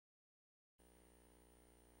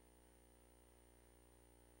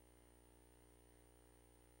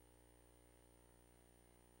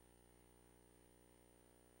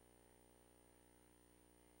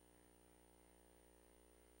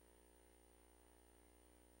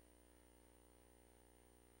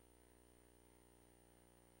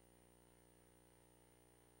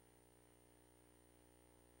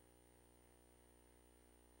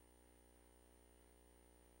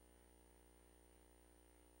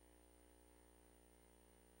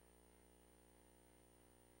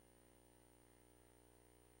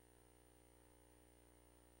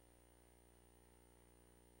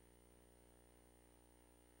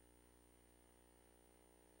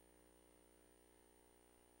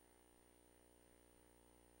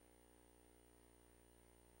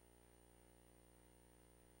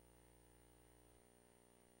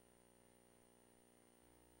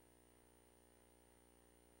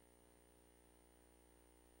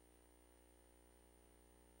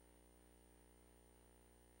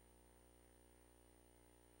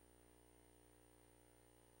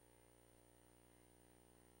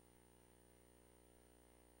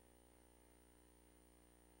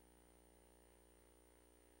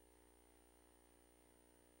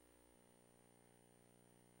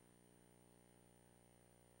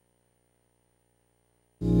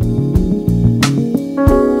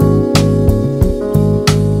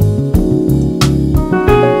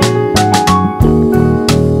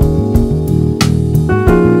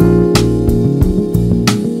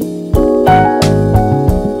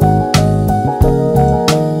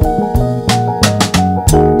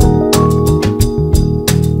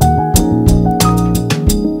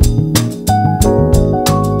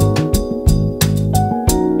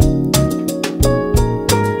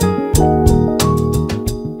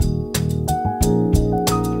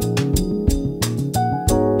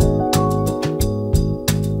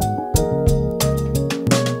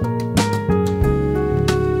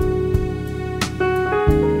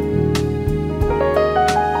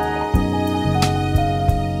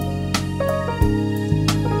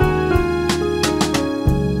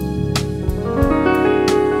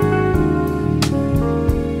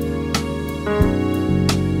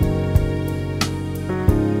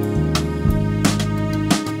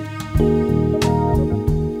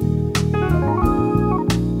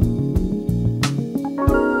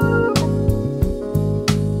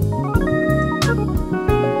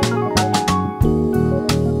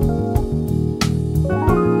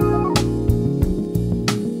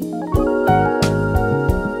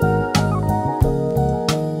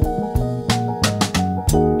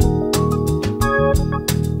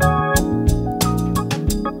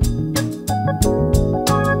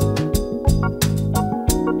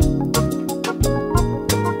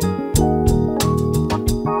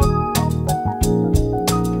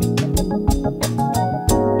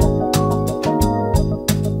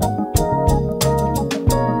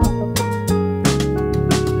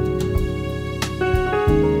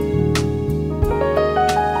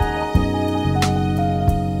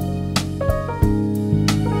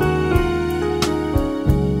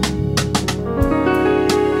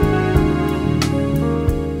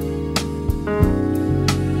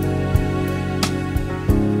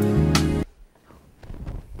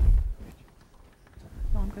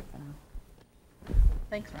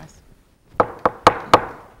Thanks, Russ.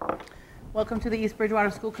 Welcome to the East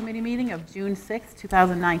Bridgewater School Committee meeting of June 6,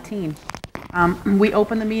 2019. We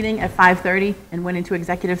opened the meeting at 5:30 and went into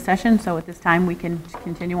executive session, so at this time we can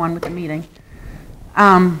continue on with the meeting.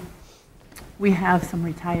 We have some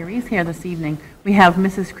retirees here this evening. We have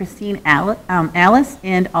Mrs. Christine Alice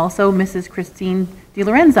and also Mrs. Christine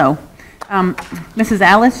DiLorenzo. Mrs.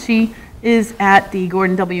 Alice, she is at the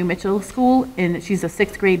Gordon W. Mitchell School, and she's a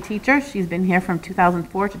 6th grade teacher. She's been here from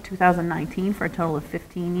 2004 to 2019 for a total of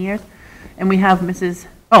 15 years. And we have Mrs.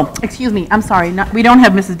 Oh, excuse me, I'm sorry, we don't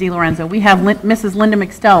have Mrs. DiLorenzo. We have Mrs. Linda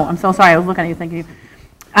McStowe. I'm so sorry, I was looking at you thinking.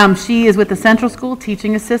 She is with the Central School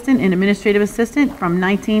teaching assistant and administrative assistant from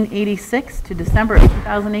 1986 to December of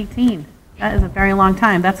 2018. That is a very long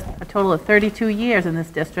time. That's a total of 32 years in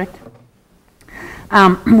this district.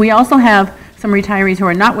 We also have some retirees who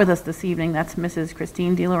are not with us this evening. That's Mrs.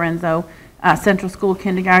 Christine DiLorenzo, Central School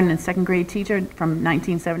kindergarten and 2nd grade teacher from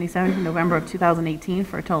 1977 to November of 2018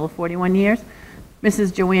 for a total of 41 years.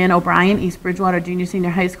 Mrs. Joanne O'Brien, East Bridgewater Junior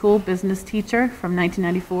Senior High School business teacher from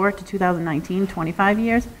 1994 to 2019, 25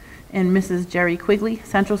 years. And Mrs. Jerry Quigley,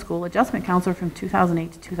 Central School adjustment counselor from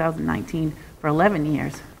 2008 to 2019 for 11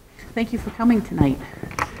 years. Thank you for coming tonight.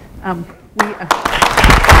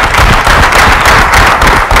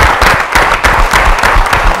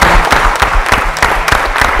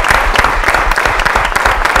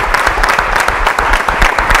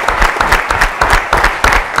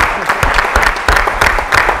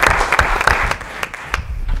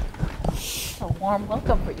 Warm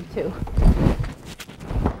welcome for you too.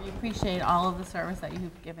 We appreciate all of the service that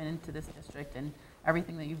you've given into this district and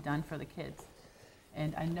everything that you've done for the kids.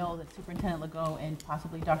 And I know that Superintendent Legault and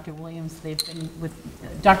possibly Dr. Williams,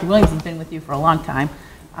 Dr. Williams has been with you for a long time,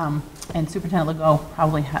 and Superintendent Legault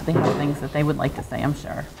probably they have things that they would like to say, I'm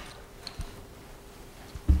sure.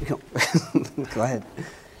 Go ahead.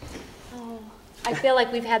 Oh, I feel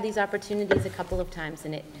like we've had these opportunities a couple of times,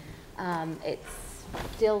 and it's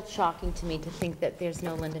still shocking to me to think that there's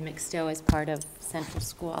no Linda McStowe as part of Central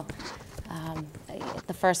School.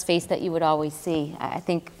 The first face that you would always see. I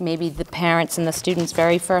think maybe the parents and the students'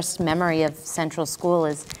 very first memory of Central School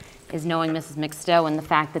is knowing Mrs. McStowe and the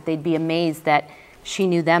fact that they'd be amazed that she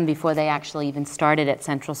knew them before they actually even started at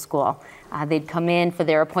Central School. They'd come in for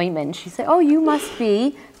their appointment and she'd say, "Oh, you must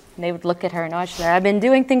be." And they would look at her and she'd say, "I've been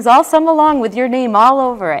doing things all summer long with your name all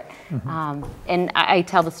over it." Mm-hmm. And I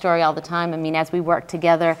tell the story all the time. I mean, as we worked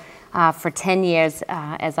together for 10 years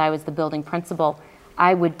as I was the building principal,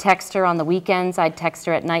 I would text her on the weekends, I'd text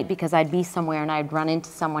her at night because I'd be somewhere and I'd run into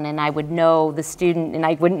someone and I would know the student and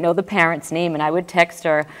I wouldn't know the parent's name, and I would text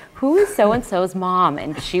her, "Who is so-and-so's mom?"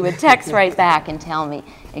 And she would text right back and tell me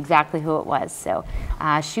exactly who it was. So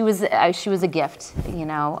she was a gift, you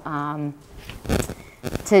know.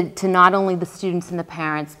 To not only the students and the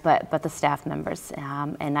parents, but the staff members.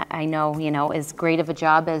 And I know, you know, as great of a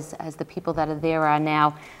job as the people that are there are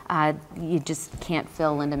now, you just can't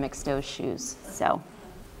fill Linda McStowe's shoes. So.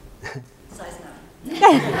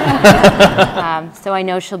 So I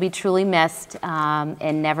know she'll be truly missed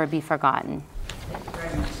and never be forgotten. Thank you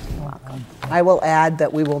very much. You're welcome. I will add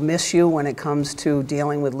that we will miss you when it comes to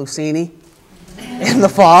dealing with Lucini in the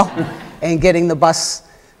fall and getting the bus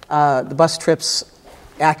trips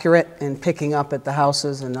accurate and picking up at the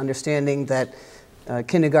houses and understanding that a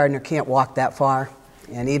kindergartner can't walk that far.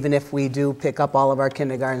 And even if we do pick up all of our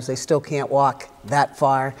kindergartners, they still can't walk that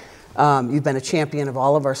far. You've been a champion of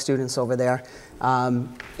all of our students over there.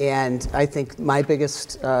 And I think my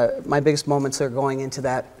biggest moments are going into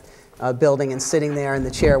that building and sitting there in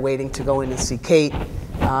the chair waiting to go in and see Kate.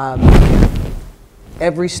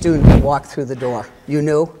 Every student that walked through the door, you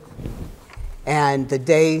knew. And the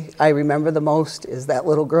day I remember the most is that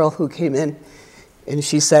little girl who came in and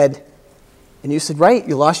she said, and you said, "Right,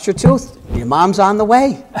 you lost your tooth. Your mom's on the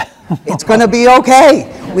way. It's going to be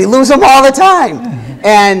okay. We lose them all the time."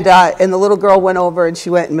 And the little girl went over and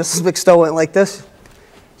she went, and Mrs. McStowe went like this.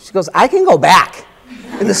 She goes, "I can go back."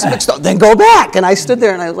 And Mrs. McStowe, "Then go back." And I stood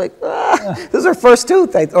there and I was like, this is her first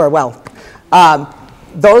tooth.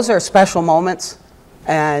 Those are special moments.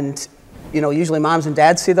 And, you know, usually moms and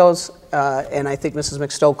dads see those. And I think Mrs.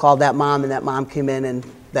 McStowe called that mom, and that mom came in, and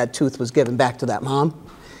that tooth was given back to that mom.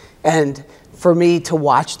 And for me to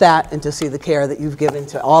watch that and to see the care that you've given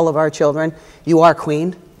to all of our children, you are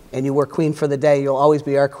queen, and you were queen for the day. You'll always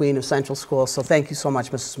be our queen of Central School. So thank you so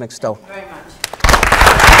much, Mrs. McStowe. Thank you very much.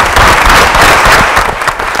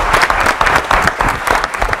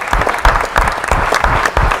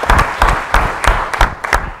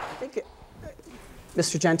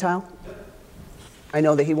 Mr. Gentile? I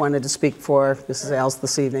know that he wanted to speak for Mrs. Ailes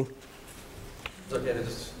this evening. It's okay to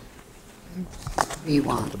just You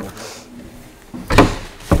want.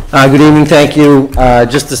 Good evening, thank you.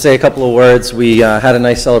 Just to say a couple of words, we had a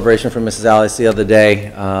nice celebration for Mrs. Alice the other day.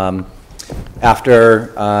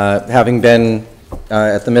 After having been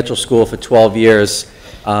at the Mitchell School for 12 years,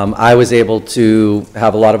 I was able to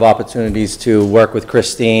have a lot of opportunities to work with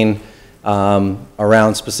Christine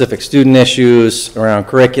around specific student issues, around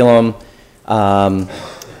curriculum,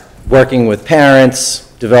 working with parents,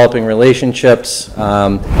 developing relationships.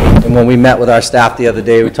 And when we met with our staff the other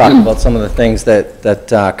day, we talked about some of the things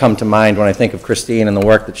that come to mind when I think of Christine and the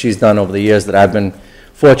work that she's done over the years that I've been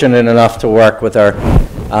fortunate enough to work with her.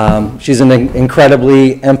 She's an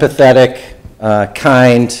incredibly empathetic,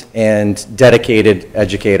 kind, and dedicated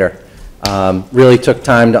educator. Really took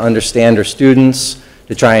time to understand her students,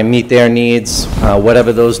 to try and meet their needs,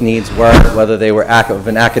 whatever those needs were, whether they were of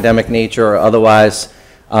an academic nature or otherwise,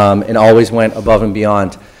 and always went above and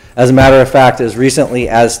beyond. As a matter of fact, as recently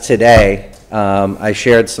as today, I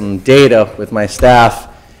shared some data with my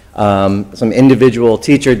staff, some individual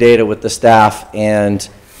teacher data with the staff, and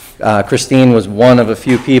Christine was one of a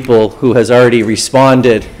few people who has already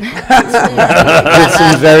responded with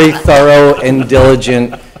some very thorough and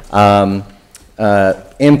diligent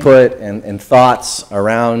input and thoughts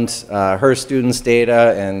around her students'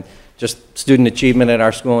 data and just student achievement at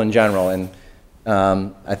our school in general. And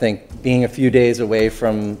I think being a few days away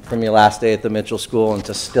from your last day at the Mitchell School and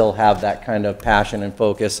to still have that kind of passion and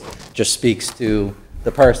focus just speaks to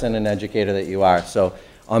the person and educator that you are. So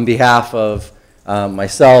on behalf of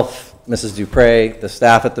myself, Mrs. Dupre, the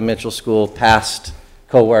staff at the Mitchell School, past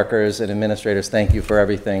co-workers and administrators, thank you for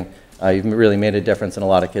everything. You've really made a difference in a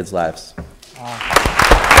lot of kids' lives.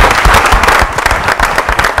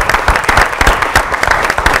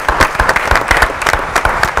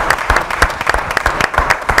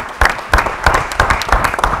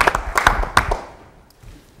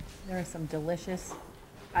 There are some delicious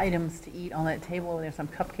items to eat on that table. There's some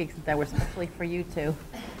cupcakes that were especially for you too.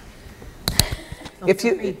 So If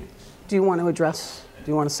you, do you want to address,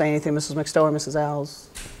 do you want to say anything, Mrs. McStowe or Mrs. Alves?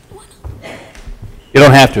 You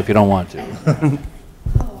don't have to if you don't want to.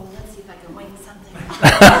 Oh, let's see if I can wing something.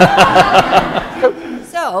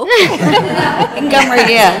 So, you can come right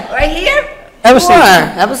here. Right here? Have a seat. Sure,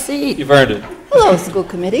 have a seat. You've earned it. Hello, school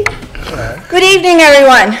committee. Good evening,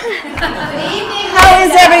 everyone. Good evening. How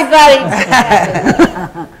is everybody?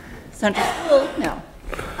 Central School? No.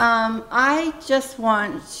 I just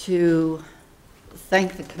want to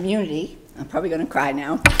thank the community. I'm probably going to cry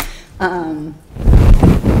now.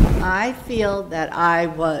 I feel that I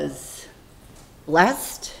was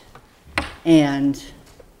blessed and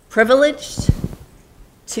privileged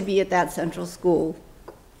to be at that Central School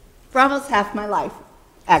for almost half my life,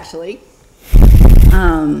 actually.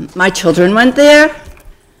 My children went there.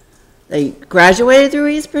 They graduated through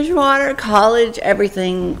East Bridgewater, college,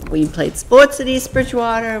 everything. We played sports at East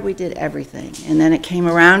Bridgewater. We did everything. And then it came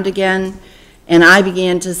around again, and I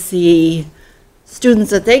began to see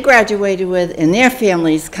students that they graduated with and their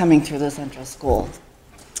families coming through the Central School.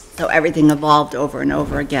 So everything evolved over and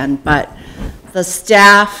over again. But the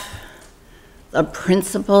staff, the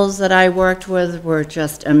principals that I worked with were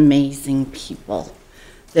just amazing people.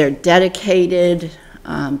 They're dedicated,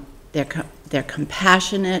 they're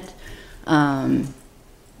compassionate,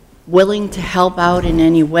 willing to help out in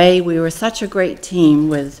any way. We were such a great team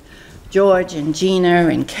with George and Gina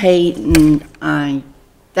and Kate, and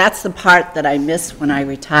that's the part that I miss when I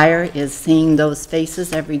retire, is seeing those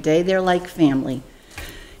faces every day. They're like family.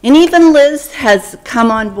 And even Liz has come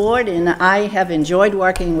on board, and I have enjoyed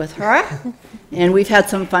working with her, and we've had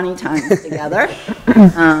some funny times together.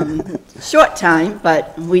 Short time,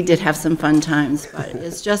 but we did have some fun times. But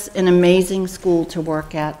it's just an amazing school to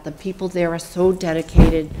work at. The people there are so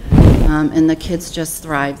dedicated, and the kids just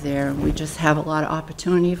thrive there. We just have a lot of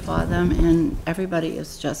opportunity for them, and everybody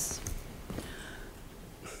is just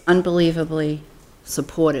unbelievably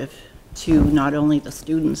supportive to not only the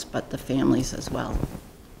students, but the families as well,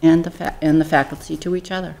 and the faculty to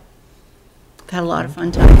each other. We've had a lot of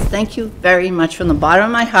fun times. Thank you very much from the bottom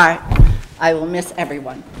of my heart. I will miss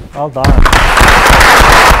everyone. Well done.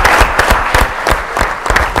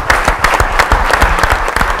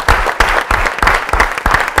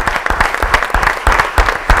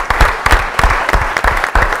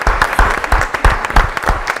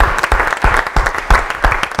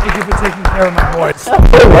 Thank you for taking care of my voice.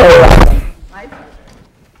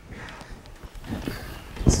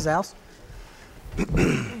 Mrs. Alves?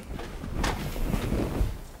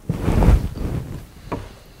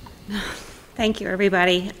 Thank you,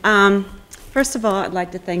 everybody. First of all, I'd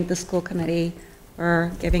like to thank the school committee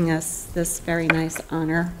for giving us this very nice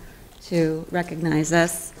honor to recognize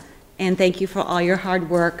us. and thank you for all your hard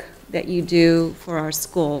work that you do for our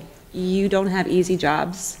school. You don't have easy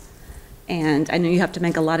jobs, and I know you have to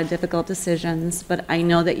make a lot of difficult decisions, but I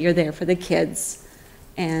know that you're there for the kids.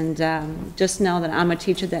 And just know that I'm a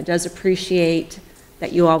teacher that does appreciate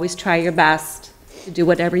that you always try your best to do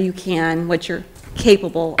whatever you can, what you're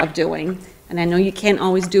capable of doing. And I know you can't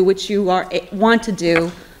always do what you want to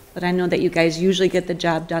do, but I know that you guys usually get the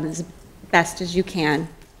job done as best as you can.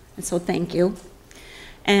 And so thank you.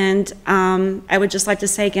 And I would just like to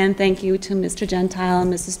say again, thank you to Mr. Gentile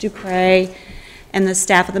and Mrs. Dupre and the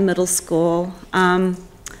staff of the middle school.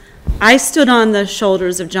 I stood on the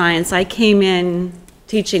shoulders of giants. I came in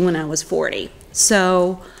teaching when I was 40.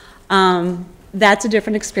 So that's a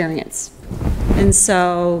different experience. And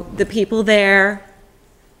so the people there,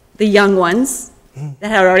 the young ones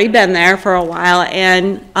that had already been there for a while,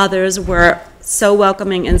 and others were so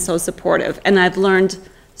welcoming and so supportive. And I've learned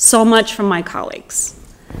so much from my colleagues.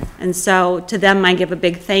 And so to them, I give a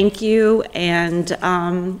big thank you, and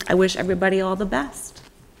I wish everybody all the best.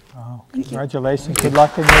 Oh, congratulations. Good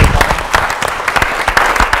luck in your life.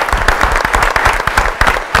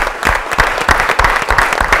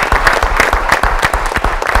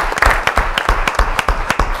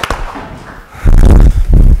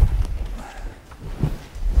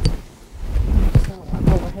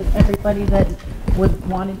 Everybody that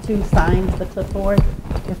wanted to sign the clipboard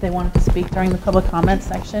if they wanted to speak during the public comment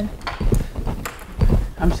section.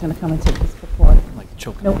 I'm just going to come and take this clipboard.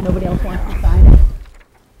 No, nobody else wants to sign it?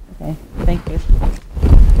 Okay, thank you.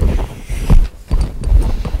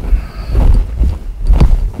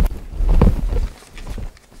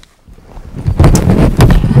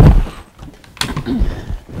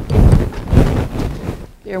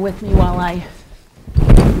 Bear with me while I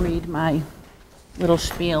read my little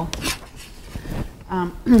spiel.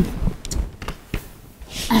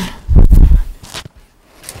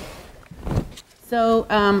 So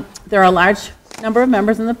there are a large number of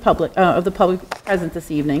members in the public present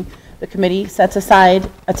this evening. The committee sets aside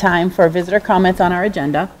a time for visitor comments on our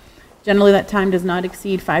agenda. Generally, that time does not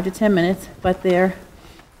exceed 5 to 10 minutes, but there,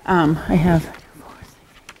 I have,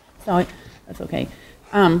 sorry, that's okay.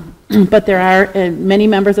 But there are many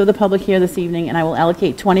members of the public here this evening, and I will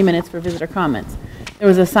allocate 20 minutes for visitor comments. There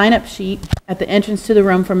was a sign-up sheet at the entrance to the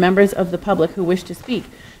room for members of the public who wish to speak.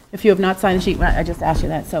 If you have not signed the sheet, well, I just asked you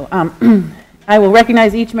that. So I will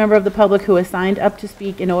recognize each member of the public who has signed up to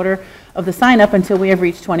speak in order of the sign-up until we have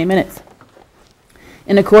reached 20 minutes.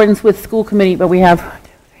 In accordance with school committee, but we have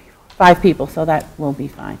 5 people, so that will be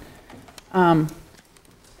fine.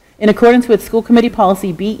 In accordance with school committee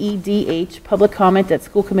policy BEDH, public comment at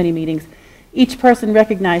school committee meetings, each person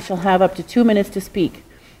recognized shall have up to 2 minutes to speak.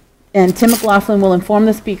 And Tim McLaughlin will inform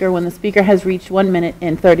the speaker when the speaker has reached 1 minute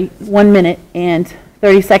and 30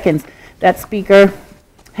 seconds. That speaker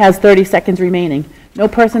has 30 seconds remaining. No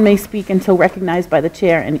person may speak until recognized by the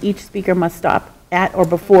chair, and each speaker must stop at or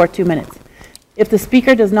before 2 minutes. If the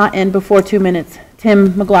speaker does not end before 2 minutes,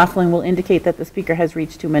 Tim McLaughlin will indicate that the speaker has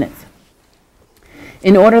reached 2 minutes.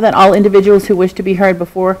 In order that all individuals who wish to be heard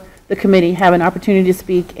before the committee have an opportunity to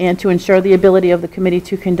speak, and to ensure the ability of the committee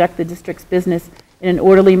to conduct the district's business in an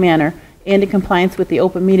orderly manner and in compliance with the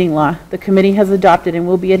open meeting law, the committee has adopted and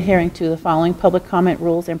will be adhering to the following public comment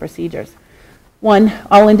rules and procedures. 1,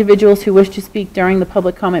 all individuals who wish to speak during the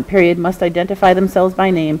public comment period must identify themselves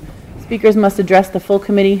by name. Speakers must address the full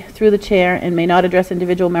committee through the chair and may not address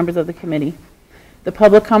individual members of the committee. The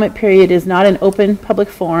public comment period is not an open public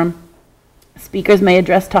forum. Speakers may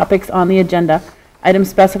address topics on the agenda, items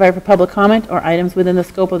specified for public comment, or items within the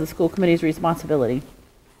scope of the school committee's responsibility.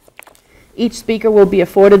 Each speaker will be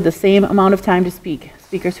afforded the same amount of time to speak.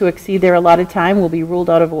 Speakers who exceed their allotted time will be ruled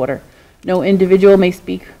out of order. No individual may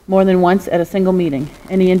speak more than once at a single meeting.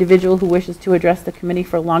 Any individual who wishes to address the committee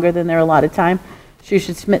for longer than their allotted time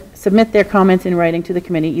should submit their comments in writing to the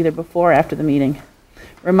committee either before or after the meeting.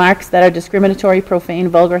 Remarks that are discriminatory, profane,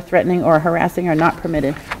 vulgar, threatening, or harassing are not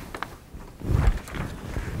permitted.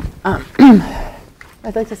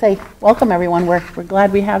 I'd like to say welcome, everyone. We're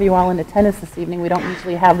glad we have you all in attendance this evening. We don't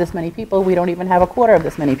usually have this many people. We don't even have a quarter of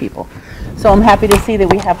this many people. So I'm happy to see that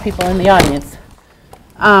we have people in the audience.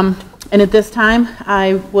 And at this time,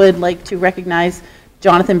 I would like to recognize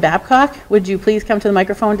Jonathan Babcock. Would you please come to the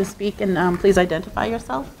microphone to speak, and please identify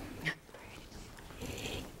yourself?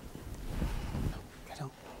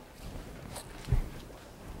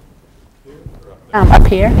 Up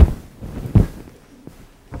here.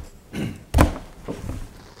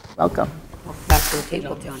 Welcome. Back to the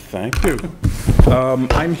table, John. Thank you.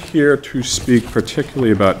 I'm here to speak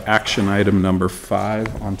particularly about action item number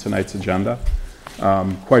 5 on tonight's agenda.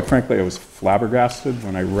 Quite frankly, I was flabbergasted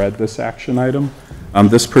when I read this action item.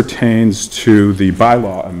 This pertains to the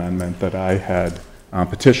bylaw amendment that I had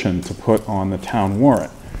petitioned to put on the town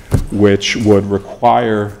warrant, which would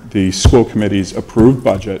require the school committee's approved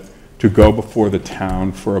budget to go before the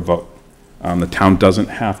town for a vote. The town doesn't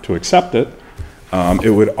have to accept it. It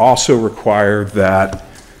would also require that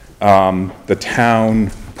the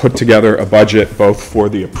town put together a budget both for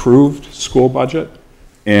the approved school budget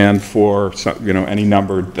and for any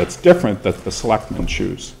number that's different that the selectmen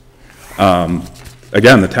choose.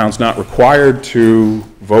 Again, the town's not required to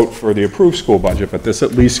vote for the approved school budget, but this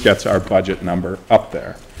at least gets our budget number up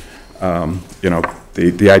there.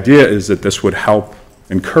 The idea is that this would help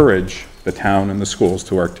encourage the town and the schools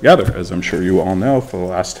to work together. As I'm sure you all know, for the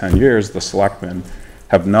last 10 years, the selectmen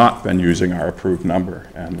have not been using our approved number,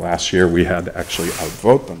 and last year we had to actually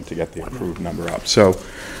outvote them to get the approved number up. So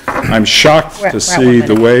I'm shocked to see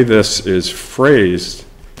the way this is phrased.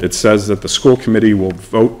 It says that the school committee will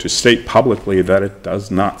vote to state publicly that it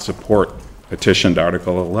does not support petitioned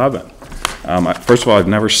Article 11. First of all, I've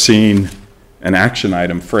never seen an action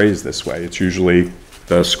item phrased this way. It's usually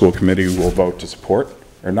the school committee will vote to support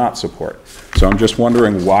or not support. So I'm just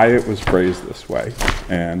wondering why it was phrased this way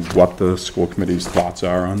and what the school committee's thoughts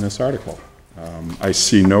are on this article. I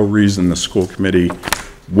see no reason the school committee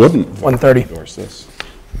wouldn't vote to endorse this.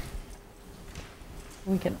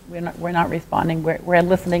 We're not responding. We're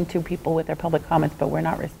listening to people with their public comments, but we're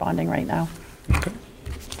not responding right now. Okay.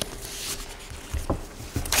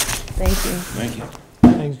 Thank you. Thank you.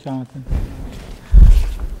 Thanks, Jonathan.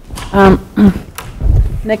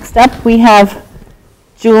 Next up, we have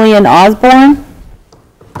Julian Osborne.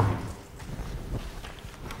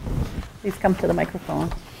 Please come to the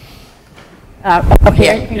microphone. Up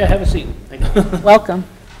here. Yeah, have a seat. Thank you. Welcome.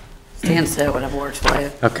 Stand still, whatever works for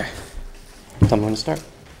you. Okay. Someone to start.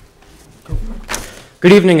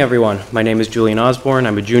 Good evening, everyone. My name is Julian Osborne.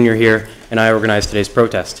 I'm a junior here, and I organized today's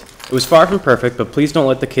protest. It was far from perfect, but please don't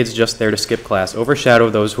let the kids just there to skip class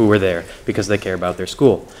overshadow those who were there because they care about their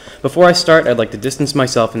school. Before I start, I'd like to distance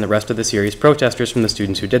myself and the rest of the serious protesters from the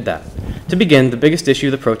students who did that. To begin, the biggest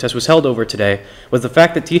issue the protest was held over today was the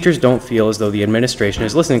fact that teachers don't feel as though the administration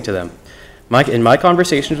is listening to them. In my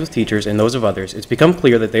conversations with teachers and those of others, it's become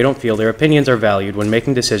clear that they don't feel their opinions are valued when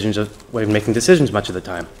making decisions much of the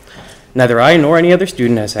time. Neither I nor any other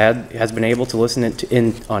student has been able to listen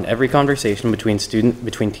in on every conversation between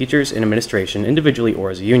teachers and administration, individually or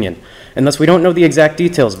as a union. And thus we don't know the exact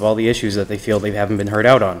details of all the issues that they feel they haven't been heard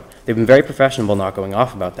out on. They've been very professional not going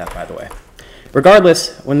off about that, by the way.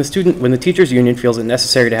 Regardless, when the teachers union feels it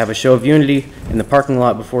necessary to have a show of unity in the parking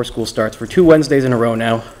lot before school starts for 2 Wednesdays in a row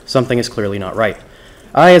now, something is clearly not right.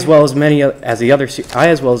 I, as well as the other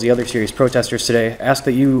serious protesters today, ask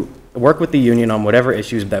that you work with the union on whatever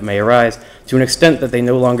issues that may arise to an extent that they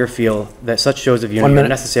no longer feel that such shows of unity are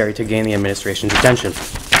necessary to gain the administration's attention.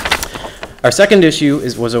 Our second issue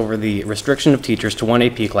was over the restriction of teachers to 1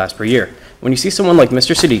 AP class per year. When you see someone like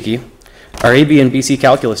Mr. Siddiqui, our AB and BC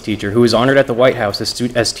calculus teacher, who was honored at the White House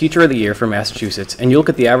as Teacher of the Year for Massachusetts, and you look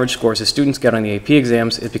at the average scores his students get on the AP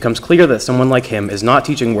exams, it becomes clear that someone like him is not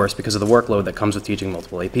teaching worse because of the workload that comes with teaching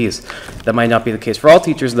multiple APs. That might not be the case for all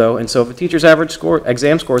teachers, though, and so if a teacher's average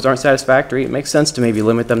exam scores aren't satisfactory, it makes sense to maybe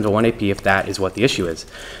limit them to 1 AP if that is what the issue is.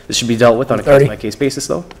 This should be dealt with on a case-by-case basis,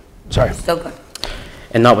 though. Sorry. Still good.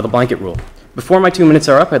 And not with a blanket rule. Before my 2 minutes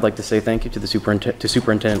are up, I'd like to say thank you to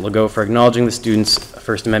Superintendent Legault for acknowledging the students'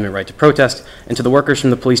 First Amendment right to protest, and to the workers from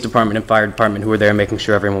the police department and fire department who were there making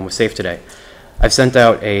sure everyone was safe today. I've sent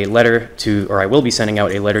out a letter I will be sending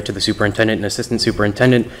out a letter to the superintendent and assistant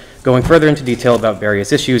superintendent going further into detail about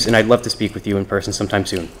various issues, and I'd love to speak with you in person sometime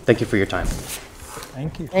soon. Thank you for your time.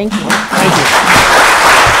 Thank you. Thank you. Thank you.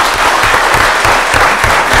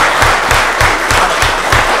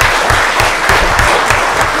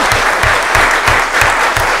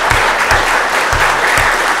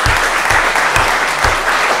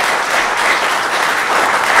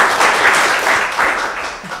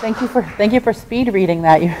 Thank you for speed reading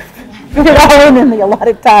that. You fit it all in the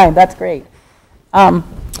allotted time. That's great.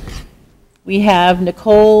 We have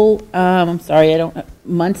Nicole. I'm sorry, I don't know.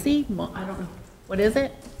 Muncie. I don't know. What is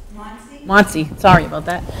it? Muncie. Sorry about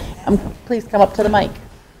that. Please come up to the mic.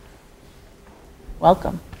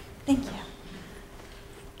 Welcome. Thank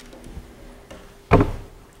you.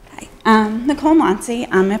 Hi, Nicole Monsi.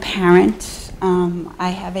 I'm a parent. I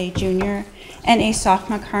have a junior and a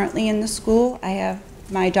sophomore currently in the school.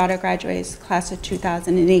 My daughter graduates class of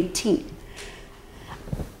 2018.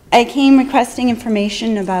 I came requesting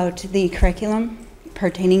information about the curriculum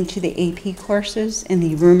pertaining to the AP courses and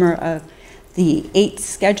the rumor of the 8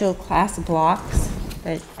 scheduled class blocks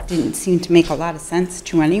that didn't seem to make a lot of sense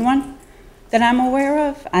to anyone. that I'm aware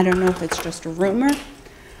of. I don't know if it's just a rumor.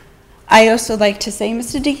 I also like to say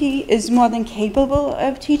Mr. Dickey is more than capable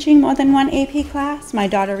of teaching more than one AP class. My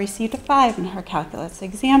daughter received a 5 in her calculus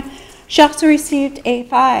exam. She also received a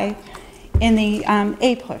 5 in the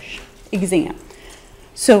A-Push exam.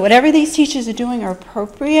 So whatever these teachers are doing are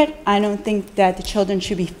appropriate. I don't think that the children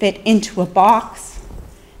should be fit into a box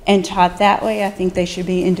and taught that way. I think they should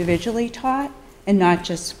be individually taught and not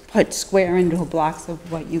just put square into a box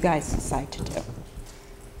of what you guys decide to do.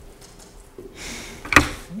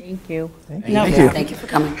 Thank you. Thank No, you. Thank you for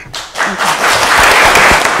coming.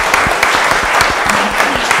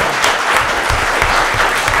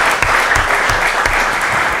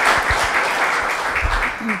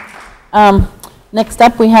 Next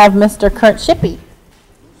up, we have Mr. Kurt Shippey.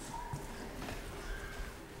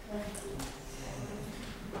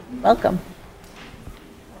 Welcome.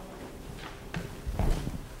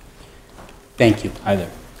 Thank you. Hi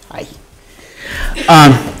there. Hi.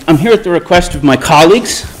 I'm here at the request of my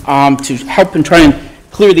colleagues to help and try and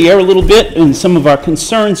clear the air a little bit in some of our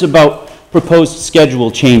concerns about proposed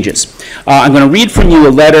schedule changes. I'm going to read from you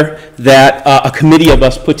a letter that a committee of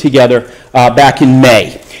us put together back in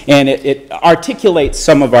May, and it articulates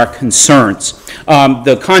some of our concerns.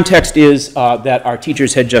 The context is that our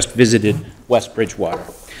teachers had just visited West Bridgewater.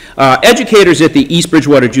 Educators at the East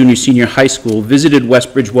Bridgewater Junior Senior High School visited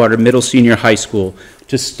West Bridgewater Middle Senior High School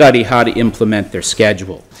to study how to implement their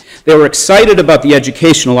schedule. They were excited about the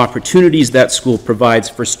educational opportunities that school provides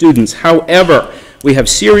for students. However, we have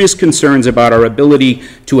serious concerns about our ability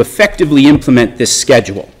to effectively implement this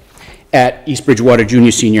schedule at East Bridgewater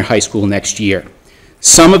Junior Senior High School next year.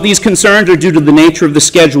 Some of these concerns are due to the nature of the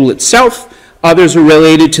schedule itself. Others are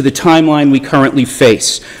related to the timeline we currently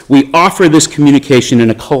face. We offer this communication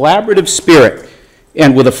in a collaborative spirit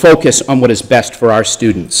and with a focus on what is best for our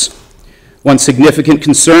students. One significant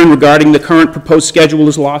concern regarding the current proposed schedule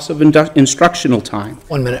is loss of instructional time.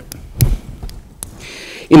 1 minute.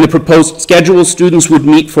 In the proposed schedule, students would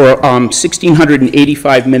meet for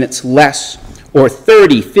 1,685 minutes less, or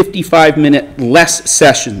 30 55-minute less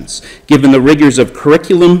sessions, given the rigors of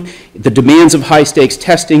curriculum, the demands of high-stakes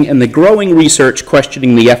testing, and the growing research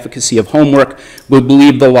questioning the efficacy of homework. We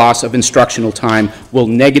believe the loss of instructional time will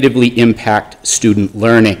negatively impact student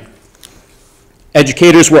learning.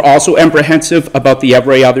 Educators were also apprehensive about the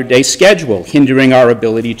every other day schedule, hindering our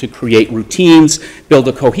ability to create routines, build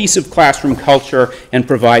a cohesive classroom culture, and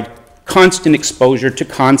provide constant exposure to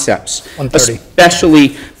concepts, especially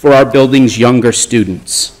for our building's younger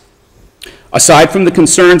students. Aside from the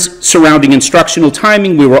concerns surrounding instructional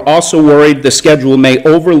timing, we were also worried the schedule may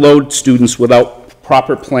overload students without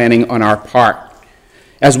proper planning on our part.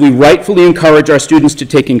 As we rightfully encourage our students to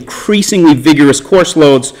take increasingly vigorous course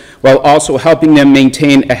loads while also helping them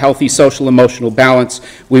maintain a healthy social-emotional balance,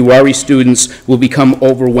 we worry students will become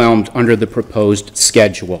overwhelmed under the proposed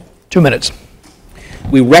schedule. 2 minutes.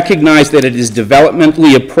 We recognize that it is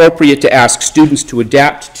developmentally appropriate to ask students to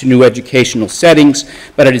adapt to new educational settings,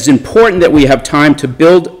 but it is important that we have time to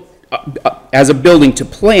build, as a building, to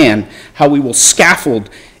plan how we will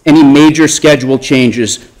scaffold any major schedule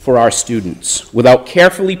changes for our students. Without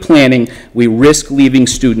carefully planning, we risk leaving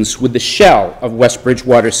students with the shell of West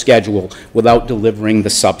Bridgewater's schedule without delivering the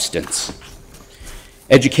substance.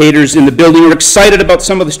 Educators in the building are excited about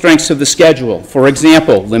some of the strengths of the schedule. For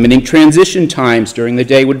example, limiting transition times during the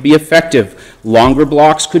day would be effective. Longer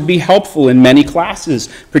blocks could be helpful in many classes,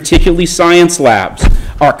 particularly science labs.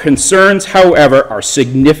 Our concerns, however, are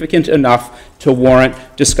significant enough to warrant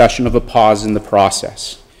discussion of a pause in the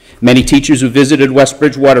process. Many teachers who visited West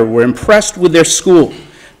Bridgewater were impressed with their school,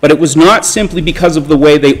 but it was not simply because of the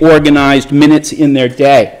way they organized minutes in their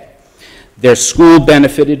day. Their school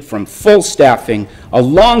benefited from full staffing, a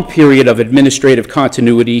long period of administrative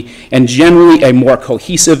continuity, and generally a more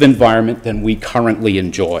cohesive environment than we currently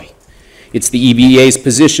enjoy. It's the EBA's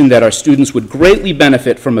position that our students would greatly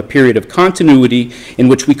benefit from a period of continuity in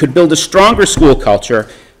which we could build a stronger school culture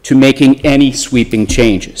to making any sweeping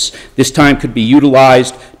changes. This time could be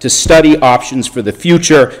utilized to study options for the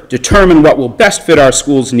future, determine what will best fit our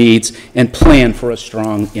school's needs, and plan for a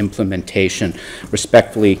strong implementation.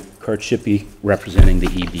 Respectfully, Kurt Shippey, representing the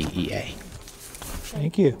EBEA.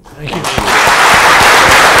 Thank you. Thank you.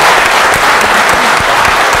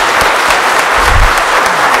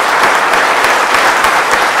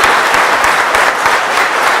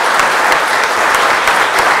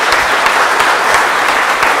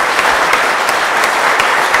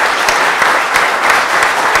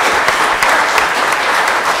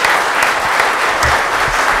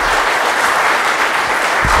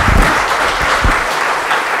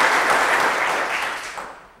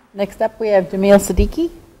 Next up, we have Jamil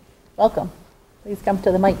Siddiqui. Welcome. Please come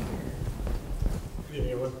to the mic.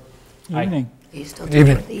 Evening. He's still Good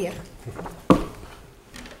evening. for the year.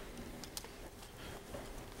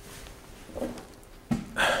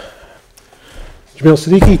 Jamil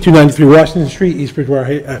Siddiqui, 293 Washington Street, East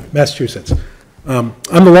Bridgewater, Massachusetts. I'm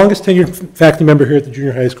the longest tenured faculty member here at the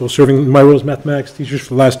junior high school, serving in my role as mathematics teachers for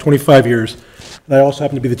the last 25 years, and I also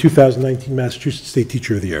happen to be the 2019 Massachusetts State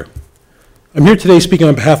Teacher of the Year. I'm here today speaking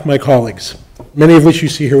on behalf of my colleagues, many of which you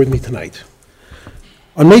see here with me tonight.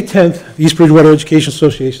 On May 10th, the East Bridgewater Education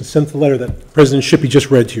Association sent the letter that President Shippey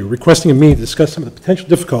just read to you, requesting a meeting to discuss some of the potential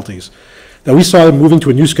difficulties that we saw in moving to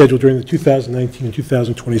a new schedule during the 2019 and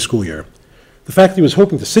 2020 school year. The faculty was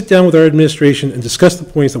hoping to sit down with our administration and discuss the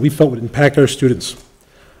points that we felt would impact our students.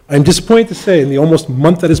 I am disappointed to say in the almost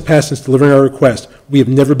month that has passed since delivering our request, we have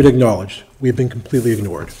never been acknowledged. We have been completely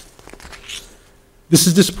ignored. This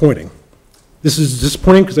is disappointing. This is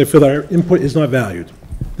disappointing because I feel that our input is not valued.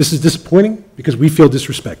 This is disappointing because we feel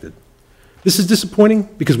disrespected. This is disappointing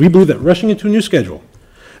because we believe that rushing into a new schedule,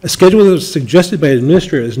 a schedule that was suggested by an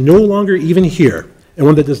administrator is no longer even here, and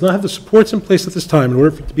one that does not have the supports in place at this time in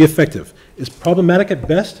order for it to be effective, is problematic at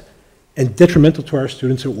best and detrimental to our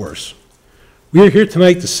students at worst. We are here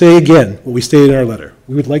tonight to say again what we stated in our letter.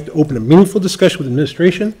 We would like to open a meaningful discussion with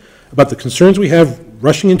administration about the concerns we have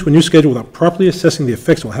rushing into a new schedule without properly assessing the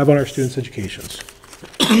effects it will have on our students' educations.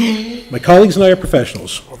 My colleagues and I are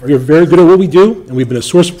professionals. We are very good at what we do, and we've been a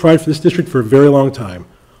source of pride for this district for a very long time.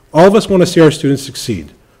 All of us want to see our students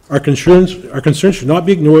succeed. Our concerns should not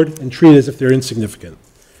be ignored and treated as if they're insignificant.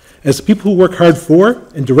 As the people who work hard for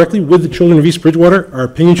and directly with the children of East Bridgewater, our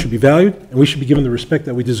opinion should be valued, and we should be given the respect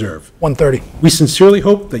that we deserve. 1:30. We sincerely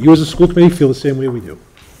hope that you as a school committee feel the same way we do.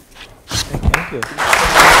 Thank you.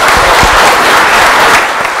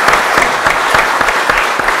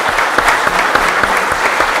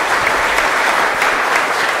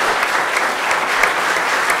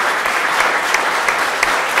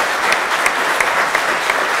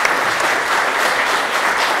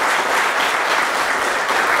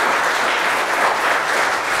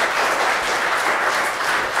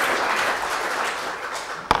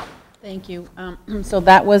 Thank you. So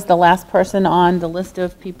that was the last person on the list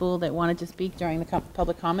of people that wanted to speak during the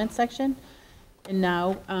public comment section. And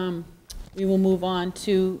now we will move on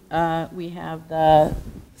to, we have the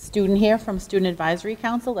student here from Student Advisory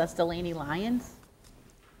Council. That's Delaney Lyons.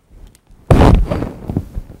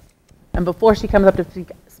 And before she comes up to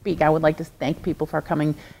speak, I would like to thank people for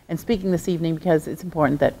coming and speaking this evening, because it's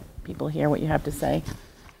important that people hear what you have to say.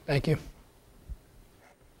 Thank you.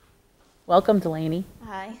 Welcome, Delaney.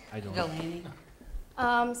 Hi. Hi, Delaney.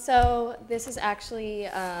 So this is actually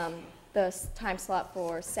the time slot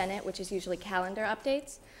for Senate, which is usually calendar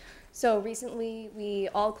updates. So recently,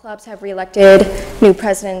 all clubs have reelected new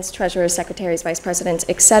presidents, treasurers, secretaries, vice presidents,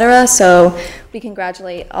 etc. So we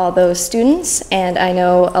congratulate all those students, and I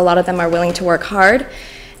know a lot of them are willing to work hard.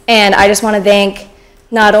 And I just want to thank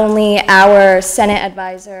not only our Senate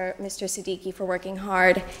advisor, Mr. Siddiqui, for working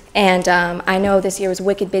hard, and I know this year was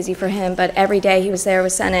wicked busy for him, but every day he was there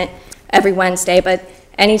with Senate, every Wednesday, but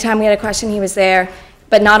anytime we had a question, he was there.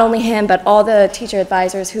 But not only him, but all the teacher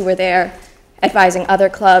advisors who were there advising other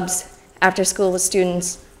clubs after school with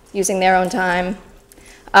students, using their own time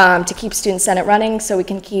to keep Student Senate running so we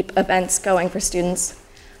can keep events going for students.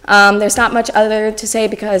 There's not much other to say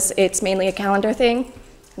because it's mainly a calendar thing.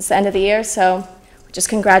 It's the end of the year, so just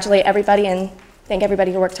congratulate everybody and thank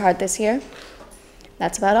everybody who worked hard this year.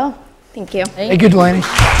 That's about all. Thank you. Thank you, Delaney.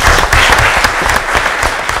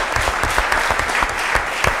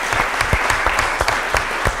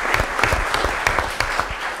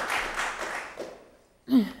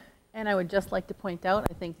 And I would just like to point out,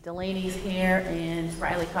 I think Delaney's here and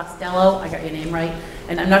Riley Costello, I got your name right,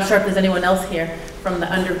 and I'm not sure if there's anyone else here from the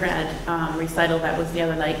undergrad recital that was the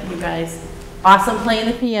other night. You guys, awesome playing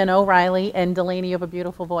the piano, Riley, and Delaney, you have a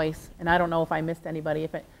beautiful voice. And I don't know if I missed anybody.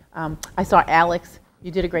 If it, I saw Alex, you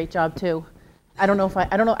did a great job too. I don't know,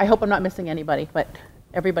 I hope I'm not missing anybody, but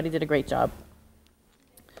everybody did a great job.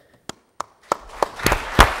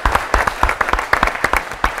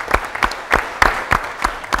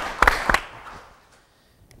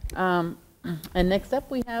 And next up,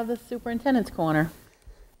 we have the superintendent's corner.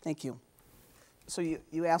 Thank you. So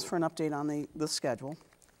you asked for an update on the schedule.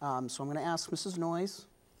 So I'm going to ask Mrs. Noyes,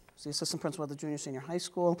 who's the assistant principal at the junior senior high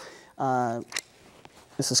school,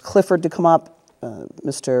 Mrs. Clifford to come up,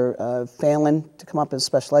 Mr. Phelan to come up as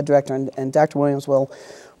special ed director, and Dr. Williams will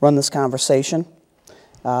run this conversation.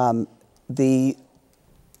 The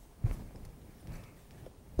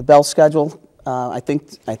bell schedule, I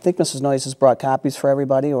think Mrs. Noyes has brought copies for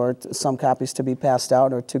everybody, or some copies to be passed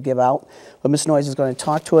out or to give out. But Ms. Noyes is going to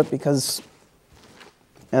talk to it because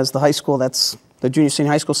as the high school. That's the junior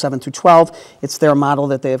senior high school, 7 through 12. It's their model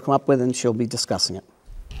that they have come up with, and she'll be discussing it.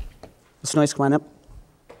 Ms. Noyes, come on up.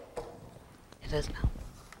 It is now.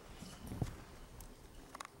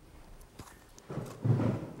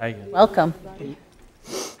 Welcome.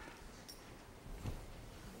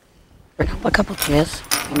 Bring up a couple chairs.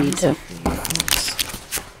 You need to.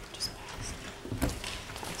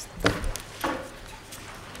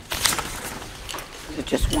 Is it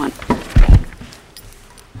just one?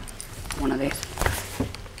 One of these.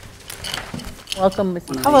 Welcome,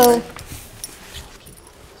 Mr. Hello.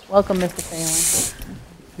 Welcome, Mr. Phelan.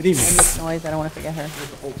 Good evening. And Ms. Noyes, I don't want to forget her.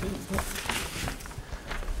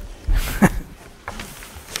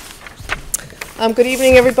 Good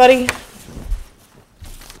evening, everybody.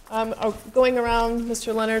 Going around,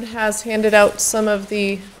 Mr. Leonard has handed out some of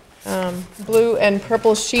the blue and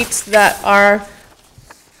purple sheets that are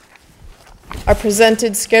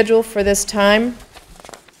presented schedule for this time.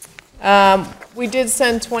 We did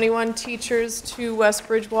send 21 teachers to West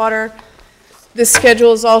Bridgewater. This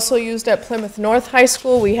schedule is also used at Plymouth North High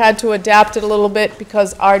School. We had to adapt it a little bit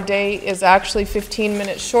because our day is actually 15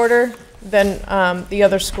 minutes shorter than the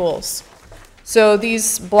other schools. So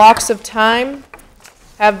these blocks of time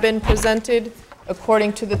have been presented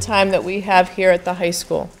according to the time that we have here at the high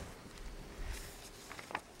school.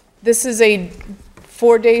 This is a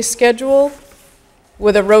 4-day schedule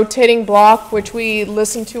with a rotating block, which we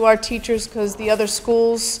listened to our teachers because the other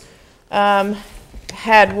schools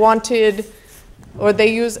had wanted, or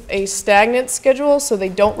they use a stagnant schedule, so they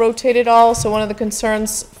don't rotate at all. So one of the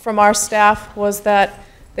concerns from our staff was that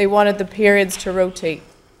they wanted the periods to rotate.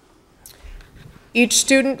 Each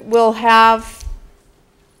student will have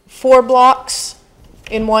 4 blocks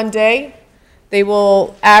in one day. They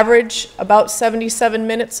will average about 77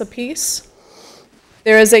 minutes apiece.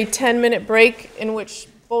 There is a 10-minute break in which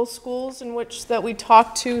both schools in which that we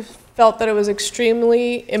talked to felt that it was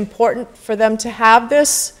extremely important for them to have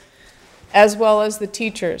this, as well as the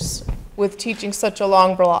teachers, with teaching such a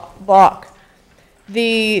long block.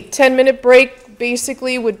 The 10-minute break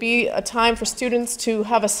basically would be a time for students to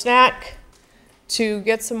have a snack, to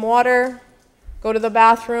get some water, go to the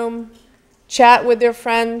bathroom, chat with their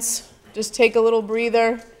friends, just take a little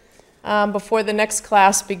breather before the next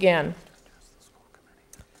class began.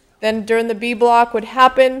 Then during the B block would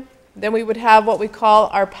happen, then we would have what we call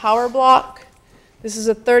our power block. This is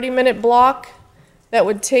a 30-minute block that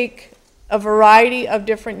would take a variety of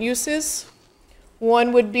different uses.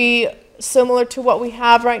 One would be similar to what we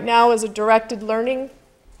have right now as a directed learning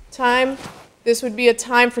time. This would be a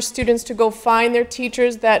time for students to go find their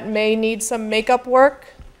teachers that may need some makeup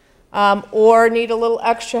work or need a little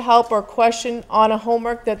extra help or question on a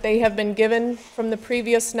homework that they have been given from the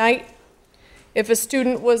previous night. If a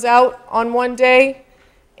student was out on one day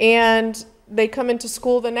and they come into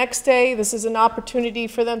school the next day, this is an opportunity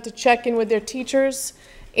for them to check in with their teachers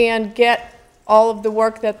and get all of the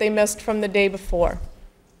work that they missed from the day before.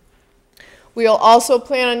 We'll also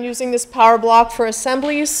plan on using this power block for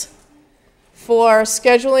assemblies, for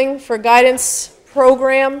scheduling, for guidance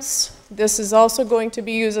programs. This is also going to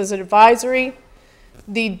be used as an advisory.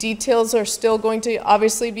 The details are still going to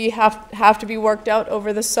obviously have to be worked out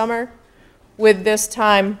over the summer with this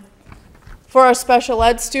time. For our special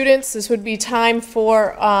ed students, this would be time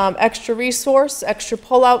for extra resource, extra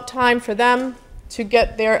pull-out time for them to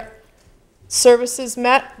get their services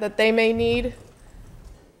met that they may need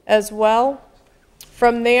as well.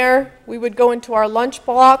 From there, we would go into our lunch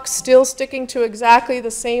block, still sticking to exactly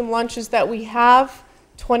the same lunches that we have,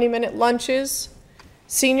 20-minute lunches.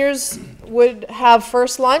 Seniors would have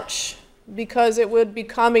first lunch because it would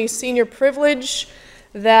become a senior privilege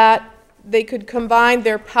that they could combine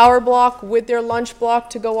their power block with their lunch block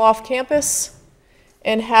to go off campus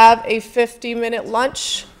and have a 50-minute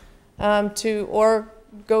lunch or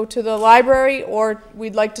go to the library, or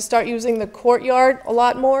we'd like to start using the courtyard a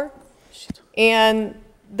lot more. And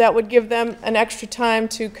that would give them an extra time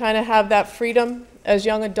to kind of have that freedom as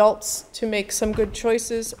young adults to make some good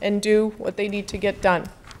choices and do what they need to get done.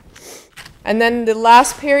 And then the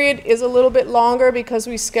last period is a little bit longer because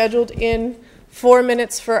we scheduled in 4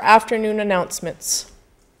 minutes for afternoon announcements.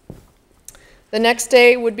 The next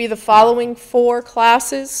day would be the following 4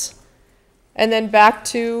 classes, and then back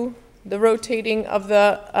to the rotating of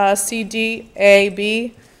the C, D, A,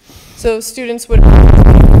 B. So students would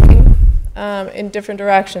in different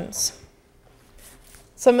directions.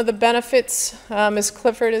 Some of the benefits Ms.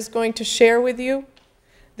 Clifford is going to share with you.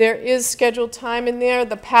 There is scheduled time in there.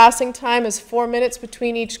 The passing time is 4 minutes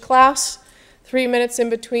between each class, 3 minutes in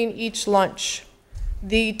between each lunch.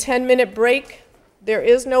 The 10-minute break, there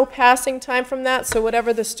is no passing time from that, so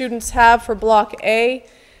whatever the students have for block A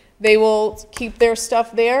they will keep their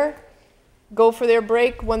stuff there, go for their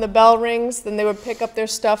break. When the bell rings, then they would pick up their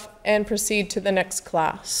stuff and proceed to the next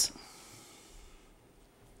class.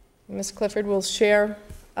 Ms. Clifford will share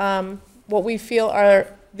what we feel are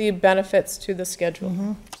the benefits to the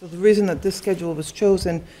schedule. So the reason that this schedule was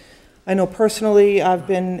chosen, I know personally, I've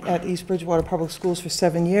been at East Bridgewater Public Schools for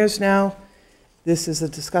 7 years now. This is a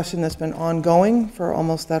discussion that's been ongoing for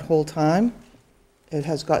almost that whole time. It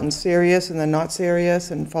has gotten serious and then not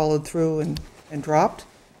serious and followed through and dropped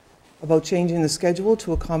about changing the schedule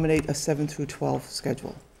to accommodate a 7 through 12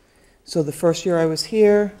 schedule. So the first year I was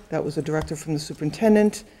here, that was a directive from the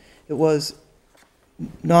superintendent. It was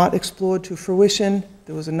not explored to fruition.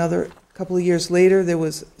 There was another couple of years later, there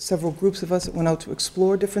was several groups of us that went out to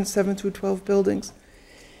explore different 7 through 12 buildings.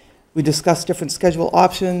 We discussed different schedule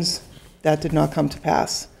options. That did not come to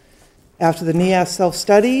pass. After the NEAS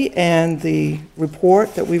self-study and the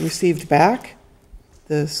report that we received back,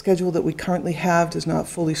 the schedule that we currently have does not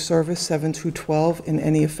fully service 7 through 12 in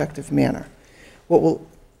any effective manner. What will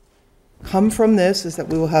come from this is that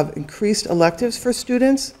we will have increased electives for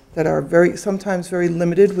students that are sometimes very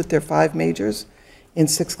limited with their 5 majors in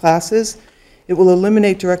 6 classes. It will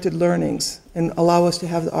eliminate directed learnings and allow us to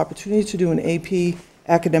have the opportunity to do an AP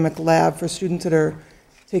academic lab for students that are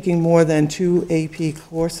taking more than 2 AP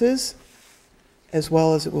courses, as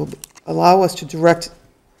well as it will allow us to direct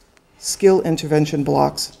skill intervention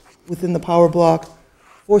blocks within the power block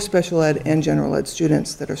for special ed and general ed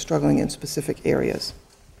students that are struggling in specific areas.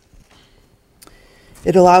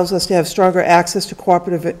 It allows us to have stronger access to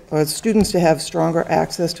cooperative, or students to have stronger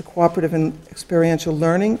access to cooperative and experiential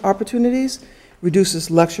learning opportunities, reduces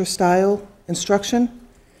lecture style instruction.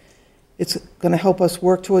 It's going to help us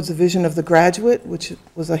work towards the vision of the graduate, which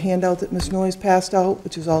was a handout that Ms. Noyes passed out,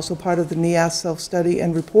 which is also part of the NEAS self-study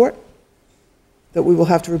and report that we will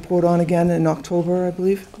have to report on again in October, I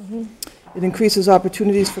believe. It increases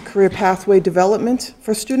opportunities for career pathway development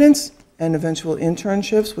for students and eventual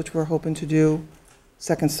internships, which we're hoping to do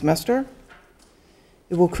second semester.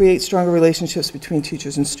 It will create stronger relationships between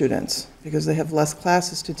teachers and students because they have less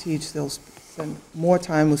classes to teach. They'll spend more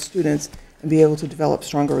time with students and be able to develop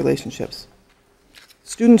stronger relationships.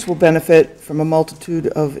 Students will benefit from a multitude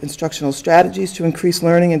of instructional strategies to increase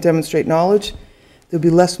learning and demonstrate knowledge. There'll be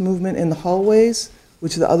less movement in the hallways,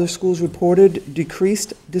 which the other schools reported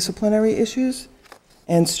decreased disciplinary issues,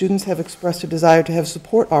 and students have expressed a desire to have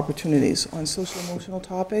support opportunities on social emotional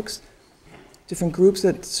topics. Different groups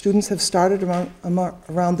that students have started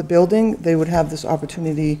around the building, they would have this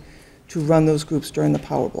opportunity to run those groups during the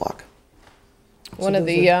power block. One of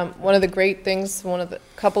the great things,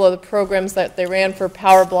 couple of the programs that they ran for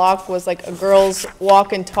Power Block was like a girls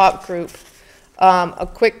walk and talk group, a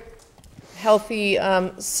quick, healthy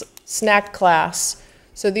snack class.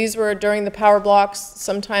 So these were during the Power Blocks,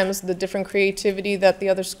 sometimes the different creativity that the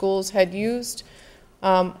other schools had used,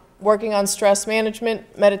 working on stress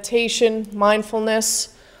management, meditation,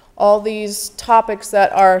 mindfulness, all these topics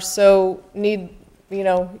that are so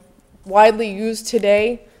widely used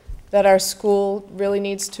today, that our school really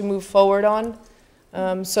needs to move forward on.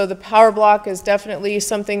 So the Power Block is definitely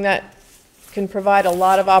something that can provide a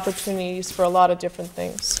lot of opportunities for a lot of different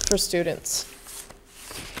things for students.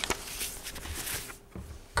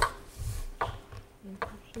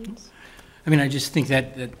 I mean, I just think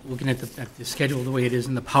that looking at the schedule the way it is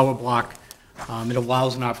in the Power Block, it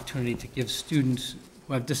allows an opportunity to give students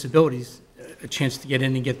who have disabilities a chance to get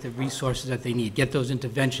in and get the resources that they need, get those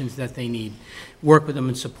interventions that they need, work with them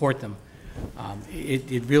and support them.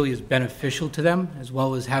 It really is beneficial to them, as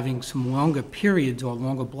well as having some longer periods or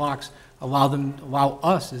longer blocks allow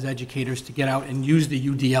us as educators to get out and use the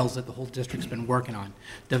UDLs that the whole district's been working on,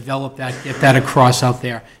 develop that, get that across out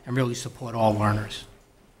there, and really support all learners.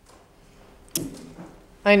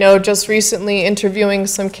 I know just recently interviewing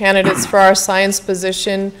some candidates for our science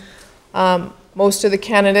position, most of the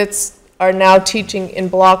candidates are now teaching in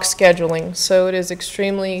block scheduling. So it is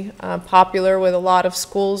extremely popular with a lot of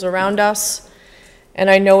schools around us. And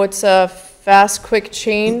I know it's a fast, quick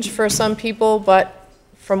change for some people, but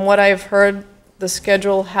from what I've heard, the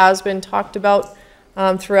schedule has been talked about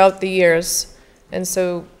throughout the years. And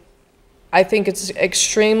so I think it's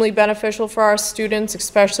extremely beneficial for our students,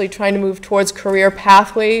 especially trying to move towards career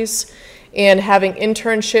pathways and having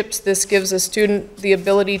internships. This gives a student the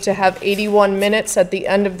ability to have 81 minutes at the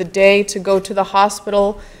end of the day to go to the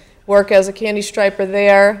hospital, work as a candy striper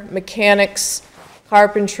there, mechanics,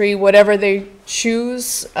 carpentry, whatever they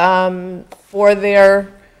choose for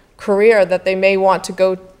their career that they may want to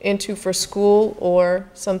go into for school or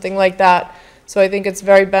something like that. So I think it's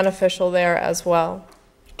very beneficial there as well.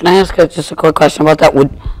 Can I ask just a quick question about that?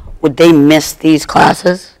 Would they miss these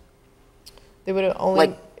classes? They would only,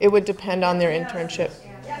 Like- it would depend on their internship.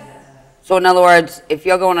 So in other words, if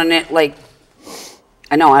you're going on it, like,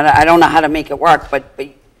 I know, I don't know how to make it work, but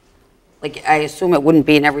like, I assume it wouldn't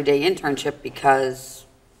be an everyday internship because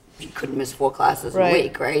you couldn't miss 4 classes a Right.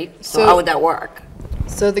 week, right? So So- how would that work?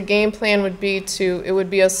 So the game plan would be it would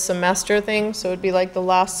be a semester thing, so it would be like the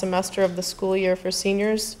last semester of the school year for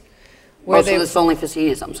seniors. Oh, so this is only for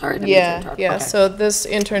seniors, I'm sorry. I didn't mean to Yeah, interrupt. yeah, Okay. so this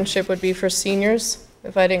internship would be for seniors,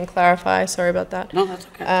 if I didn't clarify, sorry about that. No, that's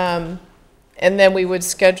okay. And then we would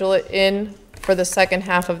schedule it in for the second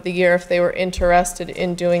half of the year if they were interested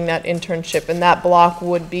in doing that internship, and that block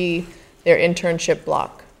would be their internship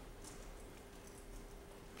block.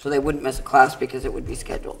 So they wouldn't miss a class because it would be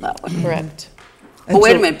scheduled that way. Correct. Oh,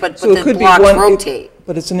 wait a minute, but so it the could be blocks one- rotate.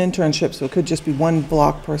 But it's an internship, so it could just be one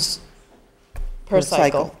block per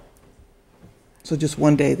cycle. So just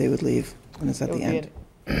one day they would leave, when it's at It the would be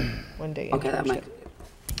end. One day Okay, that internship.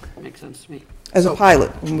 makes sense to me. As a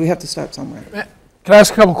pilot, and we have to start somewhere. Can I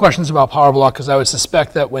ask a couple questions about Power Block? Because I would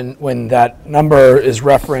suspect that when that number is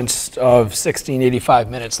referenced of 1685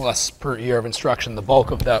 minutes less per year of instruction, the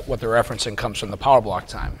bulk of that, what they're referencing, comes from the Power Block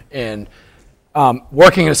time. And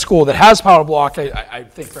working in a school that has Power Block, I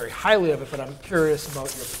think very highly of it, but I'm curious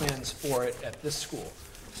about your plans for it at this school.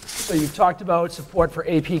 So you've talked about support for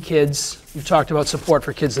AP kids. You've talked about support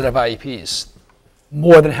for kids that have IEPs.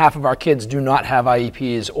 More than half of our kids do not have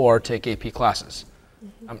IEPs or take AP classes.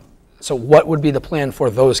 So what would be the plan for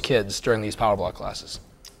those kids during these Power Block classes?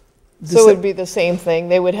 So it would be the same thing.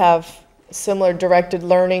 They would have similar directed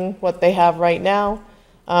learning, what they have right now.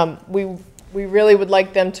 We really would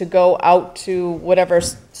like them to go out to whatever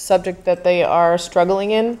subject that they are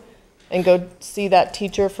struggling in and go see that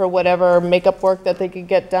teacher for whatever makeup work that they could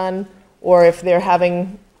get done, or if they're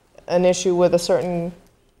having an issue with a certain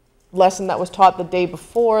lesson that was taught the day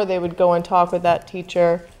before, they would go and talk with that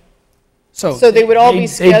teacher. So they would all be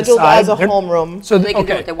scheduled as a homeroom. So They can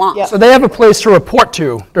do what they want. Yep. So they have a place to report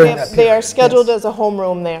to during that period. They are scheduled as a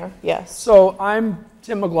homeroom there, yes. So I'm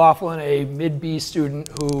Tim McLaughlin, a mid-B student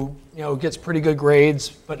who gets pretty good grades,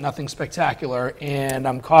 but nothing spectacular, and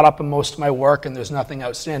I'm caught up in most of my work, and there's nothing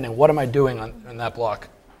outstanding. What am I doing on that block?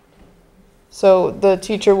 So the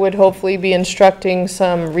teacher would hopefully be instructing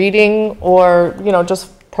some reading or, just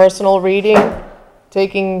personal reading,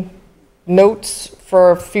 taking notes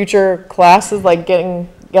for future classes, like getting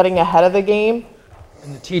ahead of the game.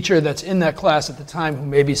 And the teacher that's in that class at the time, who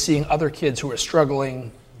may be seeing other kids who are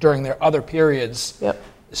struggling during their other periods,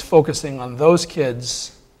 is focusing on those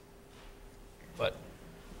kids, but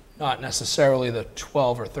not necessarily the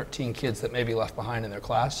 12 or 13 kids that may be left behind in their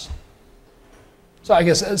class. So I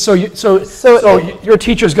guess, so your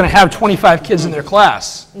teacher's going to have 25 kids in their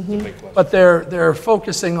class, but they're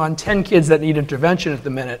focusing on 10 kids that need intervention at the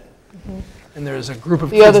minute, and there's a group of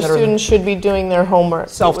The kids other that are students should be doing their homework.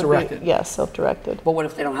 self-directed. Yes, self-directed. But what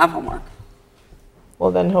if they don't have homework?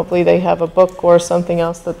 Well, then hopefully they have a book or something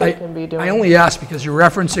else that they can be doing. I only ask because you're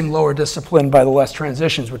referencing lower discipline by the less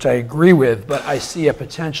transitions, which I agree with, but I see a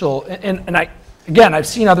potential, and again, I've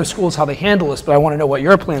seen other schools how they handle this, but I want to know what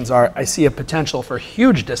your plans are. I see a potential for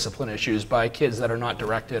huge discipline issues by kids that are not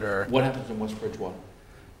directed or... What happens in West Bridgewater?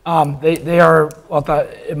 They are,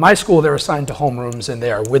 in my school, they're assigned to homerooms, and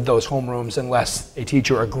they are with those homerooms unless a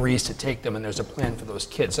teacher agrees to take them, and there's a plan for those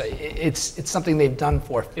kids. It's something they've done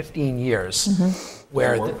for 15 years,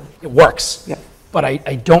 where it works. Yeah. But I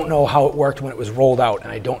don't know how it worked when it was rolled out,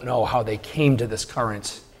 and I don't know how they came to this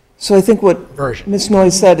current So I think what version. Ms.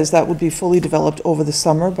 Noyes said is that would be fully developed over the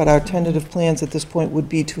summer, but our tentative plans at this point would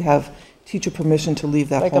be to have teacher permission to leave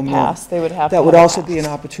that Like a homeroom. pass, they would have to That would have a also pass. be an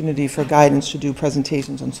opportunity for guidance to do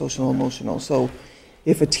presentations on social and emotional. So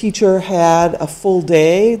if a teacher had a full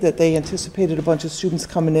day that they anticipated a bunch of students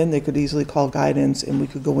coming in, they could easily call guidance, and we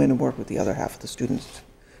could go in and work with the other half of the students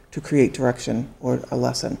to create direction or a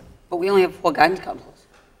lesson. But we only have 4 guidance counselors.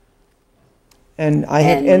 And I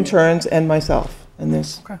have interns and myself in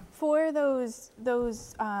this. For those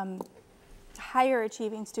higher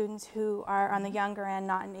achieving students who are on the younger end,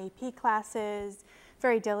 not in AP classes,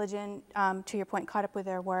 very diligent, to your point, caught up with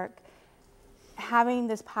their work, having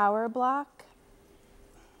this power block,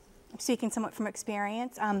 I'm speaking somewhat from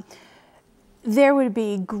experience, there would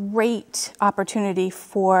be great opportunity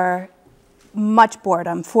for much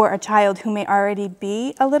boredom for a child who may already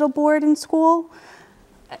be a little bored in school.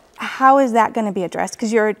 How is that going to be addressed?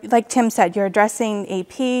 Because you're, like Tim said, you're addressing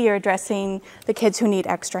AP, you're addressing the kids who need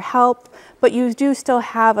extra help, but you do still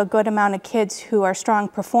have a good amount of kids who are strong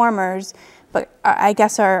performers, but I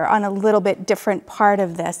guess are on a little bit different part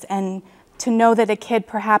of this. And to know that a kid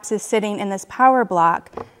perhaps is sitting in this power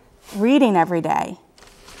block reading every day,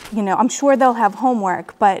 you know, I'm sure they'll have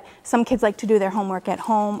homework, but some kids like to do their homework at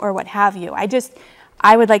home or what have you.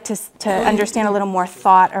 I would like to understand a little more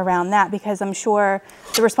thought around that, because I'm sure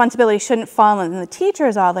the responsibility shouldn't fall on the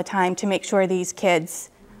teachers all the time to make sure these kids,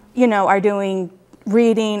 you know, are doing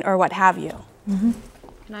reading or what have you. Can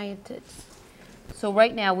I add to- So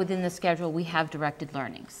right now, within the schedule, we have directed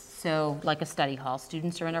learnings. So like a study hall,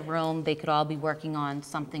 students are in a room, they could all be working on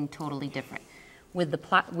something totally different.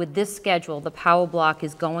 With this schedule, the power block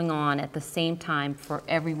is going on at the same time for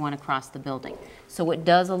everyone across the building. So it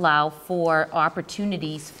does allow for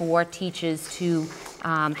opportunities for teachers to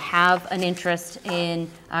have an interest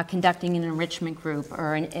in conducting an enrichment group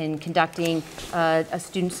or in conducting a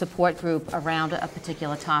student support group around a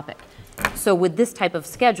particular topic. So with this type of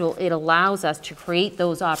schedule, it allows us to create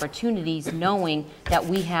those opportunities knowing that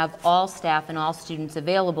we have all staff and all students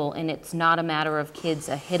available, and it's not a matter of kids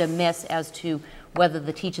a hit or miss as to whether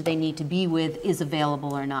the teacher they need to be with is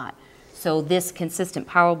available or not. So this consistent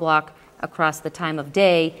power block across the time of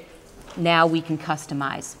day, now we can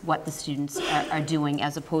customize what the students are doing,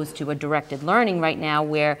 as opposed to a directed learning right now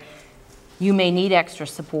where you may need extra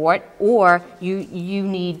support, or you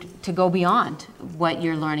need to go beyond what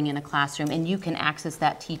you're learning in a classroom, and you can access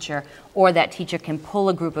that teacher, or that teacher can pull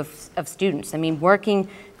a group of students. I mean, working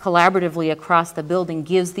collaboratively across the building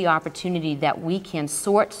gives the opportunity that we can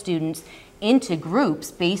sort students into groups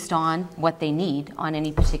based on what they need on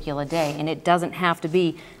any particular day. And it doesn't have to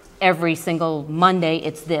be every single Monday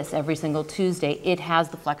it's this, every single Tuesday. It has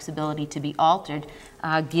the flexibility to be altered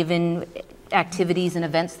given activities and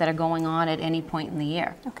events that are going on at any point in the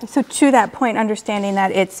year. Okay, so to that point, understanding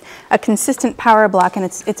that it's a consistent power block and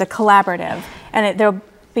it's a collaborative, and there'll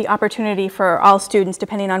be opportunity for all students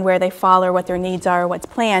depending on where they fall or what their needs are or what's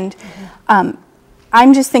planned.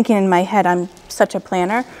 I'm just thinking in my head, I'm such a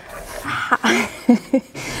planner.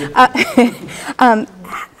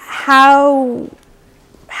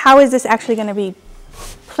 How is this actually going to be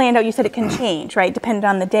planned out? You said it can change, right, depending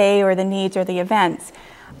on the day or the needs or the events.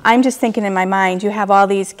 I'm just thinking in my mind, you have all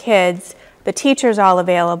these kids, the teacher's all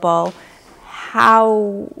available.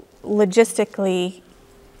 How logistically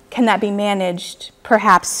can that be managed,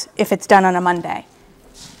 perhaps, if it's done on a Monday?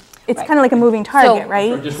 It's kind of like a moving target,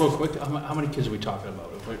 right? Just real quick, how many kids are we talking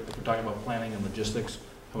about? If we're talking about planning and logistics,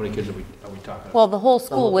 how many kids are we talking about? Well, the whole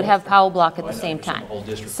school would have power block at the same time.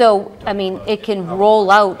 So, I mean, it can roll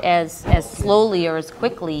out as slowly or as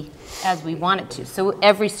quickly as we want it to. So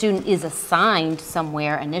every student is assigned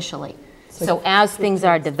somewhere initially. So as things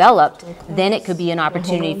are developed, then it could be an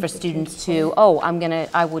opportunity for students to,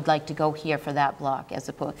 I would like to go here for that block as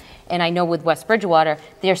opposed. And I know with West Bridgewater,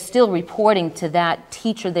 they're still reporting to that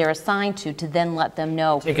teacher they're assigned to then let them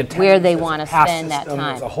know where they want to spend that time.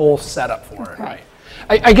 There's a whole setup for it, right?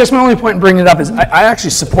 I guess my only point in bringing it up is I actually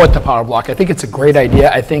support the power block. I think it's a great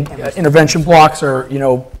idea. I think intervention blocks are,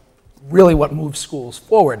 really what moves schools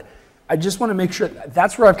forward. I just want to make sure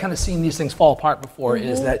that's where I've kind of seen these things fall apart before,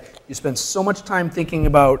 is that you spend so much time thinking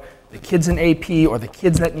about the kids in AP or the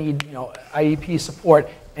kids that need, IEP support,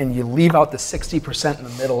 and you leave out the 60% in the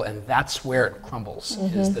middle, and that's where it crumbles,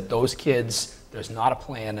 is that those kids, there's not a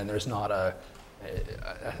plan and there's not a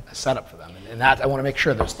setup for them. And that, I want to make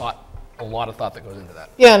sure there's a lot of thought that goes into that.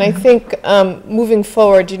 Yeah, and I think moving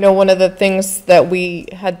forward, one of the things that we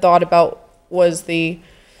had thought about was the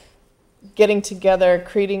getting together,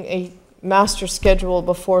 creating a master schedule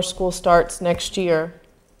before school starts next year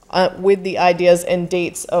with the ideas and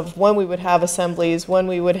dates of when we would have assemblies, when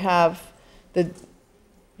we would have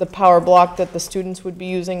the power block that the students would be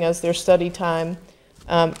using as their study time.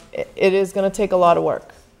 It is going to take a lot of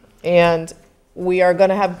work, and we are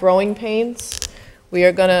going to have growing pains. We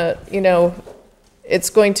are going to,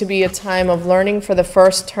 it's going to be a time of learning for the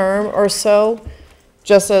first term or so,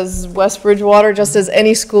 just as West Bridgewater, just as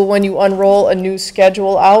any school, when you unroll a new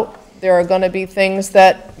schedule out, there are going to be things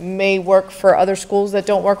that may work for other schools that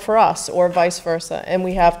don't work for us, or vice versa, and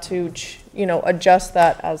we have to, adjust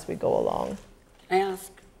that as we go along. Can I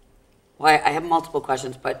ask? Well, I have multiple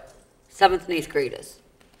questions, but 7th and 8th graders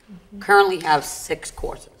currently have 6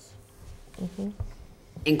 courses,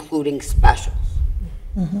 including specials.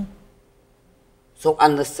 So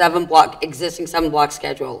on the existing 7-block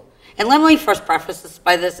schedule, and let me first preface this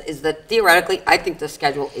by this, is that theoretically, I think the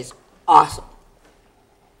schedule is awesome.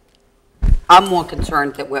 I'm more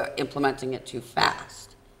concerned that we're implementing it too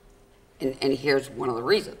fast. And here's one of the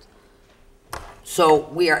reasons. So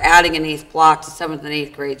we are adding an 8th block to 7th and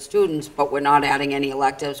 8th grade students, but we're not adding any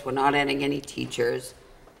electives, we're not adding any teachers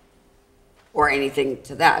or anything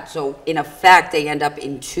to that. So in effect, they end up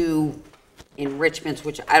in 2 enrichments,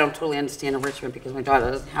 which I don't totally understand enrichment because my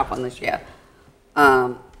daughter doesn't have one this year.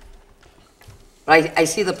 But I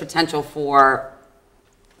see the potential for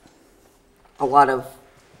a lot of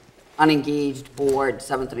unengaged, bored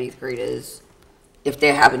 7th and 8th graders if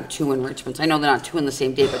they're having 2 enrichments. I know they're not 2 in the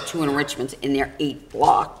same day, but 2 enrichments in their 8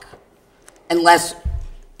 block. Unless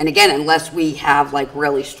we have like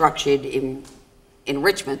really structured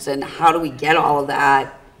enrichments, and how do we get all of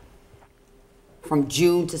that from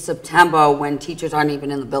June to September when teachers aren't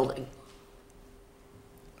even in the building?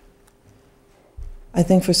 I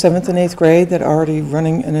think for 7th and 8th grade that are already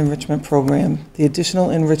running an enrichment program, the additional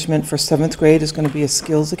enrichment for 7th grade is going to be a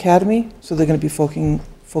skills academy. So they're going to be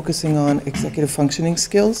focusing on executive functioning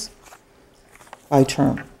skills by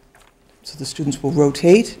term. So the students will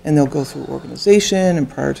rotate and they'll go through organization and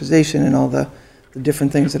prioritization and all the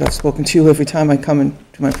different things that I've spoken to you every time I come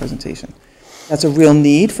into my presentation. That's a real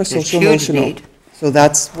need for social emotional. Need. So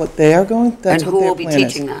that's what they are going, that's And what who their will be plan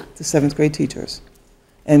is. teaching that? The 7th grade teachers.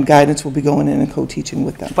 And guidance will be going in and co-teaching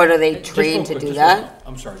with them. But are they Just trained real to quick, do that?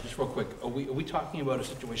 I'm sorry, just real quick. Are we talking about a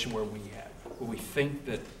situation where we think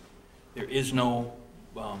that there is no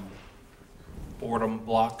boredom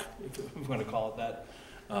block, if we're going to call it that,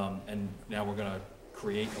 and now we're going to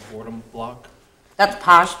create a boredom block? That's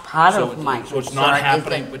part of my So it's concern, not is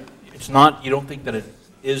happening, that- but it's not, you don't think that it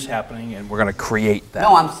is happening and we're going to create that?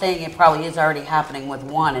 No, I'm saying it probably is already happening with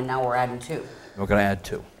 1 and now we're adding 2. We're going to add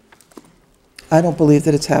 2. I don't believe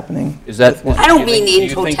that it's happening. Is that? I don't mean in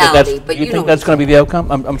totality, but you you think know. that's going to be the outcome?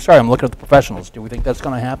 I'm sorry, I'm looking at the professionals. Do we think that's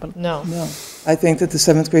going to happen? No. No. I think that the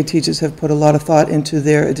 7th grade teachers have put a lot of thought into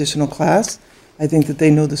their additional class. I think that they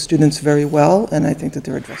know the students very well, and I think that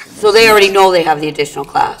they're addressing So they already know they have the additional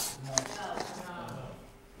class?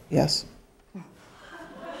 Yes.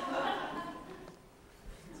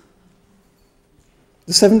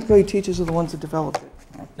 The 7th grade teachers are the ones that developed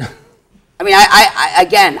it. I mean,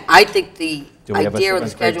 I think the Do we have a idea of the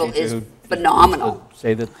 7th grade schedule teacher is who phenomenal.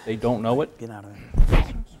 say that they don't know it? Get out of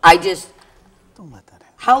there.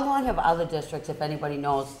 How long have other districts, if anybody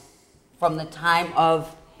knows, from the time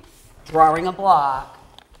of drawing a block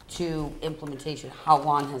to implementation, how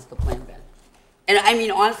long has the plan been? And I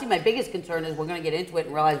mean, honestly, my biggest concern is we're gonna get into it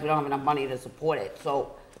and realize we don't have enough money to support it,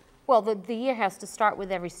 so. Well, the year has to start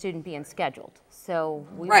with every student being scheduled, so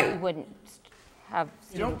we Right. wouldn't have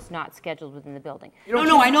students not scheduled within the building. You don't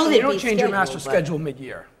No, I change- know You they'd don't be change your master scheduled, but- schedule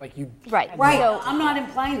mid-year, like you. Right. Right, So- I'm not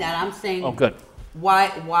implying that, I'm saying. Oh, good.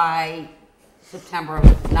 Why September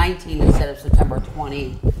of 19 instead of September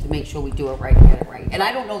 20 to make sure we do it right and get it right? And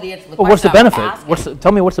I don't know the answer to the Well, what's the question I'm benefit? asking.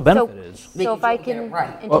 Tell me what's the benefit is. So Making if I sure we get it can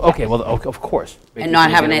right. Well, okay, well, of course. And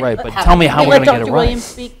not having it- Right, but having tell me it- how we're Let going to get it Dr. right. Williams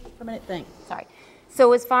speak for a minute, thanks. Sorry.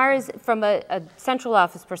 So as far as from a central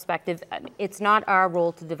office perspective, it's not our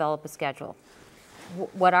role to develop a schedule.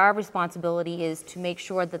 What our responsibility is to make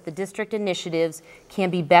sure that the district initiatives can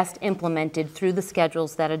be best implemented through the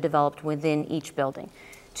schedules that are developed within each building.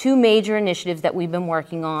 2 major initiatives that we've been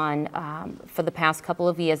working on for the past couple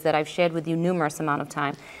of years that I've shared with you numerous amount of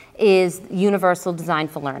time is Universal Design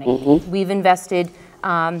for Learning. We've invested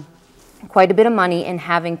quite a bit of money in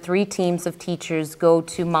having 3 teams of teachers go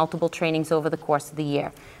to multiple trainings over the course of the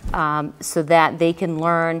year so that they can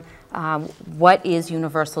learn what is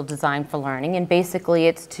Universal Design for Learning. And basically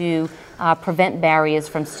it's to prevent barriers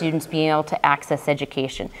from students being able to access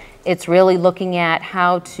education. It's really looking at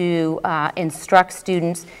how to instruct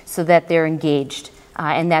students so that they're engaged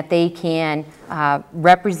and that they can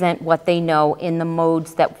represent what they know in the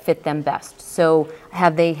modes that fit them best. So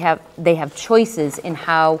they have choices in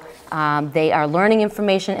how they are learning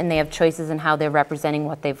information, and they have choices in how they're representing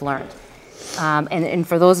what they've learned. And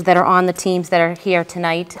for those that are on the teams that are here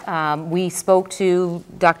tonight, we spoke to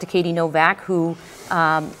Dr. Katie Novak, who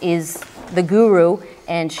is the guru,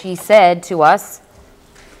 and she said to us,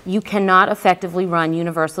 you cannot effectively run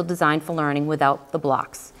Universal Design for Learning without the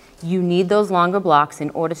blocks. You need those longer blocks in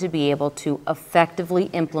order to be able to effectively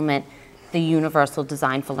implement the Universal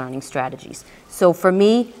Design for Learning strategies. So for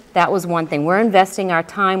me, that was one thing. We're investing our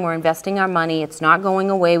time, we're investing our money, it's not going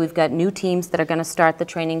away. We've got new teams that are going to start the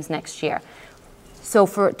trainings next year. So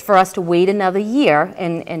for us to wait another year,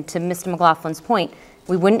 and to Mr. McLaughlin's point,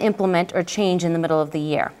 we wouldn't implement or change in the middle of the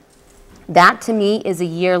year. That to me is a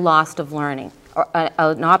year lost of learning, or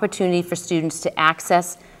an opportunity for students to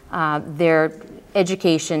access their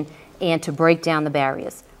education and to break down the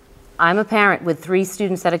barriers. I'm a parent with 3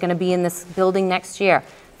 students that are going to be in this building next year.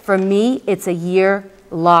 For me, it's a year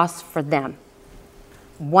lost for them.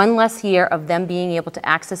 One less year of them being able to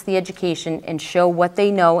access the education and show what they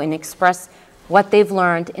know and express what they've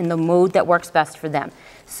learned in the mode that works best for them.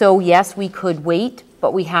 So yes, we could wait,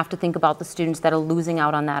 but we have to think about the students that are losing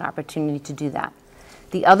out on that opportunity to do that.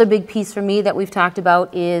 The other big piece for me that we've talked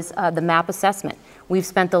about is the MAP assessment. We've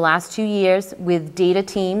spent the last 2 years with data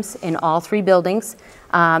teams in all 3 buildings,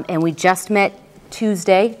 and we just met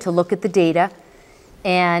Tuesday to look at the data.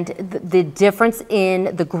 And the difference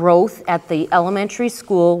in the growth at the elementary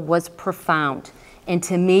school was profound. And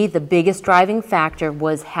to me, the biggest driving factor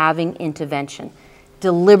was having intervention.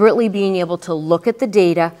 Deliberately being able to look at the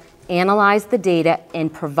data, analyze the data,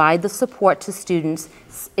 and provide the support to students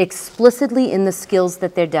explicitly in the skills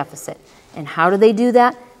that they're deficit. And how do they do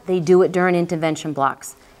that? They do it during intervention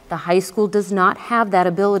blocks. The high school does not have that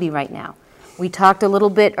ability right now. We talked a little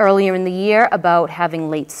bit earlier in the year about having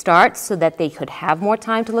late starts so that they could have more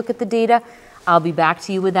time to look at the data. I'll be back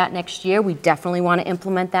to you with that next year. We definitely want to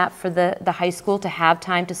implement that for the high school, to have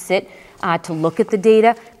time to sit, to look at the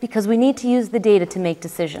data, because we need to use the data to make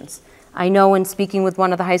decisions. I know in speaking with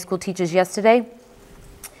one of the high school teachers yesterday,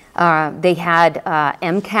 they had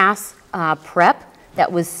MCAS prep that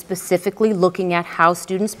was specifically looking at how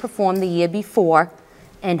students performed the year before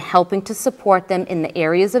and helping to support them in the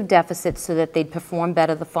areas of deficit so that they'd perform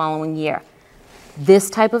better the following year. This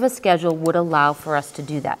type of a schedule would allow for us to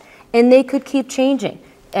do that. And they could keep changing.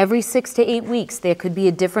 Every 6 to 8 weeks, there could be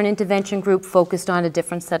a different intervention group focused on a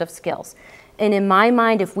different set of skills. And in my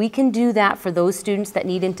mind, if we can do that for those students that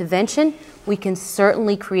need intervention, we can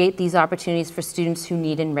certainly create these opportunities for students who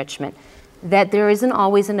need enrichment that there isn't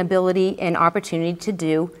always an ability and opportunity to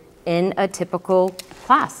do in a typical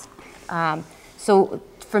class. So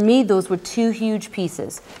for me, those were 2 huge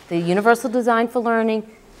pieces: the universal design for learning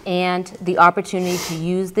and the opportunity to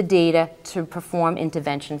use the data to perform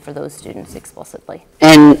intervention for those students explicitly.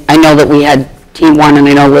 And I know that we had Team 1, and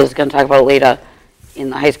I know Liz is going to talk about it later in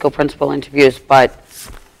the high school principal interviews, but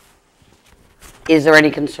is there any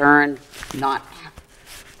concern not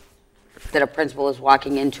that a principal is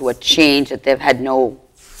walking into a change that they've had no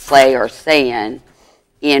play or say in,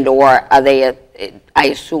 and or are they, I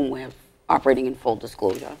assume we're operating in full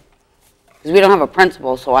disclosure? Because we don't have a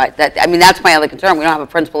principal, so I mean, that's my other concern. We don't have a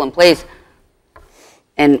principal in place.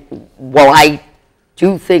 And while I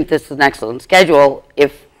do think this is an excellent schedule,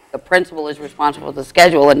 if the principal is responsible for the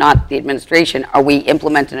schedule and not the administration, are we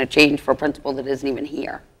implementing a change for a principal that isn't even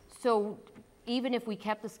here? So even if we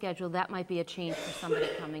kept the schedule, that might be a change for somebody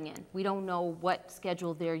coming in. We don't know what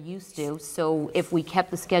schedule they're used to, so if we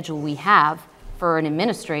kept the schedule we have for an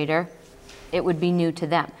administrator, it would be new to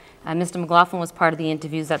them. Mr. McLaughlin was part of the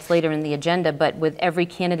interviews, that's later in the agenda, but with every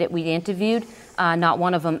candidate we interviewed, not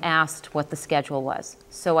one of them asked what the schedule was.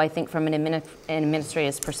 So I think from an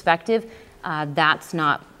administrator's perspective, that's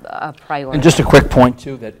not a priority. And just a quick point,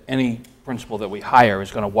 too, that any principal that we hire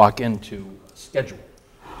is going to walk into a schedule,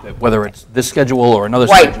 that whether it's this schedule or another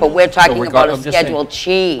schedule. Right, but we're talking about a schedule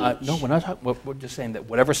change. No, we're not talking, we're just saying that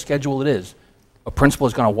whatever schedule it is, a principal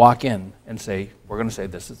is going to walk in and say, we're going to say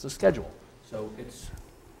this is the schedule. So it's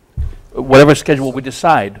whatever schedule we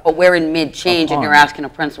decide. But we're in mid-change and you're asking a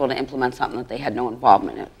principal to implement something that they had no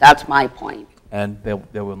involvement in. That's my point. And they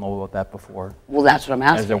will know about that before. Well, that's what I'm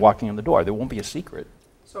asking. As they're walking in the door. There won't be a secret.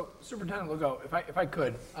 So, Superintendent Legault, if I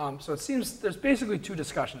could, so it seems there's basically 2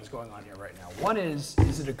 discussions going on here right now. One is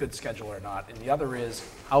it a good schedule or not? And the other is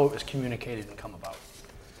how it was communicated and come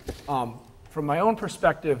about. From my own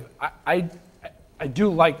perspective, I do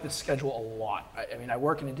like this schedule a lot. I mean, I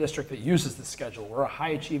work in a district that uses this schedule. We're a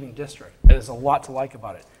high-achieving district. There's a lot to like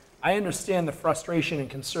about it. I understand the frustration and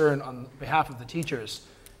concern on behalf of the teachers.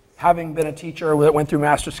 Having been a teacher that went through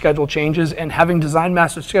master schedule changes and having designed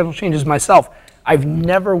master schedule changes myself, I've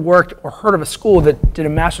never worked or heard of a school that did a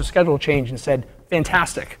master schedule change and said,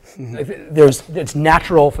 fantastic. It's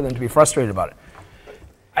natural for them to be frustrated about it.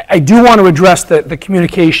 I do want to address the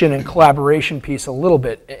communication and collaboration piece a little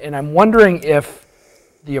bit, and I'm wondering if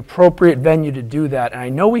the appropriate venue to do that, and I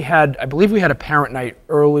know I believe we had a parent night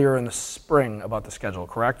earlier in the spring about the schedule,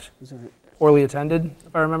 correct? Poorly attended,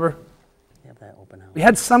 if I remember? We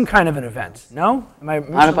had some kind of an event, no? Am I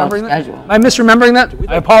misremembering that? Am I misremembering that?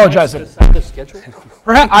 I apologize.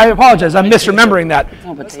 I apologize, I'm misremembering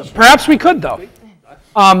that. Perhaps we could, though.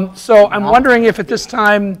 So I'm wondering if at this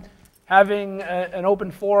time, having an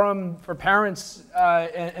open forum for parents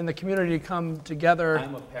and the community to come together.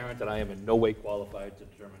 I'm a parent and I am in no way qualified to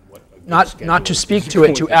determine what a good not to speak to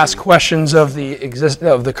it, to ask questions of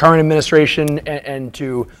the current administration and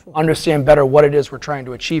to understand better what it is we're trying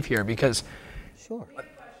to achieve here, because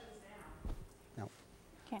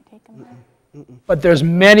Can't take them. but there's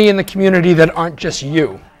many in the community that aren't just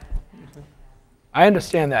you. I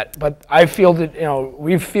understand that, but I fielded,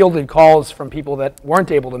 we've fielded calls from people that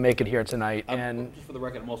weren't able to make it here tonight, and just for the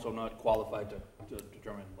record, I'm also not qualified to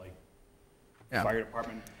determine like fire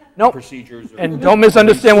department procedures. And don't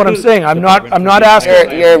misunderstand what I'm saying. I'm not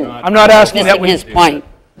asking. I'm not asking that we. His point.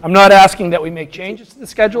 I'm not asking that we make changes to the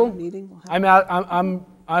schedule.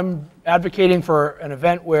 I'm advocating for an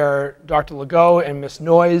event where Dr. Legault and Ms.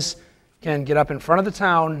 Noyes can get up in front of the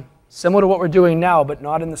town, similar to what we're doing now, but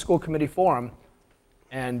not in the school committee forum,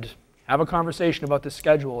 and have a conversation about the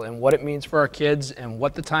schedule and what it means for our kids and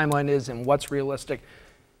what the timeline is and what's realistic.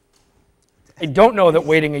 I don't know that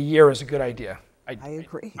waiting a year is a good idea. I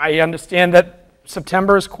agree. I understand that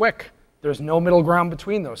September is quick. There's no middle ground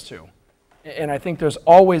between those two. And I think there's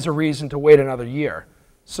always a reason to wait another year.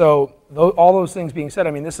 So all those things being said,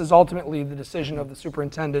 I mean, this is ultimately the decision of the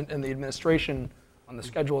superintendent and the administration on the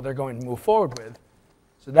schedule they're going to move forward with.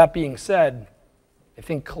 So that being said, I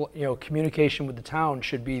think communication with the town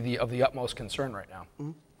should be of the utmost concern right now.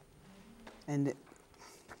 Mm-hmm.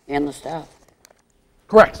 And the staff.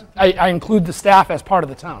 Correct. I include the staff as part of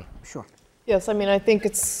the town. Sure. Yes, I mean, I think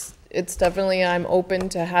it's definitely, I'm open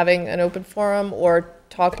to having an open forum or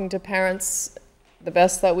talking to parents the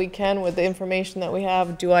best that we can with the information that we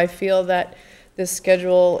have. Do I feel that this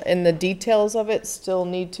schedule and the details of it still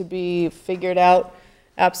need to be figured out?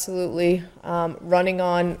 Absolutely. Running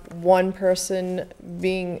on one person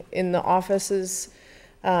being in the offices,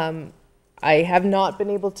 I have not been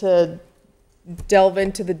able to delve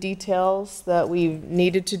into the details that we've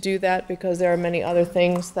needed to do that because there are many other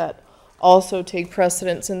things that also take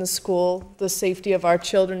precedence in the school, the safety of our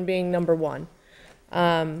children being number one.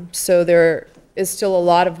 So there is still a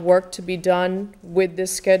lot of work to be done with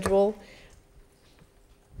this schedule.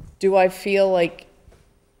 Do I feel like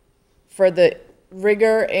for the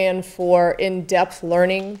rigor and for in-depth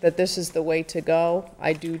learning that this is the way to go?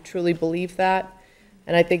 I do truly believe that.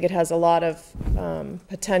 And I think it has a lot of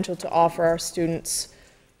potential to offer our students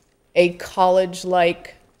a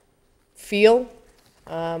college-like feel.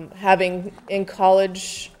 Having in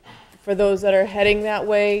college, for those that are heading that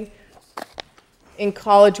way, in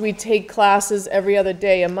college we take classes every other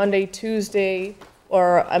day, a Monday, Tuesday,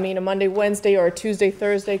 or a Monday, Wednesday, or a Tuesday,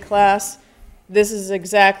 Thursday class. This is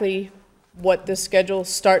exactly what the schedule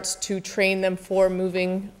starts to train them for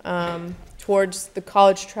moving towards the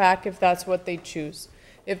college track if that's what they choose.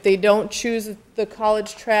 If they don't choose the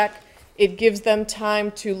college track, it gives them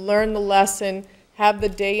time to learn the lesson, have the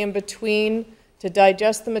day in between to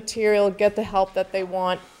digest the material, get the help that they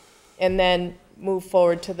want, and then move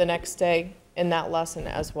forward to the next day in that lesson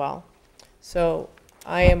as well. So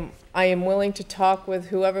I am willing to talk with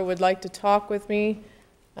whoever would like to talk with me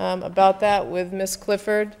about that, with Ms.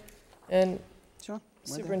 Clifford and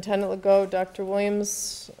Superintendent Legault, Dr.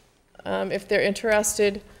 Williams, if they're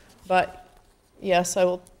interested. But yes,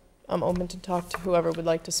 I'm open to talk to whoever would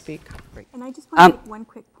like to speak. Great. And I just want to make one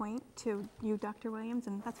quick point to you, Dr. Williams,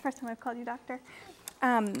 and that's the first time I've called you doctor.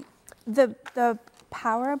 The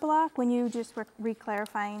power block, when you just were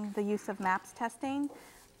re-clarifying the use of MAPS testing,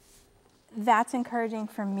 that's encouraging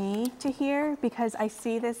for me to hear because I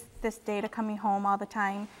see this data coming home all the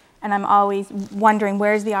time, and I'm always wondering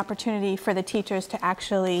where's the opportunity for the teachers to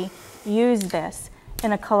actually use this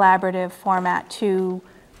in a collaborative format to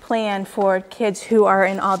plan for kids who are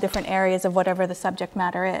in all different areas of whatever the subject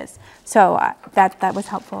matter is. So that was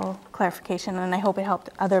helpful clarification, and I hope it helped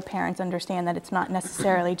other parents understand that it's not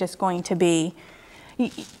necessarily just going to be,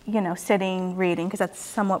 sitting, reading, because that's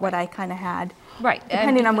somewhat what I kind of had. Right.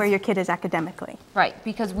 Depending on where your kid is academically. Right,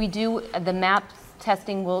 because we do, the MAPS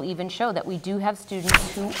testing will even show that we do have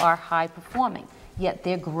students who are high performing, yet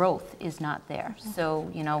their growth is not there.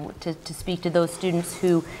 So, to speak to those students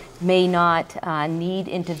who may not need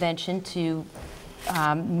intervention to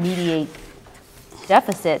mediate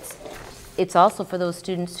deficits, it's also for those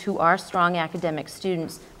students who are strong academic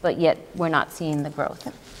students, but yet we're not seeing the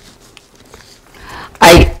growth.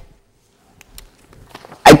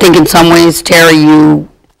 I think in some ways, Terry, you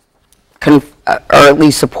or at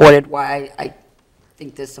least supported why I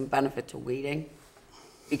think there's some benefit to waiting,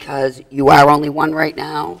 because you are only one right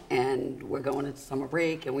now, and we're going into summer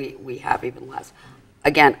break, and we have even less.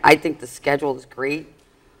 Again, I think the schedule is great,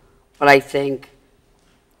 but I think,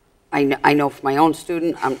 I know for my own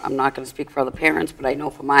student, I'm not going to speak for other parents, but I know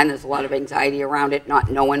for mine, there's a lot of anxiety around it, not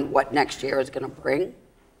knowing what next year is going to bring.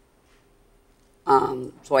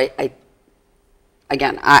 So I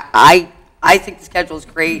think the schedule is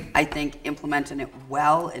great. I think implementing it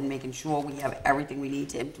well and making sure we have everything we need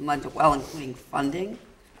to implement it well, including funding.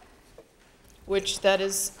 Which that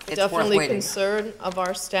is It's definitely worth waiting. concern of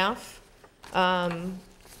our staff.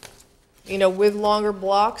 With longer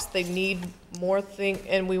blocks, they need more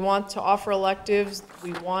and we want to offer electives.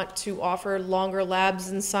 We want to offer longer labs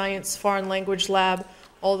in science, foreign language lab.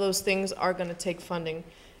 All those things are going to take funding.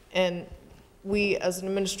 And we, as an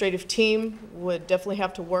administrative team, would definitely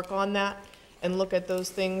have to work on that and look at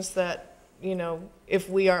those things that you know, if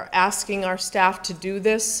we are asking our staff to do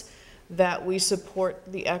this, that we support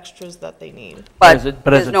the extras that they need. But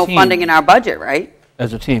there's no funding in our budget, right?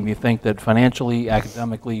 As a team, you think that financially,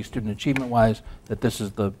 academically, student achievement-wise, that this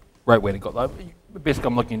is the right way to go? Basically,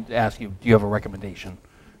 I'm looking to ask you, do you have a recommendation?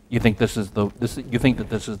 You think this is you think that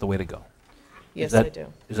this is the way to go? Yes, I do.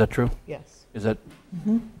 Is that true? Yes. Is that?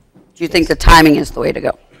 Do you think the timing is the way to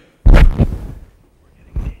go?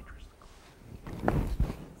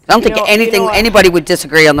 I don't think anybody would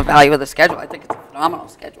disagree on the value of the schedule. I think it's a phenomenal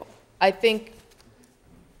schedule. I think,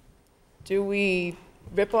 do we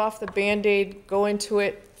rip off the Band-Aid, go into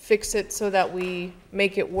it, fix it so that we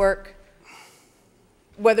make it work?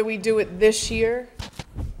 Whether we do it this year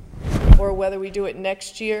or whether we do it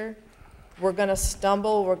next year, we're going to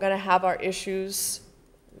stumble, we're going to have our issues.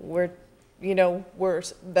 That's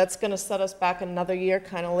going to set us back another year,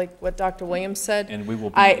 kind of like what Dr. Williams said. And we will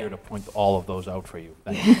be here to point all of those out for you.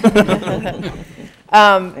 Thank you.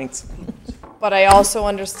 Thanks. But I also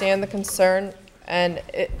understand the concern, and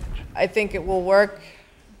I think it will work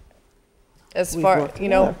as far,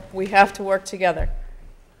 we have to work together.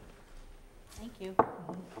 Thank you.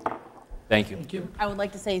 Thank you. Thank you. I would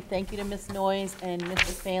like to say thank you to Ms. Noyes and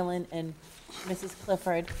Mr. Phelan and Mrs.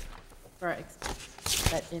 Clifford for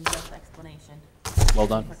that in-depth explanation. Well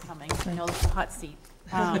done. For coming. I know it's a hot seat.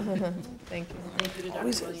 Thank you. Thank you to Dr.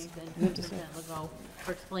 Williams and Mr. Legault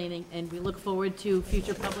for explaining, and we look forward to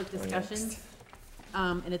future public discussions.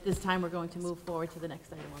 And at this time, we're going to move forward to the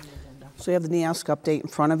next item on the agenda. So you have the NEASC update in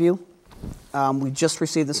front of you. We just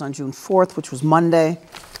received this on June 4th, which was Monday.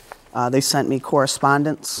 They sent me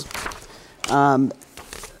correspondence.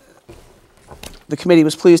 The committee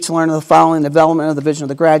was pleased to learn of the following: development of the vision of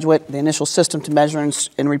the graduate, the initial system to measure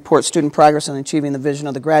and report student progress in achieving the vision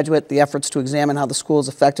of the graduate, the efforts to examine how the school is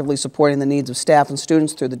effectively supporting the needs of staff and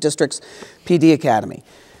students through the district's PD Academy,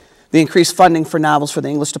 the increased funding for novels for the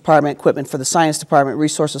English department, equipment for the science department,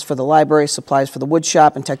 resources for the library, supplies for the wood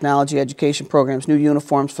shop and technology education programs, new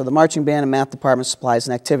uniforms for the marching band and math department, supplies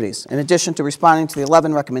and activities. In addition to responding to the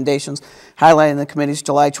 11 recommendations highlighted in the committee's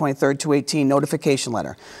July 23, 2018 notification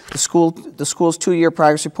letter, the school's two-year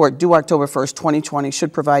progress report due October 1st, 2020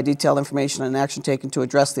 should provide detailed information and action taken to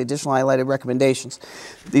address the additional highlighted recommendations.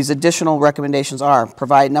 These additional recommendations are: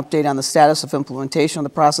 provide an update on the status of implementation of the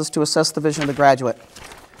process to assess the vision of the graduate.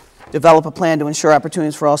 Develop a plan to ensure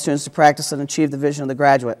opportunities for all students to practice and achieve the vision of the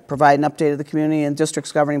graduate. Provide an update of the community and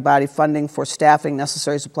district's governing body funding for staffing,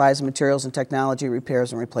 necessary supplies and materials, and technology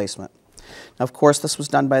repairs and replacement. Now, of course, this was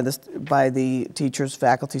done by the teachers,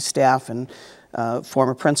 faculty, staff, and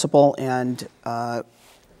former principal. And I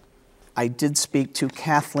did speak to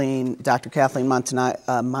Dr. Kathleen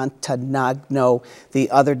Montanagno the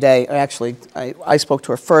other day. Actually, I spoke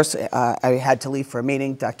to her first. I had to leave for a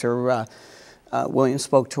meeting. Dr. Williams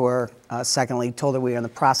spoke to her. Secondly, told her we are in the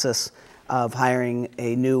process of hiring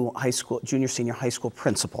a new junior senior high school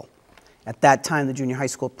principal. At that time, the junior high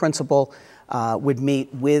school principal would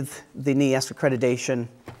meet with the NEASC accreditation,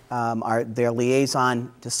 their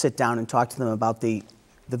liaison, to sit down and talk to them about the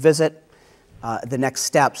visit, the next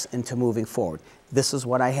steps into moving forward. This is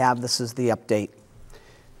what I have. This is the update.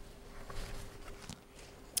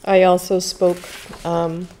 I also spoke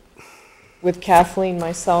with Kathleen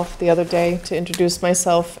myself the other day to introduce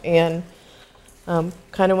myself and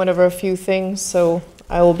kind of went over a few things. So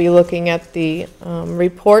I will be looking at the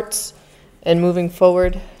reports and moving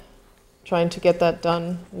forward, trying to get that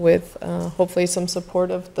done with hopefully some support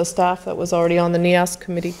of the staff that was already on the NEASC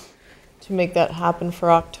committee to make that happen for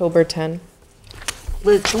October 10.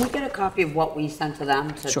 Liz, can we get a copy of what we sent to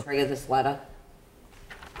them to Sure. trigger this letter?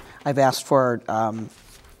 I've asked for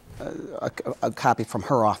a copy from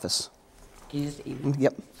her office. Can you just email?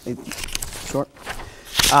 Yep, sure.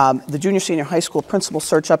 The junior senior high school principal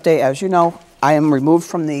search update. As you know, I am removed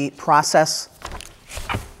from the process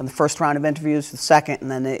from the first round of interviews to the second,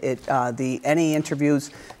 and then any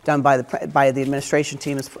interviews done by the administration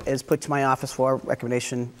team is put to my office for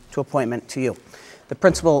recommendation to appointment to you. The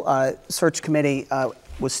principal search committee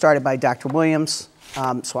was started by Dr. Williams,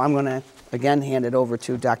 so I'm going to again hand it over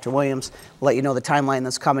to Dr. Williams. We'll let you know the timeline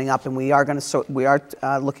that's coming up, and we are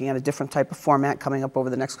looking at a different type of format coming up over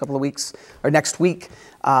the next couple of weeks, or next week,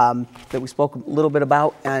 that we spoke a little bit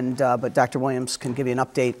about, but Dr. Williams can give you an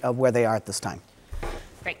update of where they are at this time.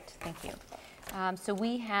 Great, thank you. So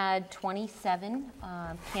we had 27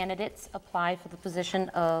 candidates apply for the position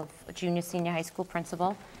of a junior senior high school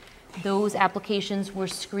principal. Those applications were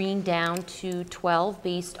screened down to 12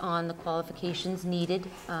 based on the qualifications needed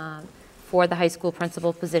for the high school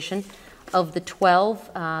principal position. Of the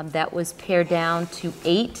 12, that was pared down to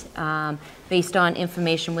 8 based on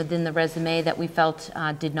information within the resume that we felt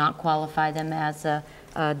did not qualify them as a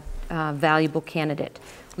valuable candidate.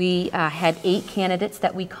 We had 8 candidates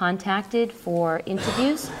that we contacted for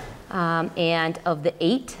interviews, and of the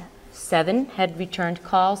 8, 7 had returned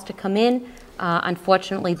calls to come in.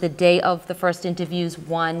 Unfortunately, the day of the first interviews,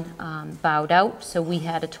 1 bowed out, so we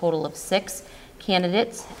had a total of 6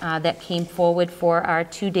 candidates that came forward for our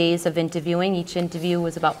 2 days of interviewing. Each interview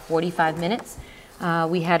was about 45 minutes.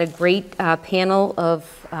 We had a great panel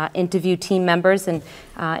of interview team members, and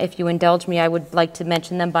if you indulge me, I would like to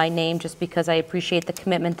mention them by name just because I appreciate the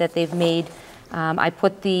commitment that they've made. I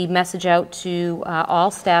put the message out to all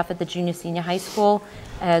staff at the junior senior high school,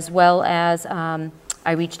 as well as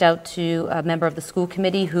I reached out to a member of the school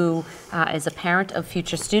committee who is a parent of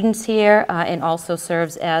future students here and also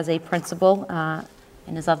serves as a principal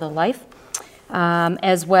in his other life,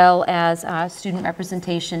 as well as student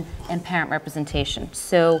representation and parent representation.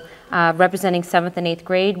 So representing 7th and 8th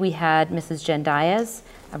grade, we had Mrs. Jen Diaz.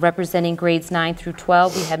 Representing grades 9 through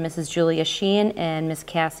 12, we had Mrs. Julia Sheehan and Ms.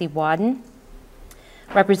 Cassie Wadden.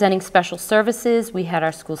 Representing special services, we had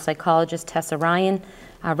our school psychologist, Tessa Ryan.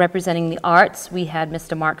 Representing the arts, we had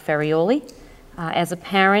Mr. Mark Ferrioli. As a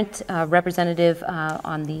parent representative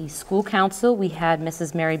on the school council, we had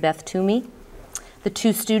Mrs. Mary Beth Toomey. The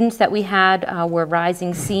 2 students that we had were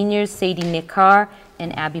rising seniors, Sadie Nickar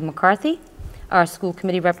and Abby McCarthy. Our school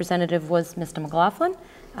committee representative was Mr. McLaughlin,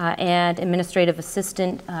 and administrative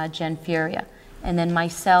assistant Jen Furia. And then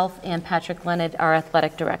myself and Patrick Leonard, our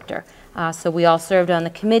athletic director. So we all served on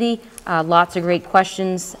the committee. Lots of great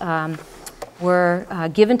questions were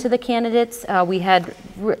given to the candidates. We had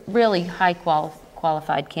really high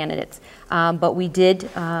qualified candidates, but we did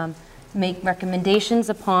make recommendations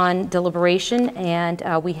upon deliberation, and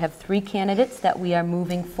we have 3 candidates that we are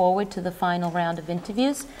moving forward to the final round of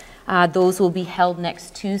interviews. Those will be held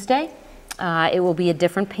next Tuesday. It will be a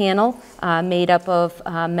different panel made up of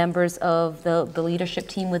members of the leadership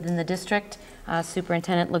team within the district,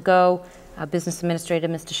 Superintendent Legault, Business Administrator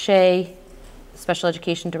Mr. Shea, Special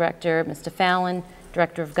Education Director Mr. Fallon,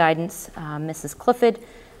 Director of Guidance Mrs. Clifford,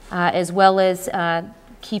 as well as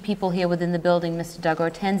key people here within the building, Mr. Doug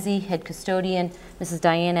Ortenzi, Head Custodian, Mrs.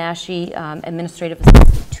 Diane Ashe, Administrative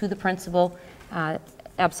Assistant to the Principal.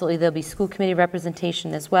 Absolutely, there'll be school committee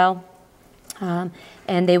representation as well.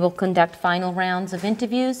 And they will conduct final rounds of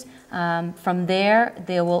interviews. From there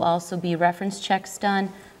will also be reference checks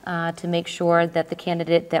done to make sure that the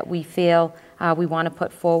candidate that we feel we want to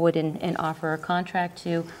put forward and offer a contract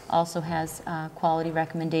to also has quality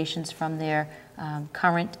recommendations from their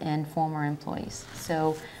current and former employees.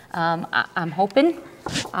 So I'm hoping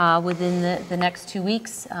within the next 2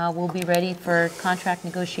 weeks we'll be ready for contract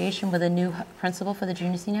negotiation with a new principal for the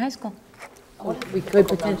junior senior high school. We could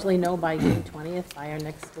potentially know by June 20th, by our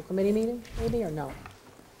next school committee meeting, maybe, or no?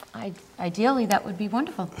 Ideally, that would be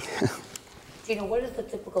wonderful. Gina, what is the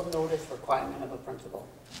typical notice requirement of a principal?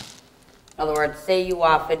 In other words, say you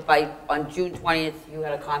offered on June 20th, you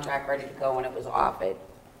had a contract ready to go and it was offered.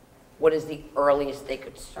 What is the earliest they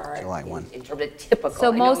could start? July 1. In terms of typical?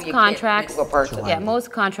 So most contracts, yeah,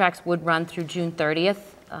 most contracts would run through June 30th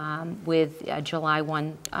with a July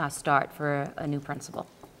 1 start for a new principal.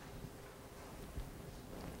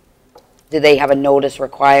 Do they have a notice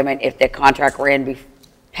requirement if their contract ran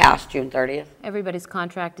past June 30th? Everybody's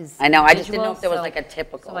contract is I know, I just didn't know if there was so- like a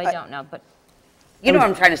typical. So I don't know, but You know what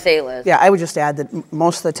I'm trying to say, Liz? Yeah, I would just add that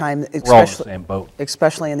most of the time, We're all in the especially, same boat.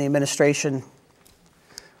 especially in the administration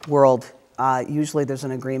world, usually there's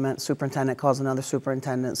an agreement. Superintendent calls another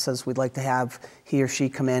superintendent, says we'd like to have he or she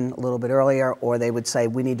come in a little bit earlier, or they would say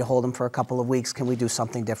we need to hold them for a couple of weeks. Can we do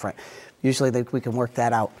something different? Usually we can work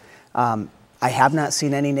that out. I have not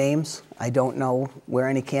seen any names. I don't know where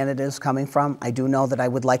any candidate is coming from. I do know that I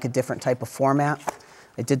would like a different type of format.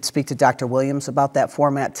 I did speak to Dr. Williams about that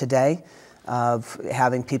format today, of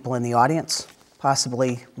having people in the audience,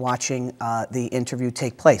 possibly watching the interview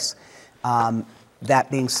take place.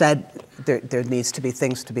 That being said, there needs to be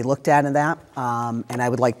things to be looked at in that, and I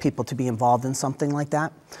would like people to be involved in something like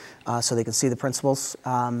that so they can see the principals.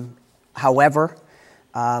 However,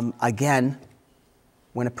 again,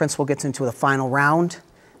 when a principal gets into the final round,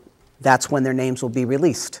 that's when their names will be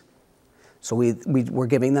released. So we're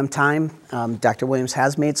giving them time. Dr. Williams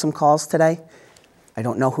has made some calls today. I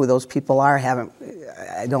don't know who those people are.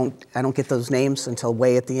 I don't get those names until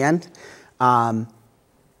way at the end.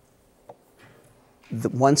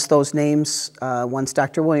 Once those names, once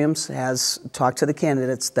Dr. Williams has talked to the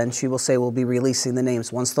candidates, then she will say we'll be releasing the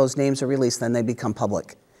names. Once those names are released, then they become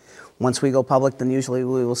public. Once we go public, then usually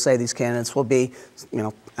we will say these candidates will be, I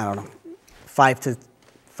don't know, 5 to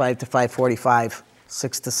 5:45,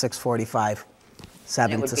 6 to 6:45,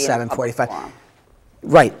 7 would to be in a public 7:45. forum.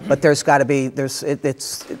 Right, but there's got to be,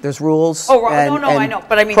 there's rules. Oh, right. No, and- no, I and know,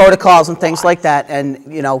 but I mean- protocols and things like that,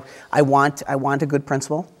 and, you know, I want a good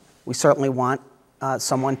principal. We certainly want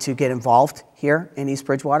someone to get involved here in East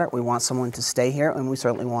Bridgewater. We want someone to stay here, and we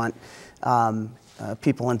certainly want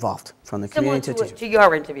people involved from the Similar community. to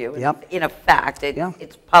your interview. Yep. In effect,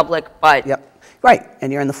 it's public, but Right,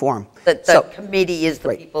 and you're in the forum. the committee is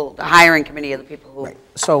the people, the hiring committee are the people who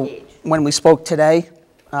So when we spoke today,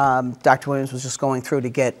 Dr. Williams was just going through to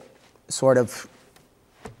get sort of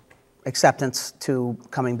acceptance to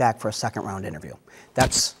coming back for a second round interview.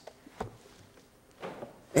 That's,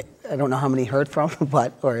 I don't know how many heard from,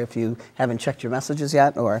 but, or if you haven't checked your messages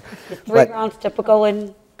yet, or. Is 3 rounds typical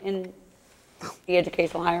in the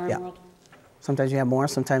educational hiring world? Sometimes you have more,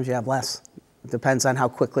 sometimes you have less. It depends on how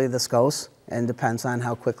quickly this goes, and depends on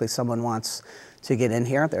how quickly someone wants to get in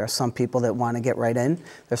here. There are some people that want to get right in.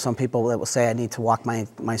 There's some people that will say, I need to walk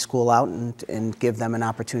my school out and give them an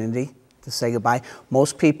opportunity to say goodbye.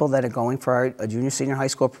 Most people that are going for a junior, senior high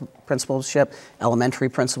school principalship, elementary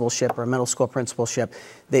principalship, or middle school principalship,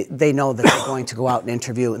 they know that they're going to go out and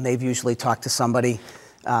interview, and they've usually talked to somebody,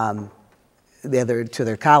 either to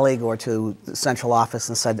their colleague or to the central office,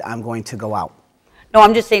 and said, I'm going to go out. No,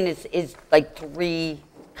 I'm just saying, is like 3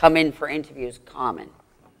 come in for interviews common?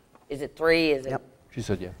 Is it 3? Is it? Yep. She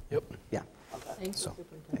said, yeah. Yep. Yeah. Thank you,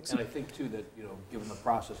 Superintendent. And I think, too, that, you know, given the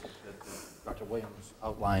process that Dr. Williams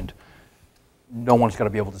outlined, no one's going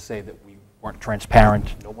to be able to say that we weren't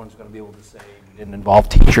transparent. No one's going to be able to say we didn't involve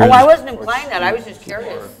teachers. Oh, I wasn't implying that. I was just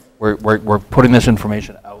curious. We're putting this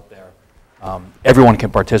information out there. Everyone can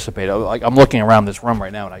participate. Like, I'm looking around this room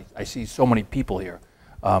right now, and I see so many people here.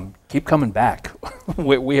 Keep coming back.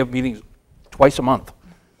 We have meetings twice a month.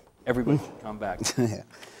 Everybody should come back.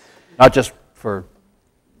 Not just for,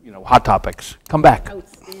 you know, hot topics. Come back.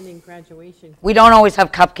 Outstanding graduation. We don't always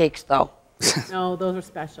have cupcakes, though. No, those are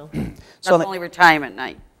special. That's only retirement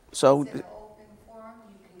night. So.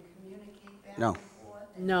 No.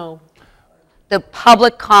 No. The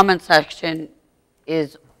public comment section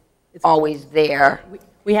is always there.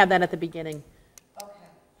 We have that at the beginning.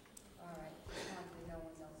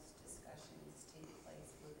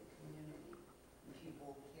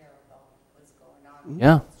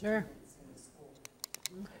 Yeah. Sure.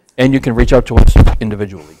 And you can reach out to us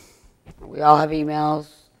individually. We all have emails.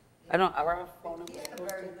 I don't, our phone numbers.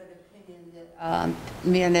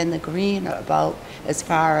 Man in the green about as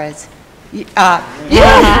far as, Tim.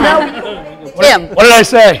 What did I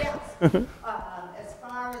say? as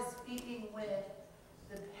far as speaking with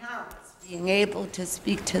the parents, being able to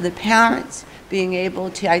speak to the parents, being able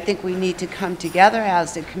to, I think we need to come together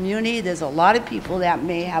as a community. There's a lot of people that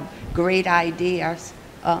may have great ideas.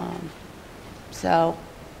 So,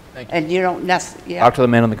 and you don't necessarily. Talk to the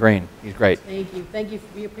man in the green. He's great. Thank you. Thank you.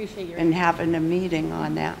 We appreciate your. And having a meeting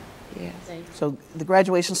on that. Yes. So the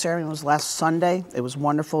graduation ceremony was last Sunday. It was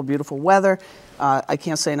wonderful, beautiful weather. I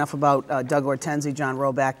can't say enough about Doug Ortenzi, John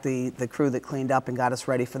Roback, the crew that cleaned up and got us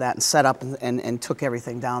ready for that and set up and took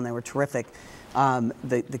everything down. They were terrific.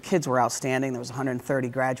 The kids were outstanding. There was 130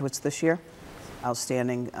 graduates this year.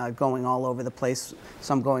 Outstanding, going all over the place.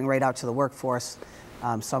 Some going right out to the workforce.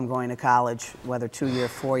 Some going to college, whether 2-year,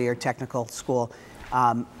 4-year technical school.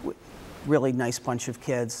 Really nice bunch of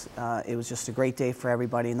kids. It was just a great day for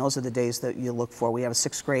everybody, and those are the days that you look for. We have a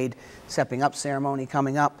 6th grade stepping up ceremony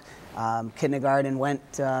coming up. Kindergarten went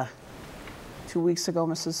 2 weeks ago,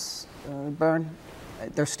 Mrs. Byrne.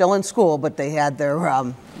 They're still in school, but they had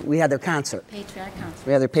their, we had their concert. Patriotic concert.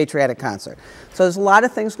 We had their patriotic concert. So there's a lot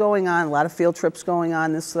of things going on, a lot of field trips going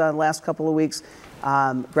on this last couple of weeks.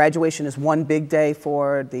 Graduation is one big day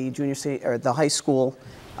for the the high school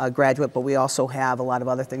graduate, but we also have a lot of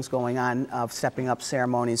other things going on, stepping up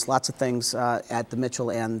ceremonies, lots of things at the Mitchell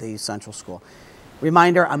and the Central School.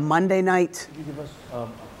 Reminder, on Monday night. Could you give us a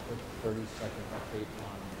quick 30-second update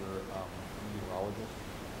on your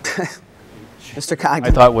meteorologist? Mr. Cogden.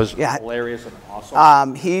 I thought it was hilarious and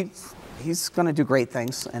awesome. He's going to do great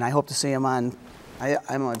things, and I hope to see him on,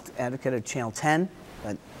 I'm an advocate of Channel 10,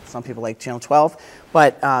 but some people like Channel 12.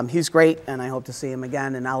 But he's great, and I hope to see him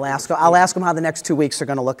again, and I'll ask him how the next 2 weeks are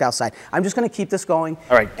going to look outside. I'm just going to keep this going.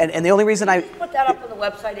 All right. And the only reason Can you put that up on the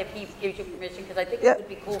website if he gives you permission? Because I think it would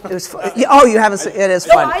be cool. It was fun. Oh, you haven't seen it? Is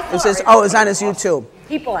No, fun. I saw it. It's on his YouTube.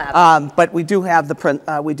 People have. But we do have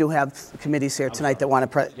committees here tonight that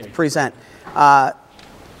want to present. The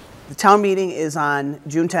town meeting is on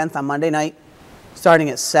June 10th on Monday night, starting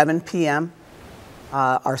at 7 p.m.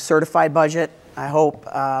 Our certified budget, I hope,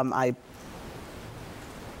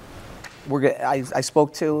 I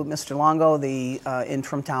spoke to Mr. Longo, the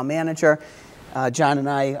interim town manager. John and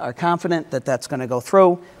I are confident that that's going to go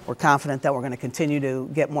through. We're confident that we're going to continue to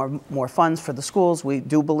get more funds for the schools. We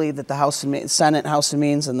do believe that the Senate, House of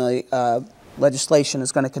Means, and the legislation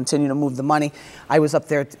is going to continue to move the money. I was up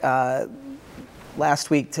there last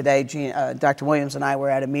week. Today, Dr. Williams and I were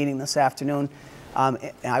at a meeting this afternoon.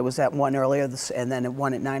 I was at one earlier, and then at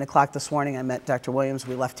one at 9 o'clock this morning. I met Dr. Williams.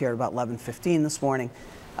 We left here at about 11:15 this morning.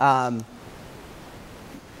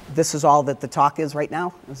 This is all that the talk is right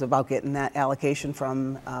now. It's about getting that allocation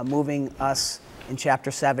from moving us in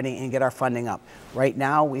Chapter 70 and get our funding up. Right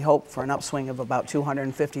now, we hope for an upswing of about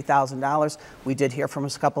 $250,000. We did hear from a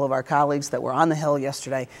couple of our colleagues that were on the Hill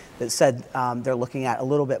yesterday that said they're looking at a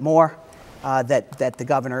little bit more, that the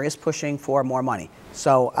governor is pushing for more money.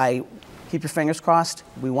 So keep your fingers crossed.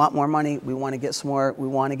 We want more money. We want to get some more. We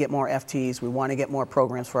want to get more FTEs. We want to get more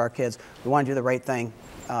programs for our kids. We want to do the right thing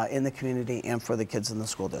in the community and for the kids in the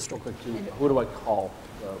school district. Who do I call?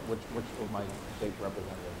 Which of my state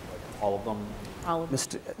representatives? Like all of them? All of them.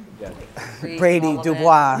 Mr. Brady,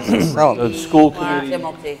 Dubois. The school committee.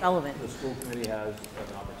 Sullivan. The school committee has an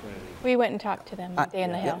opportunity. We went and talked to them day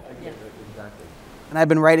in the Hill. Exactly. And I've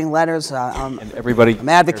been writing letters. And everybody. I'm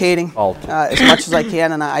advocating as much as I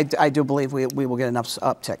can, and I do believe we will get an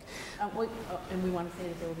uptick. And we want to say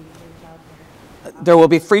that there will be free childcare. There will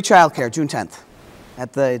be free childcare June 10th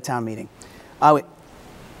at the town meeting. And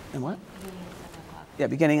what? Yeah,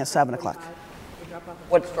 beginning at 7 o'clock.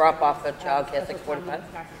 What's drop off the childcare, 6:45?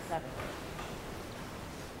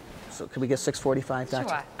 So could we get 6:45, Doctor?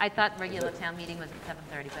 Sure. I thought regular town meeting was at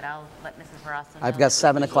 7:30, but I'll let Mrs. Ross know. I've got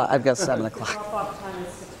 7 o'clock. I've got 7 o'clock. Drop-off time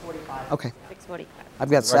is 6:45. Okay. 6:45. I've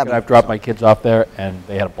got 7. I've dropped my kids off there, and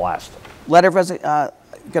they had a blast.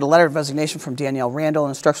 Got a letter of resignation from Danielle Randall,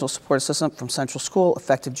 an instructional support assistant from Central School,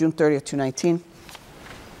 effective June 30th, 2019.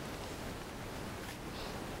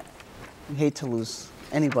 We hate to lose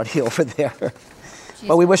anybody over there.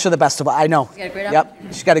 But we wish her the best of luck. I know. She's got a great Yep.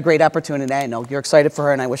 She's got a great opportunity. I know. You're excited for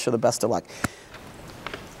her, and I wish her the best of luck.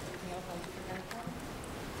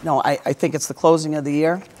 No, I think it's the closing of the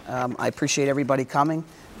year. I appreciate everybody coming.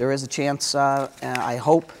 There is a chance, I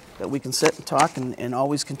hope, that we can sit and talk and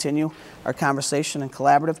always continue our conversation and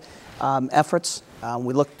collaborative efforts.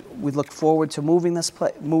 We look forward to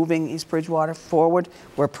moving East Bridgewater forward.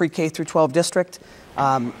 We're a pre-K through 12 district.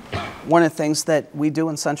 One of the things that we do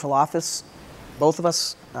in central office, both of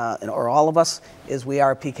us, or all of us, is we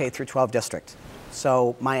are a PK through 12 district.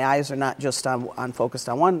 So my eyes are not just on focused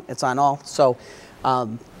on one, it's on all. So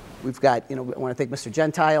we've got, I want to thank Mr.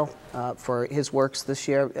 Gentile for his works this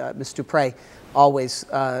year. Ms. Dupre, always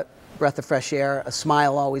breath of fresh air, a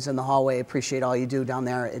smile always in the hallway. Appreciate all you do down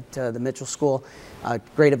there at the Mitchell School.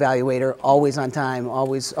 Great evaluator, always on time,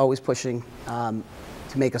 always pushing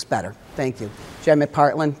to make us better. Thank you. Jen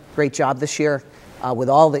McPartland, great job this year. With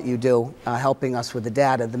all that you do, helping us with the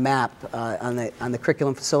data, the map, on the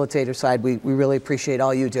curriculum facilitator side, we really appreciate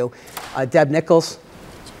all you do. Deb Nichols,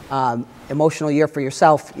 emotional year for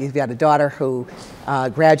yourself. You've got a daughter who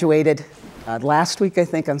graduated last week, I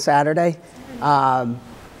think, on Saturday.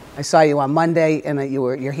 I saw you on Monday, and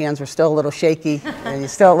your hands were still a little shaky, and you're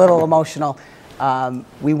still a little emotional.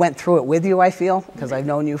 We went through it with you, I feel, because I've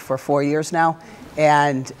known you for 4 years now.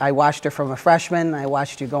 And I watched her from a freshman. I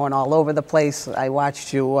watched you going all over the place. I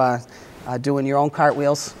watched you doing your own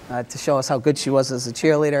cartwheels to show us how good she was as a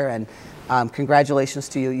cheerleader. And congratulations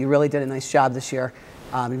to you. You really did a nice job this year.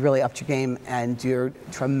 You really upped your game, and you're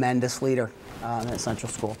a tremendous leader at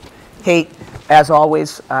Central School. Kate, as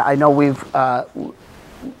always, I know we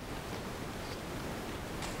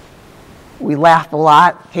laugh a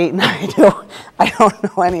lot. Kate and I do. I don't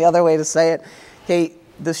know any other way to say it. Kate,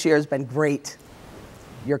 this year has been great.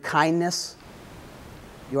 Your kindness,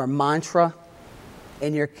 your mantra,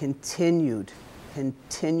 and your continued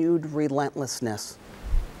relentlessness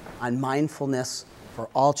on mindfulness for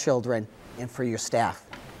all children and for your staff.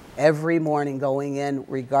 Every morning going in,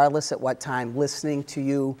 regardless at what time, listening to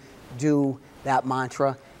you do that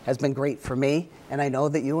mantra has been great for me. And I know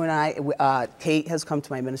that you and I, Kate has come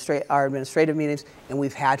to our administrative meetings, and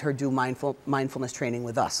we've had her do mindfulness training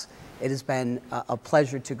with us. It has been a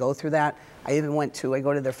pleasure to go through that. I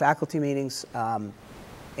go to their faculty meetings,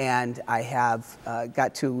 and I have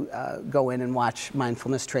got to go in and watch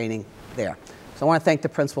mindfulness training there. So I want to thank the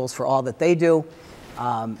principals for all that they do.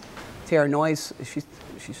 Tara Noyes, she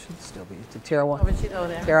should still be.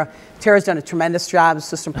 Tara's done a tremendous job,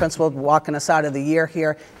 assistant principal, walking us out of the year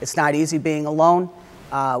here. It's not easy being alone.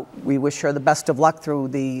 We wish her the best of luck through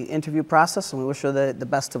the interview process, and we wish her the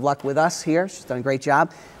best of luck with us here. She's done a great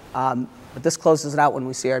job. But this closes it out when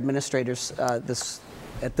we see our administrators at this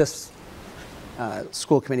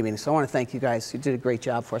school committee meeting. So I want to thank you guys. You did a great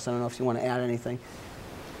job for us. I don't know if you want to add anything.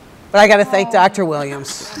 But I got to thank Dr.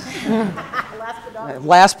 Williams.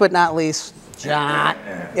 Last but not least, John.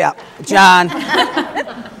 Yeah, John.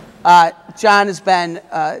 John has been,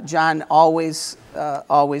 John always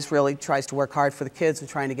really tries to work hard for the kids and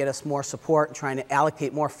trying to get us more support and trying to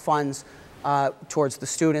allocate more funds towards the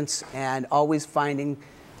students and always finding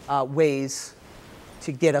ways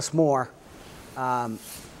to get us more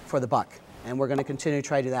for the buck. And we're going to continue to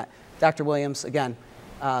try to do that. Dr. Williams, again.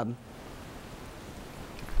 You're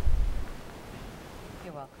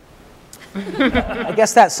welcome. I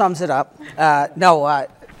guess that sums it up.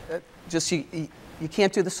 Just you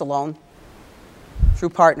can't do this alone. True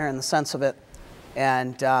partner in the sense of it.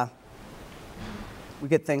 And we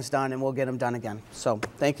get things done, and we'll get them done again. So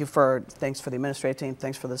thanks for the administrative team.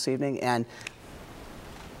 Thanks for this evening. And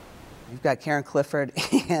you've got Karen Clifford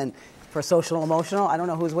and for social and emotional. I don't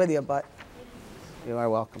know who's with you, but you are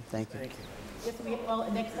welcome. Thank you. Yes,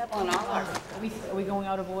 next up on are we going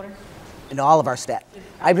out of order? And all of our staff.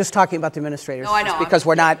 I'm just talking about the administrators. No, I know. Because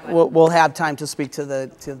we're not. We'll have time to speak to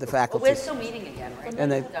the faculty. Well, we're still meeting again, right?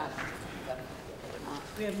 And they,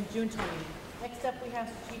 We have June 20th. Next up, we have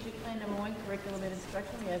strategic plan number 1, curriculum and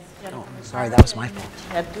instruction. We have Jennifer. sorry, that was my fault.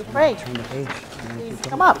 Have Dupre. Turn the page. Please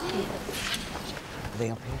come up. Are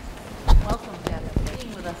they up here? Welcome, Jen, for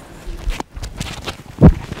being with us this evening.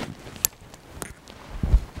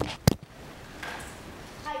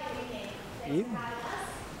 Hi, good evening. Thanks for having us.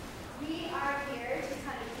 We are here to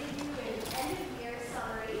kind of give you an end-of-year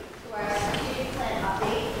summary to our strategic plan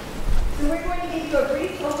update. So we're going to give you a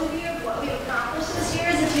brief overview of what we've accomplished this year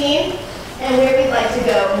as a team and where we'd like to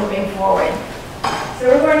go moving forward. So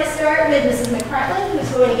we're going to start with Mrs. McCracklin, who's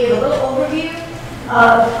going to give a little overview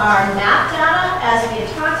of our math data, as we had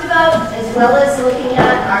talked about, as well as looking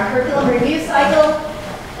at our curriculum review cycle.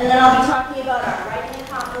 And then I'll be talking about our writing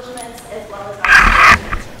accomplishments as well as our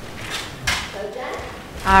accomplishments. So Jen?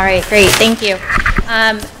 All right, great, thank you.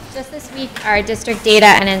 Just this week, our district data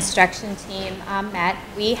and instruction team met.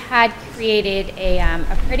 We had created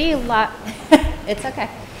a pretty it's okay.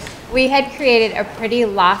 We had created a pretty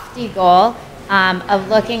lofty goal of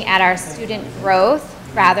looking at our student growth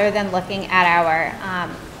rather than looking at our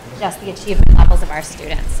just the achievement levels of our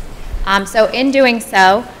students. So in doing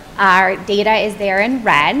so, our data is there in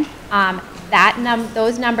red.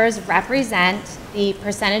 Those numbers represent the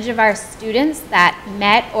percentage of our students that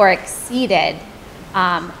met or exceeded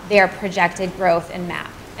their projected growth in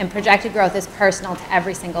math. And projected growth is personal to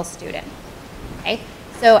every single student. Okay?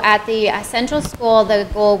 So at the central school, the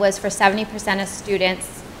goal was for 70% of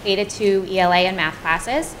students K-2 ELA and math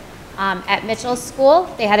classes. At Mitchell's school,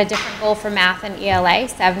 they had a different goal for math and ELA,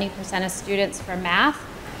 70% of students for math.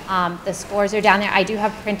 The scores are down there. I do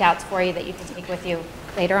have printouts for you that you can take with you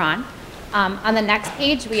later on. On the next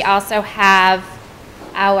page, we also have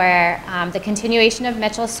our the continuation of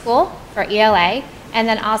Mitchell School for ELA, and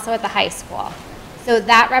then also at the high school. So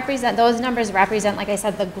those numbers represent, like I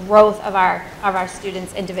said, the growth of our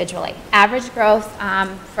students individually. Average growth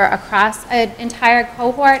for across an entire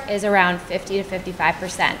cohort is around 50 to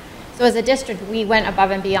 55%. So as a district, we went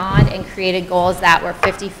above and beyond and created goals that were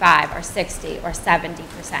 55 or 60 or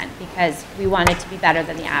 70% because we wanted to be better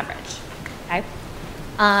than the average. Okay.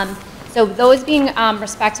 So those being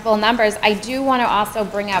respectable numbers, I do want to also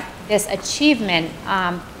bring up this achievement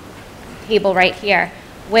table right here,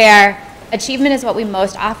 where achievement is what we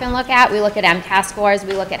most often look at. We look at MCAS scores.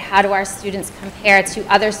 We look at how do our students compare to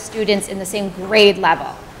other students in the same grade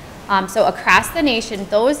level. So across the nation,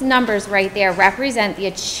 those numbers right there represent the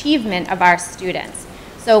achievement of our students.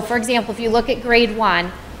 So for example, if you look at grade 1,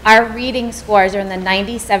 our reading scores are in the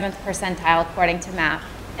 97th percentile according to math.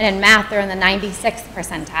 And in math, they're in the 96th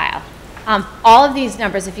percentile. All of these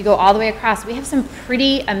numbers, if you go all the way across, we have some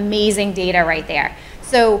pretty amazing data right there.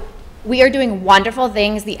 So we are doing wonderful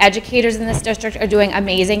things. The educators in this district are doing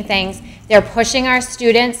amazing things. They're pushing our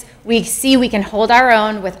students. We see we can hold our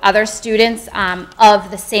own with other students of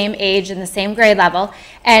the same age and the same grade level.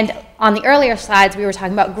 And on the earlier slides, we were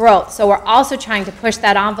talking about growth. So we're also trying to push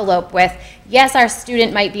that envelope with, yes, our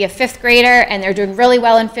student might be a 5th grader and they're doing really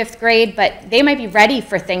well in 5th grade, but they might be ready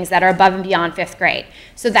for things that are above and beyond 5th grade.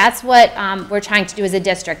 So that's what we're trying to do as a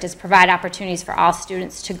district, is provide opportunities for all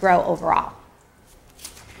students to grow overall.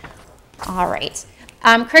 All right.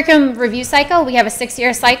 Curriculum review cycle, we have a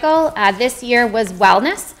 6-year cycle. This year was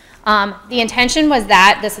wellness. The intention was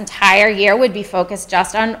that this entire year would be focused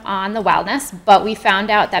just on the wellness, but we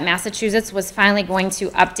found out that Massachusetts was finally going to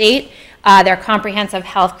update their comprehensive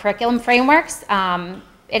health curriculum frameworks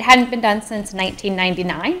it hadn't been done since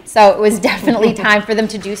 1999, so it was definitely time for them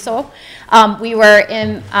to do so. We were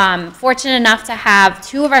fortunate enough to have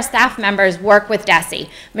 2 of our staff members work with DESE.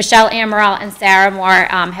 Michelle Amaral and Sarah Moore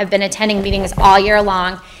have been attending meetings all year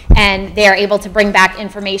long, and they are able to bring back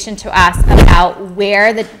information to us about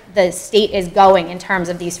where the state is going in terms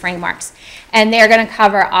of these frameworks. And they're going to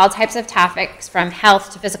cover all types of topics, from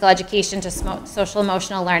health to physical education to social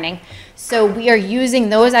emotional learning. So we are using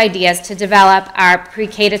those ideas to develop our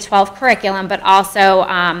pre-K to 12 curriculum, but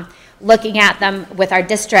also looking at them with our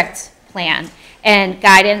district plan. And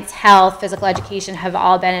guidance, health, physical education have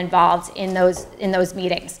all been involved in those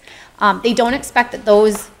meetings. They don't expect that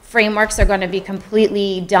those frameworks are going to be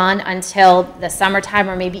completely done until the summertime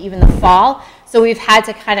or maybe even the fall. So we've had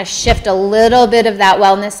to kind of shift a little bit of that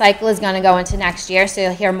wellness cycle is going to go into next year, so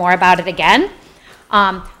you'll hear more about it again.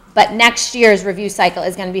 But next year's review cycle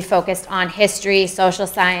is going to be focused on history, social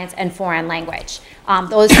science, and foreign language.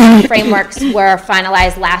 Those frameworks were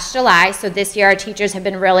finalized last July, so this year our teachers have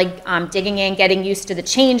been really digging in, getting used to the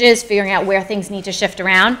changes, figuring out where things need to shift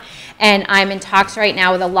around. And I'm in talks right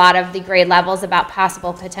now with a lot of the grade levels about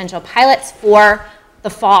possible potential pilots for the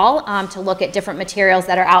fall to look at different materials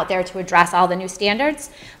that are out there to address all the new standards.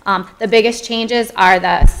 The biggest changes are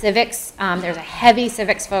the civics. There's a heavy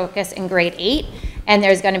civics focus in grade 8, and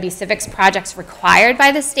there's going to be civics projects required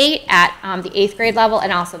by the state at the 8th grade level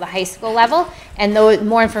and also the high school level, and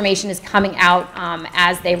more information is coming out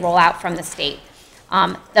as they roll out from the state.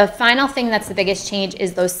 The final thing that's the biggest change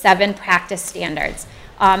is those 7 practice standards.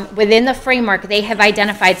 Within the framework, they have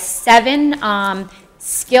identified 7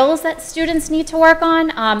 skills that students need to work on,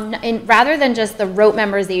 rather than just the rote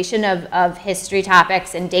memorization of history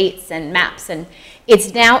topics and dates and maps. And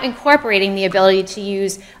it's now incorporating the ability to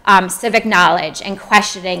use civic knowledge and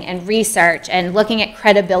questioning and research and looking at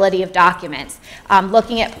credibility of documents,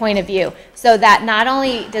 looking at point of view, so that not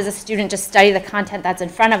only does a student just study the content that's in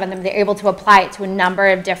front of them, they're able to apply it to a number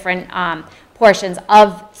of different portions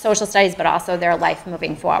of social studies, but also their life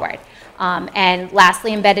moving forward. And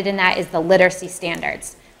lastly, embedded in that is the literacy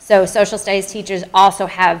standards. So social studies teachers also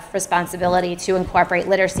have responsibility to incorporate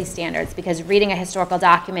literacy standards, because reading a historical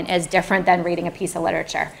document is different than reading a piece of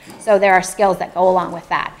literature. So there are skills that go along with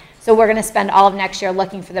that. So we're going to spend all of next year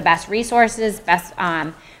looking for the best resources, best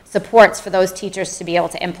supports for those teachers to be able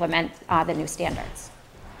to implement the new standards.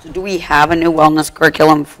 So do we have a new wellness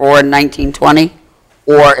curriculum for 1920,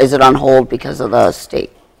 or is it on hold because of the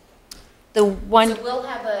state? The one. So we'll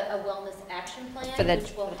have a wellness action plan, For the-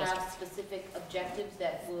 which will have specific objectives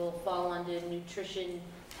that will fall under nutrition,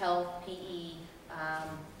 health, PE,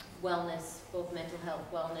 wellness, both mental health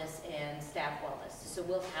wellness and staff wellness. So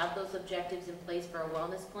we'll have those objectives in place for a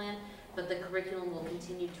wellness plan, but the curriculum will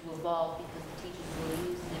continue to evolve because the teachers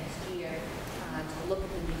will use next year to look at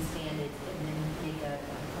the new standards and then make a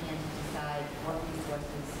plan to decide what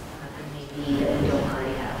resources they may need that we don't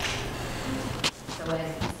already have. So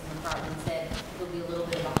as Department said, it'll be a little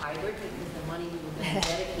bit of a hybrid, because the money we were going to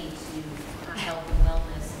dedicate to health and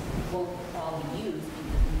wellness won't all be used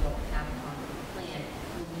because we don't have it on the plan.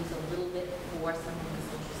 We'll use a little bit for some of the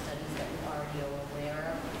social studies that we already are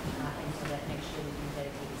aware of, and so that next year we can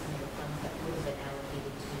dedicate some of the funds that would have been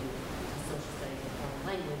allocated to social studies and foreign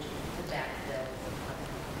language to backfill.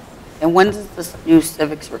 And when does this new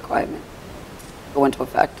civics requirement go into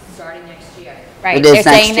effect? Starting next year. Right, It is they're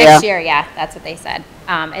saying next next year, yeah, that's what they said.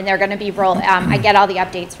 And they're going to be I get all the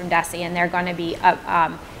updates from DESE, and they're going to be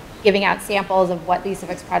giving out samples of what these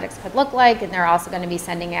civics projects could look like, and they're also going to be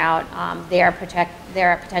sending out their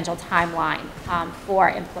potential timeline for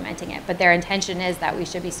implementing it. But their intention is that we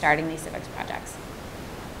should be starting these civics projects.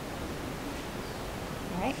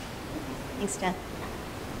 All right, thanks, Jen.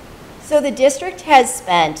 So the district has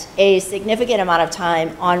spent a significant amount of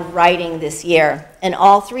time on writing this year, and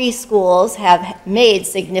all 3 schools have made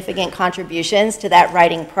significant contributions to that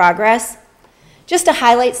writing progress. Just to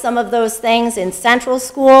highlight some of those things, in Central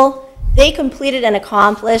School, they completed and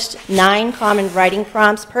accomplished 9 common writing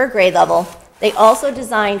prompts per grade level. They also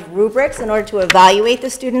designed rubrics in order to evaluate the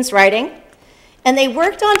students' writing, and they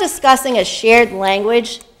worked on discussing a shared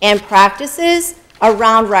language and practices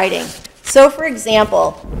around writing. So for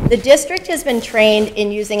example, the district has been trained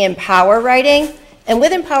in using Empower Writing, and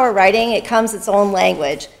with Empower Writing, it comes its own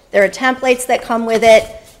language. There are templates that come with it.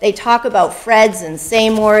 They talk about Freds and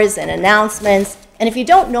Seymours and announcements, and if you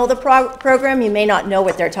don't know the program, you may not know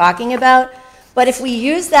what they're talking about, but if we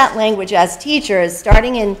use that language as teachers,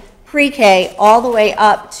 starting in pre-K all the way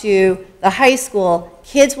up to the high school,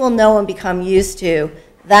 kids will know and become used to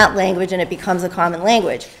that language, and it becomes a common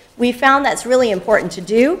language. We found that's really important to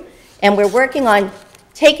do, and we're working on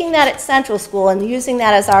taking that at Central School and using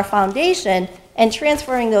that as our foundation and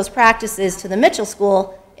transferring those practices to the Mitchell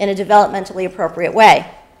School in a developmentally appropriate way.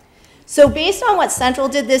 So based on what Central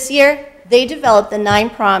did this year, they developed the 9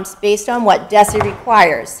 prompts based on what DESE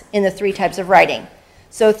requires in the 3 types of writing.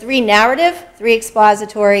 So 3 narrative, 3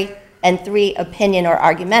 expository, and 3 opinion or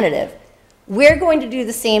argumentative. We're going to do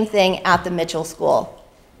the same thing at the Mitchell School.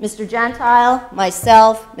 Mr. Gentile,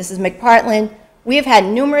 myself, Mrs. McPartland, we have had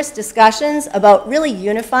numerous discussions about really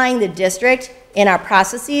unifying the district in our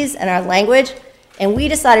processes and our language, and we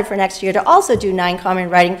decided for next year to also do 9 common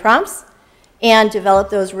writing prompts and develop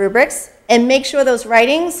those rubrics and make sure those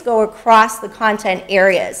writings go across the content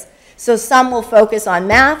areas. So some will focus on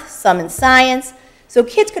math, some in science. So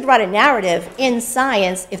kids could write a narrative in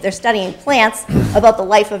science if they're studying plants about the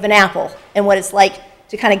life of an apple and what it's like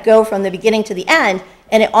to kind of go from the beginning to the end,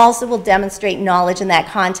 and it also will demonstrate knowledge in that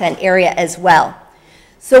content area as well.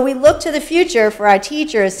 So we look to the future for our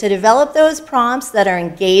teachers to develop those prompts that are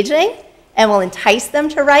engaging and will entice them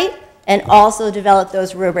to write, and also develop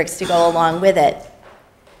those rubrics to go along with it.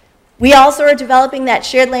 We also are developing that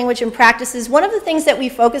shared language and practices. One of the things that we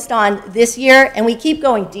focused on this year, and we keep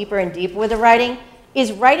going deeper and deeper with the writing,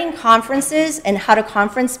 is writing conferences and how to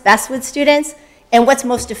conference best with students and what's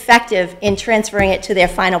most effective in transferring it to their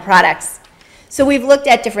final products. So we've looked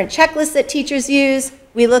at different checklists that teachers use.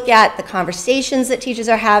 We look at the conversations that teachers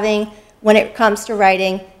are having when it comes to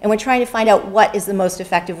writing, and we're trying to find out what is the most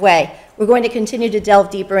effective way. We're going to continue to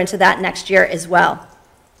delve deeper into that next year as well.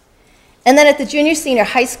 And then at the junior senior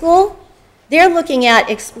high school, they're looking at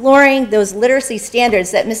exploring those literacy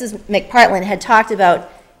standards that Mrs. McPartland had talked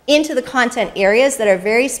about into the content areas that are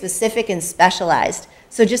very specific and specialized.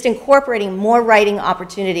 So just incorporating more writing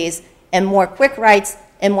opportunities and more quick writes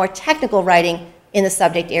and more technical writing in the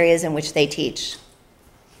subject areas in which they teach.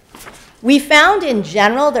 We found in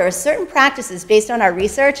general there are certain practices based on our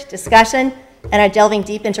research, discussion, and our delving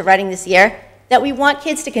deep into writing this year that we want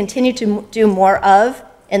kids to continue to do more of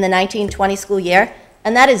in the 1920 school year,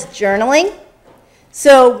 and that is journaling.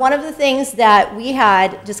 So one of the things that we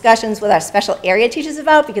had discussions with our special area teachers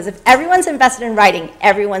about, because if everyone's invested in writing,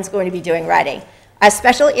 everyone's going to be doing writing. Our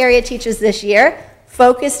special area teachers this year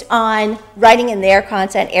focused on writing in their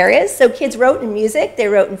content areas. So kids wrote in music, they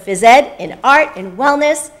wrote in phys ed, in art, in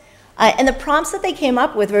wellness, and the prompts that they came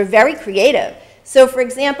up with were very creative. So for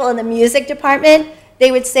example, in the music department,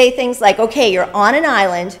 they would say things like, okay, you're on an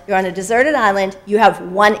island, you're on a deserted island, you have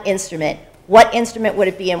one instrument. What instrument would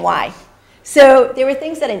it be and why? So there were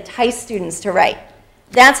things that entice students to write.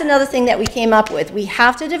 That's another thing that we came up with. We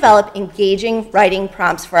have to develop engaging writing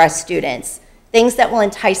prompts for our students, things that will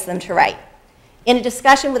entice them to write. In a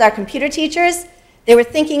discussion with our computer teachers, they were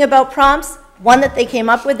thinking about prompts. One that they came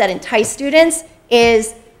up with that enticed students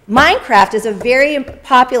is Minecraft is a very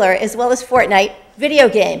popular, as well as Fortnite, video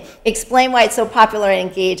game. Explain why it's so popular and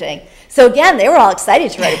engaging. So again, they were all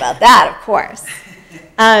excited to write about that, of course.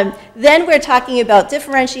 Then we're talking about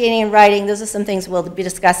differentiating and writing. Those are some things we'll be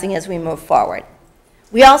discussing as we move forward.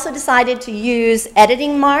 We also decided to use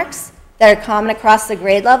editing marks that are common across the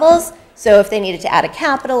grade levels. So if they needed to add a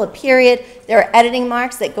capital, a period, there are editing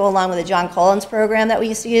marks that go along with the John Collins program that we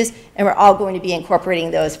used to use, and we're all going to be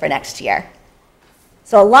incorporating those for next year.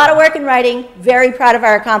 So a lot of work in writing, very proud of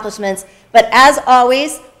our accomplishments, but as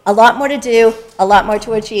always, a lot more to do, a lot more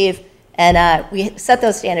to achieve, and we set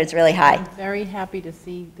those standards really high. I'm very happy to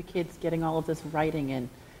see the kids getting all of this writing in.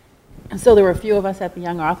 And so there were a few of us at the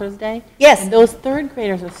Young Authors Day. Yes. And those third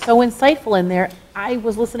graders are so insightful in there. I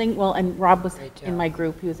was listening, well, and Rob was in my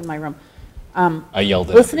group, he was in my room. I yelled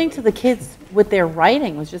at listening to the kids with their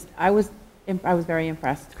writing was just, I was very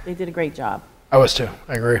impressed. They did a great job. I was too.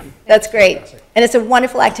 I agree. That's great. And it's a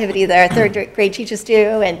wonderful activity that our third grade teachers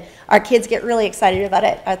do, and our kids get really excited about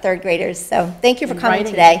it, our third graders. So thank you for coming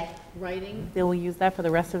today. Writing, they will use that for the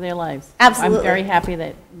rest of their lives. Absolutely. I'm very happy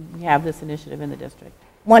that we have this initiative in the district.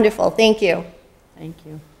 Wonderful. Thank you. Thank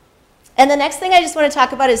you. And the next thing I just want to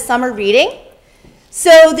talk about is summer reading.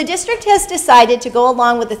 So the district has decided to go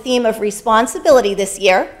along with the theme of responsibility this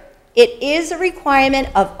year. It is a requirement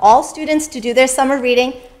of all students to do their summer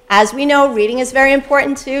reading. As we know, reading is very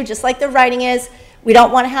important too, just like the writing is. We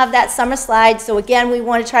don't want to have that summer slide, so again, we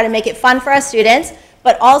want to try to make it fun for our students,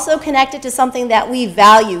 but also connect it to something that we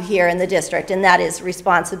value here in the district, and that is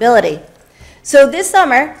responsibility. So this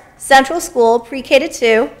summer, Central School, pre-K to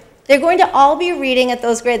 2, they're going to all be reading at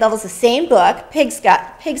those grade levels the same book,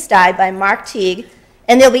 Pigsty by Mark Teague,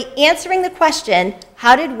 and they'll be answering the question,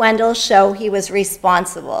 how did Wendell show he was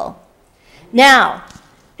responsible? Now,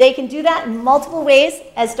 they can do that in multiple ways,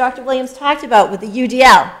 as Dr. Williams talked about with the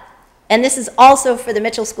UDL, and this is also for the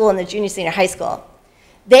Mitchell School and the junior senior high school.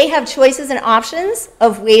 They have choices and options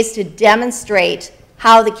of ways to demonstrate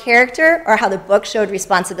how the character or how the book showed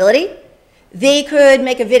responsibility, they could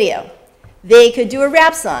make a video. They could do a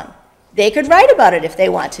rap song. They could write about it if they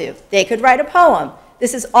want to. They could write a poem.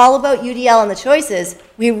 This is all about UDL and the choices.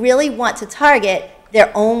 We really want to target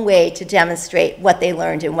their own way to demonstrate what they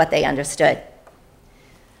learned and what they understood.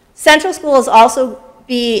 Central schools also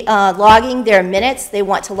be logging their minutes. They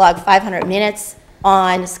want to log 500 minutes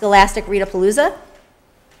on Scholastic Readapalooza.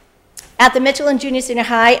 At the Mitchell and Junior Senior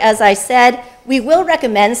High, as I said, we will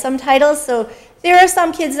recommend some titles. So there are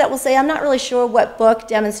some kids that will say, I'm not really sure what book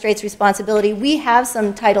demonstrates responsibility. We have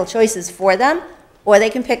some title choices for them, or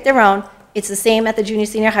they can pick their own. It's the same at the junior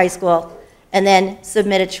senior high school, and then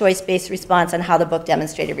submit a choice-based response on how the book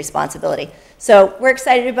demonstrated responsibility. So we're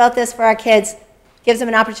excited about this for our kids. Gives them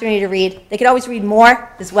an opportunity to read. They could always read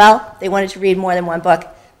more as well. They wanted to read more than one book,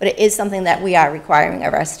 but it is something that we are requiring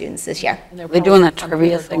of our students this year. They're doing that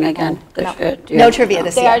trivia thing again this year? No trivia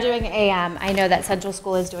this year. They are doing I know that Central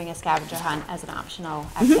School is doing a scavenger hunt as an optional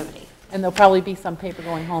activity. And there'll probably be some paper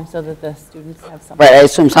going home so that the students have some. Right, I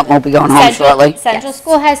assume something will be going home shortly. Central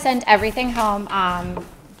School has sent everything home,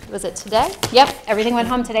 was it today? Yep, everything went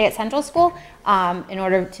home today at Central School. In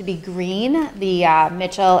order to be green, the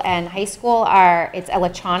Mitchell and high school it's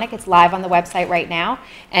electronic, it's live on the website right now.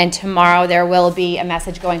 And tomorrow there will be a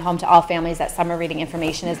message going home to all families that summer reading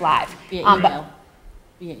information is live. Via email.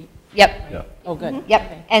 Yep. Yeah. Oh, good. Yep.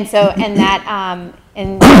 Okay.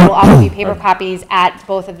 And there will also be paper copies at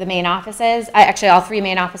both of the main offices, actually all three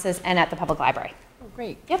main offices, and at the public library. Oh,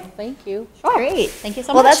 great. Yep. Thank you. Sure. Great. Thank you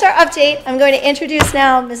so much. Well, that's our update. I'm going to introduce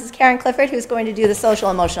now Mrs. Karen Clifford, who's going to do the social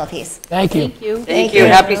emotional piece. Thank you. Thank you. Thank you.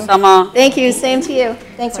 Happy summer. Thank you. Same to you.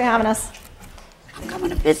 Thanks for having us. I'm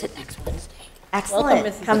coming to visit next Wednesday. Excellent.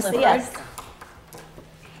 Welcome, Mrs. Come Clifford. see us.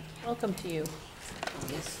 Welcome to you.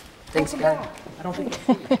 Yes. Thanks, Karen. I don't think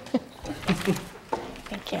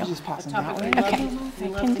Thank you. Just pass them Topic that way. we love Okay, to- we I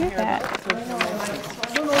love can to do hear that. about social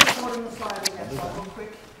I don't know if one in the slide, I guess, I'll go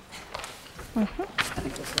quick.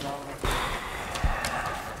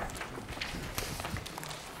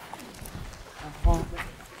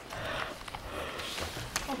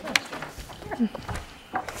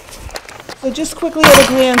 So just quickly at a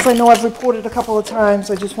glance, I know I've reported a couple of times,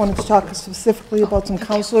 I just wanted to talk specifically about some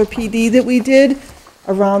counselor PD that we did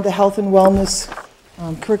around the health and wellness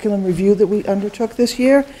curriculum review that we undertook this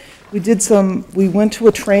year. We went to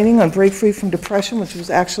a training on Break Free from Depression, which was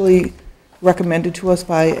actually recommended to us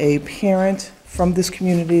by a parent from this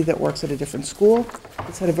community that works at a different school.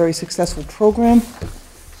 It's had a very successful program.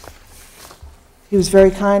 He was very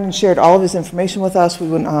kind and shared all of his information with us. We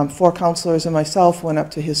went, 4 counselors and myself went up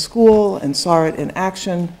to his school and saw it in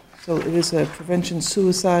action. So it is a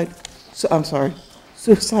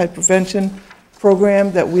suicide prevention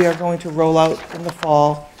program that we are going to roll out in the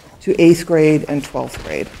fall to 8th grade and 12th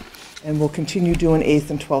grade. And we'll continue doing 8th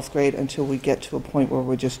and 12th grade until we get to a point where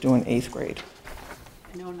we're just doing 8th grade.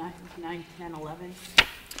 I know 9, 10, 11.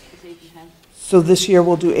 It's 8 and 10. So this year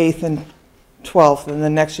we'll do 8th and 12th, and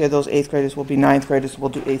then next year those 8th graders will be 9th graders. We'll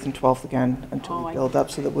do 8th and 12th again until we build up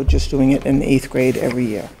so that we're just doing it in 8th grade every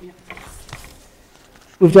year. Yeah.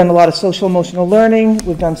 We've done a lot of social emotional learning.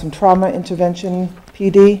 We've done some trauma intervention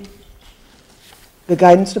PD. The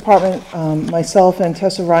guidance department, myself and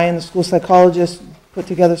Tessa Ryan, the school psychologist, put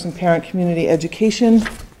together some parent community education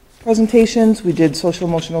presentations. We did social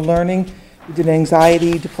emotional learning. We did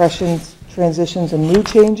anxiety, depression, transitions, and mood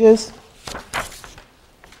changes.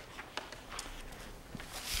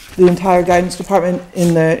 The entire guidance department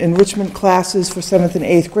in the enrichment classes for 7th and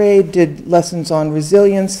 8th grade did lessons on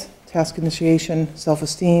resilience, task initiation,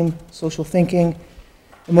 self-esteem, social thinking,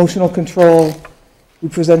 emotional control. We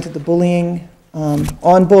presented the bullying,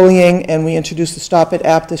 on bullying, and we introduced the Stop It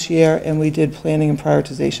app this year, and we did planning and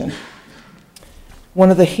prioritization. One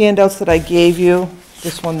of the handouts that I gave you,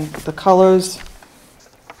 this one, the colors,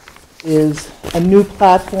 is a new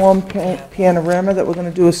platform, Panorama, that we're going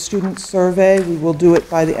to do a student survey. We will do it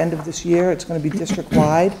by the end of this year. It's going to be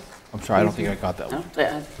district-wide. I'm sorry, I don't think I got that one.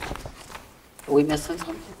 Are we missing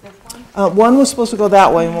something? One was supposed to go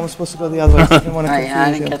that way, and one was supposed to go the other way, so I didn't want to confuse you.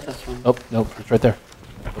 I didn't get this one. Oh, no, it's right there.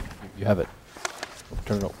 You have it.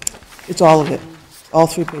 Turn it over. It's all of it, all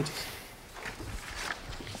 3 pages.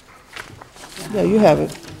 Yeah, you have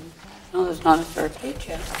it. No, there's not a 3rd page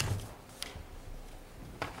yet.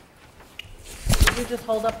 Could you just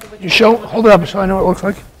hold up the Hold it up so I know what it looks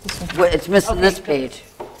like. Well, it's missing this page.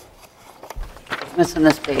 It's missing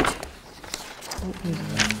this page.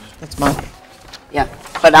 That's mine. Yeah,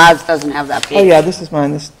 but ours doesn't have that page. Oh, yeah, this is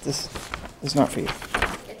mine. This is not for you.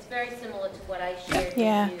 It's very similar to what I shared.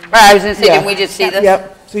 Yeah. Right, I was going to say, didn't we just see this?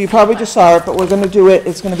 Yep. So you probably just saw it, but we're going to do it,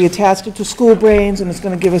 it's going to be attached to School Brains, and it's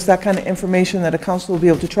going to give us that kind of information that a counselor will be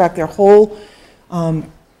able to track their whole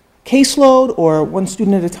caseload, or one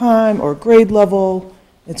student at a time, or grade level.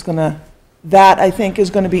 It's going to, that I think is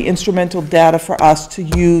going to be instrumental data for us to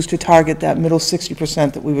use to target that middle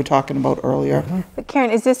 60% that we were talking about earlier. But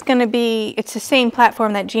Karen, is this going to be, it's the same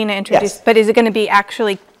platform that Gina introduced, Yes. but is it going to be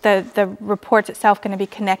actually, the reports itself going to be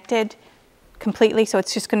connected completely? So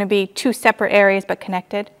it's just going to be two separate areas but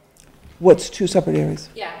connected? What's two separate areas?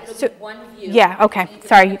 Yeah, it'll be one view. Yeah, okay, You can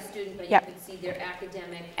sorry. have a student, but Yep. you can see their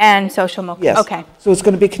academic. And social motor, Yes. okay. So it's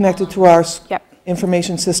going to be connected to our Yep.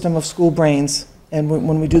 information system of School Brains, and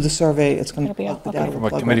when we do the survey, it's going to plug the data. From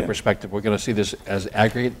a committee perspective, we're going to see this as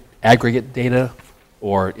aggregate data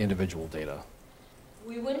or individual data?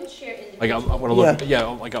 We wouldn't share individual. Like, I want to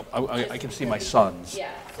look, like, I can see my sons,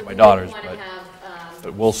 and my daughters,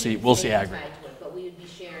 but we'll see aggregate. But we would be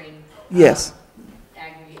sharing. Yes.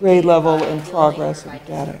 Aggregate. Grade level and progress and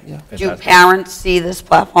data, yeah. Do parents see this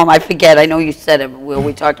platform? I forget, I know you said it,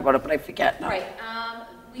 we talked about it, but I forget now. Right,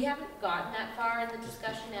 we haven't gotten that far in the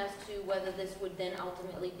discussion as to whether this would then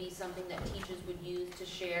ultimately be something that teachers would use to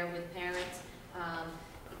share with parents.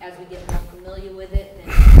 As we get more familiar with it, then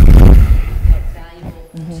it's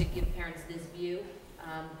valuable to give parents this view,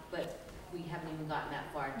 but we haven't even gotten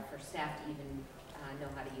that far for staff to even know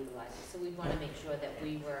how to utilize it. So we want to make sure that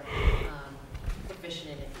we were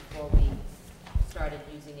proficient in it before we started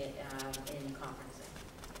using it in conferencing.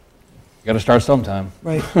 You got to start sometime.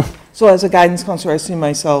 Right. So as a guidance counselor, I see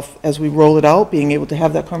myself, as we roll it out, being able to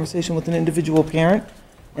have that conversation with an individual parent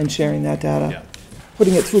and sharing that data. Yeah.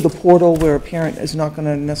 Putting it through the portal where a parent is not going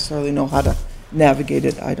to necessarily know how to navigate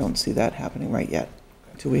it. I don't see that happening right yet,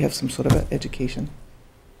 until we have some sort of education.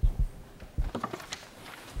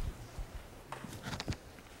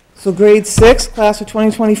 So grade 6, class of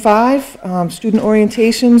 2025, student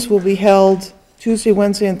orientations will be held Tuesday,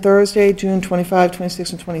 Wednesday, and Thursday, June 25,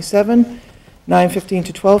 26, and 27, 9:15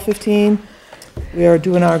 to 12:15. We are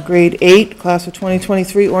doing our grade 8, class of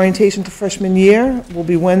 2023, orientation to freshman year will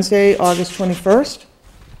be Wednesday, August 21st.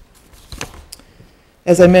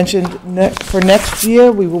 As I mentioned, for next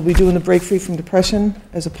year, we will be doing the Break Free from Depression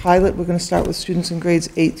as a pilot. We're going to start with students in grades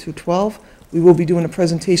 8 through 12. We will be doing a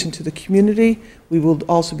presentation to the community. We will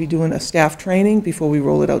also be doing a staff training before we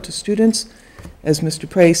roll it out to students. As Mr.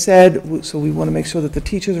 Prey said, so we want to make sure that the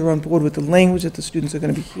teachers are on board with the language that the students are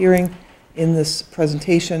going to be hearing in this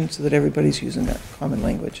presentation so that everybody's using that common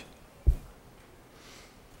language.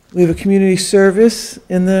 We have a community service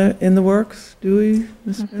in the works, do we,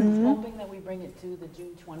 Ms. Pennington? Hoping that we bring it to the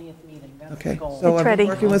June 20th meeting. That's the Okay, goal. so I've been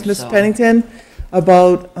working with Ms. Pennington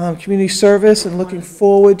about community service and looking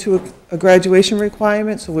forward to a graduation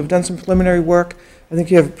requirement. So we've done some preliminary work. I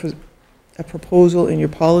think you have a proposal in your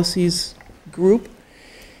policies group.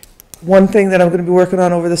 One thing that I'm going to be working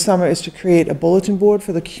on over the summer is to create a bulletin board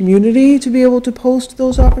for the community to be able to post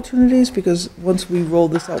those opportunities, because once we roll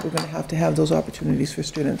this out, we're going to have those opportunities for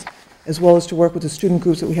students, as well as to work with the student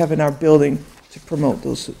groups that we have in our building to promote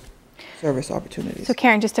those service opportunities. So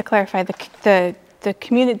Karen, just to clarify, the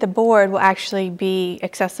community, the board will actually be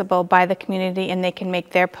accessible by the community and they can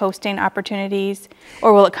make their posting opportunities,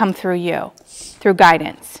 or will it come through you, through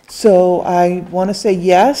guidance? So I want to say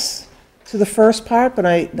yes to the first part, but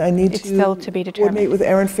I need It's still to be determined. coordinate with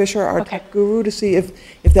Erin Fisher, our tech guru, to see if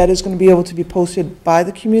that is going to be able to be posted by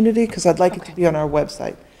the community, because I'd like it to be on our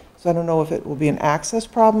website. So I don't know if it will be an access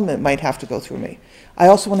problem. It might have to go through me. I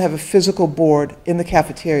also want to have a physical board in the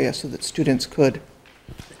cafeteria so that students could,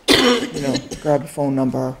 grab a phone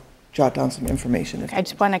number, jot down some information. I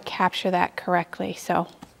just want to capture that correctly so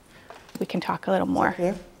we can talk a little more.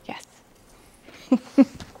 Yes.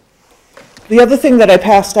 The other thing that I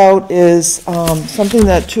passed out is something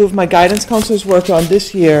that two of my guidance counselors worked on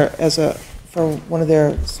this year for one of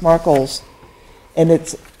their SMART goals, and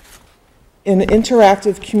it's an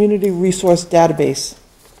interactive community resource database.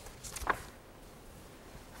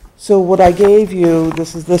 So what I gave you,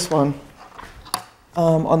 this is this one.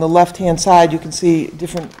 On the left-hand side, you can see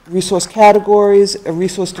different resource categories, a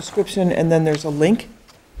resource description, and then there's a link.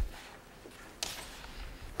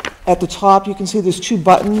 At the top, you can see there's two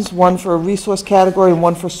buttons, one for a resource category and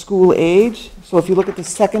one for school age. So if you look at the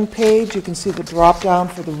second page, you can see the drop-down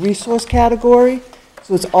for the resource category.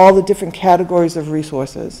 So it's all the different categories of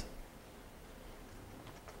resources.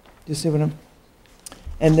 Do you see what I'm...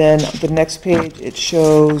 And then the next page, it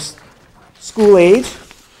shows school age.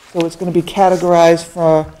 So it's going to be categorized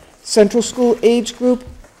for Central School Age Group,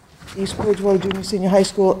 East Bridgewater Junior Senior High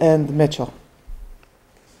School, and the Mitchell.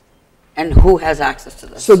 And who has access to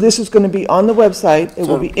this? So this is going to be on the website. It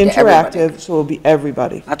So will be it'll be everybody. interactive, so it will be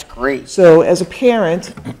everybody. That's great. So as a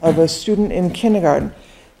parent of a student in kindergarten,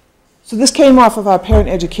 so this came off of our parent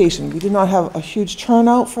education. We did not have a huge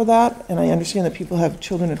turnout for that, and I understand that people have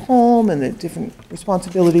children at home and the different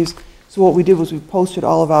responsibilities. So what we did was we posted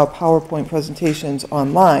all of our PowerPoint presentations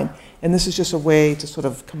online, and this is just a way to sort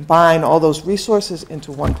of combine all those resources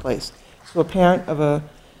into one place. So a parent of a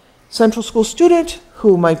central school student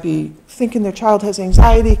who might be thinking their child has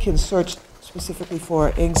anxiety can search specifically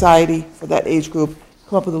for anxiety for that age group,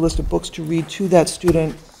 come up with a list of books to read to that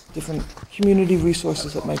student, different community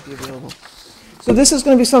resources that might be available. So this is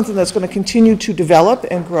going to be something that's going to continue to develop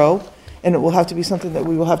and grow, and it will have to be something that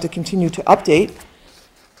we will have to continue to update.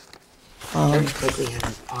 Very quickly had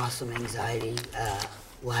an awesome anxiety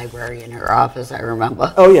library in her office, I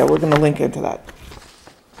remember. Oh yeah, we're going to link into that.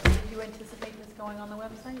 Do you anticipate this going on the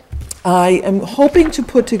website? I am hoping to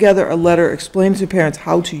put together a letter explaining to parents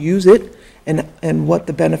how to use it and what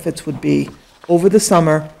the benefits would be over the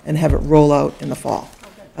summer and have it roll out in the fall.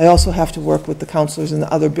 I also have to work with the counselors in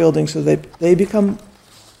the other buildings so that they become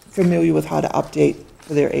familiar with how to update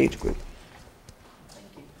for their age group.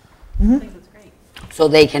 So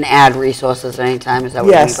they can add resources anytime, is that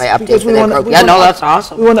what you mean Yes, by update because for we their want group? to. Yeah, no, that's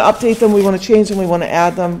awesome. We want to update them, we want to change them, we want to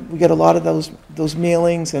add them. We get a lot of those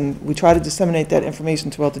mailings, and we try to disseminate that information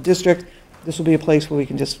throughout the district. This will be a place where we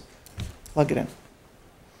can just plug it in.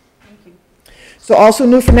 So also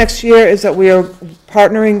new for next year is that we are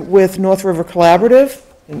partnering with North River Collaborative,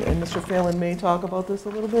 and Mr. Phelan may talk about this a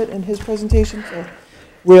little bit in his presentation. So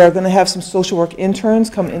we are going to have some social work interns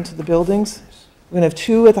come into the buildings. We're going to have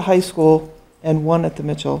 2 at the high school and 1 at the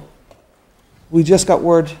Mitchell. We just got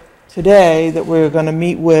word today that we're going to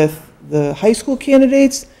meet with the high school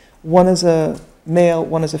candidates. 1 is a male,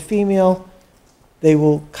 1 is a female. They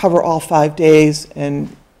will cover all 5 days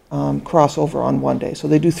and cross over on 1 day. So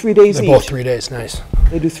they do 3 days each. They're both 3 days, nice.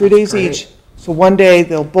 They do 3 days each. So 1 day,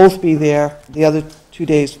 they'll both be there. The other 2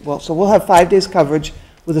 days, well, so we'll have 5 days coverage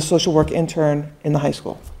with a social work intern in the high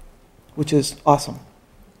school, which is awesome.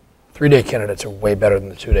 3-day candidates are way better than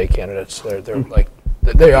the 2-day candidates. They're like,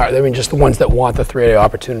 they are. I mean, just the ones that want the 3-day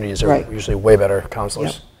opportunities are Right. usually way better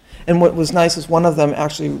counselors. Yep. And what was nice is one of them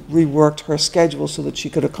actually reworked her schedule so that she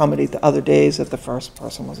could accommodate the other days that the first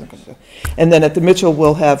person wasn't going to do. And then at the Mitchell,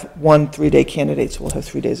 we'll have 1 3-day candidate, so we'll have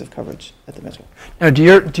 3 days of coverage at the Mitchell. Now, do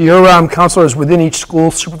your counselors within each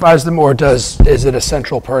school supervise them, or is it a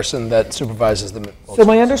central person that supervises them? So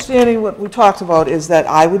my understanding, what we talked about, is that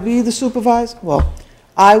I would be the supervisor. Well,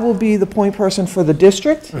 I will be the point person for the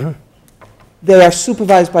district. Mm-hmm. They are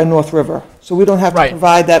supervised by North River, so we don't have to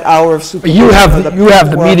provide that hour of But supervision. you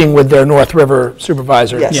have the meeting with their North River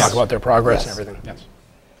supervisor to Yes. talk about their progress Yes. and everything. Yes.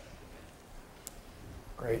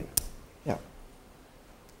 Great. Yeah.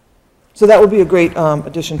 So that would be a great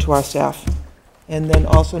addition to our staff. And then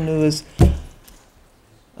also new is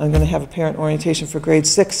I'm going to have a parent orientation for grade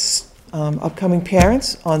 6 upcoming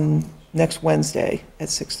parents on next Wednesday at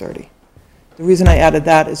 6:30. The reason I added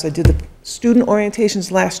that is I did the student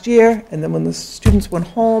orientations last year, and then when the students went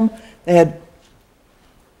home, they had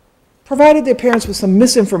provided their parents with some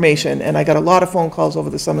misinformation, and I got a lot of phone calls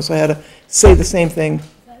over the summer, so I had to say the same thing. Is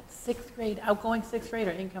that 6th grade, outgoing 6th grade,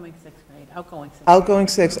 or incoming 6th grade? Outgoing 6th. Outgoing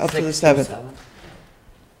 6 up to the 7th.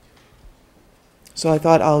 So I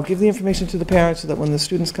thought I'll give the information to the parents so that when the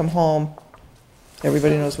students come home,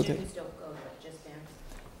 everybody knows what they... Students don't go, but just parents?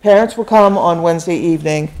 Parents will come on Wednesday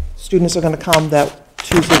evening. Students are going to come that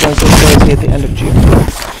Tuesday, Wednesday, Thursday at the end of June.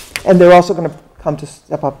 And they're also going to come to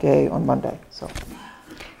Step Up Day on Monday, so.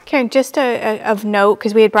 Karen, just of note,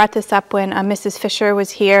 because we had brought this up when Mrs. Fisher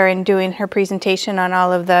was here and doing her presentation on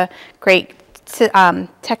all of the great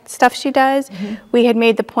tech stuff she does, we had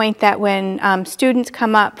made the point that when students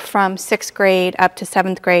come up from 6th grade up to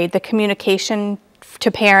 7th grade, the communication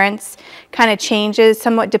to parents kind of changes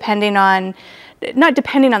somewhat depending on, not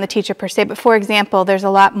depending on the teacher per se, but for example, there's a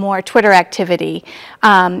lot more Twitter activity.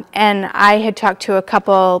 And I had talked to a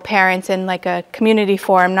couple parents in like a community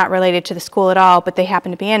forum, not related to the school at all, but they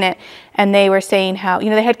happened to be in it. And they were saying how, you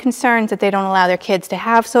know, they had concerns that they don't allow their kids to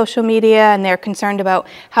have social media, and they're concerned about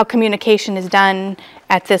how communication is done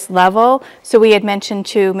at this level. So we had mentioned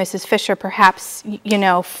to Mrs. Fisher, perhaps, you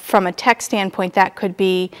know, from a tech standpoint, that could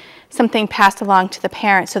be something passed along to the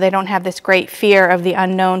parents so they don't have this great fear of the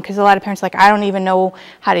unknown, because a lot of parents are like, I don't even know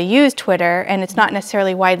how to use Twitter, and it's not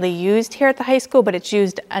necessarily widely used here at the high school, but it's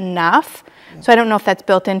used enough. So I don't know if that's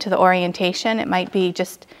built into the orientation. It might be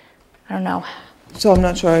just, I don't know. So I'm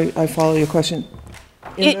not sure I follow your question.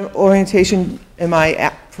 In the orientation, am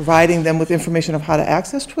I providing them with information of how to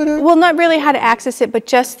access Twitter? Well, not really how to access it, but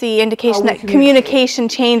just the indication that communication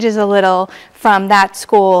changes a little from that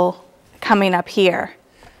school coming up here.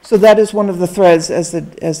 So that is one of the threads. As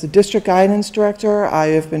the district guidance director, I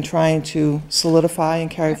have been trying to solidify and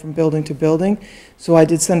carry from building to building. So I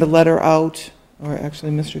did send a letter out, or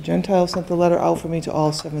actually Mr. Gentile sent the letter out for me to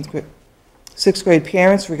all 6th grade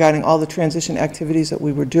parents regarding all the transition activities that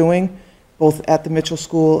we were doing, both at the Mitchell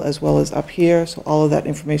School as well as up here. So all of that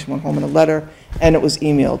information went home in a letter, and it was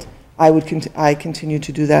emailed. I continue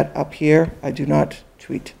to do that up here. I do not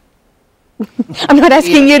tweet. I'm not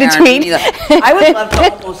asking you to tweet. I would love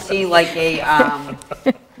to almost see like a,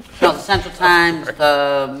 the Central Times,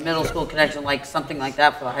 the middle school connection, like something like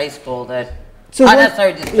that for the high school that, So not what-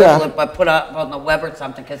 necessarily distribute it, but put up on the web or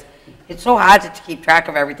something, because it's so hard to keep track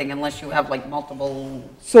of everything unless you have like multiple.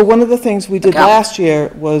 So one of the things we did accounts. last year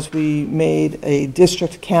was we made a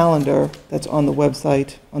district calendar that's on the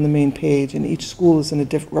website, on the main page, and each school is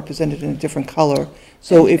represented in a different color.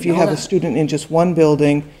 So if you have a student in just one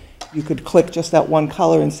building, you could click just that one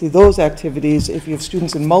color and see those activities. If you have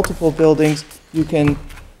students in multiple buildings, you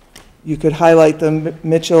could highlight the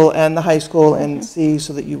Mitchell and the high school and see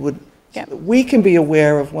so that you would, so that we can be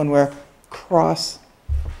aware of when we're cross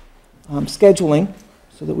scheduling,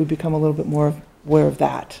 so that we become a little bit more aware of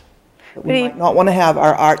that. That we might not want to have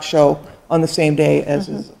our art show on the same day as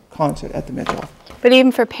is a concert at the Mitchell. But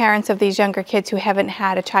even for parents of these younger kids who haven't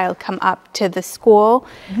had a child come up to the school,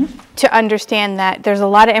 to understand that there's a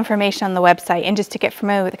lot of information on the website and just to get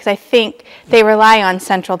familiar with it, because I think they rely on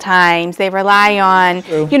Central Times, they rely on,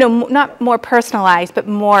 you know, not more personalized, but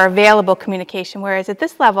more available communication, whereas at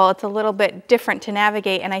this level, it's a little bit different to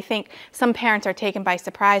navigate, and I think some parents are taken by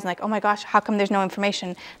surprise, like, oh my gosh, how come there's no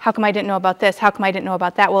information? How come I didn't know about this? How come I didn't know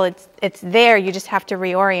about that? Well, it's there, you just have to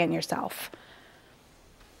reorient yourself.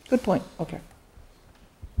 Good point, okay.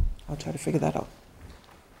 I'll try to figure that out.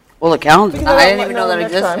 Well, the calendar, Figure that I out didn't even know that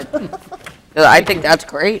next time. existed. I think that's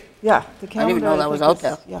great. Yeah, the I didn't even calendar, know I that was think out is-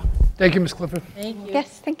 there. Yeah. Thank you, Ms. Clifford. Thank you.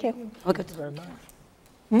 Yes, thank you. Okay.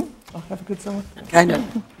 I'll have a good summer. Kind of.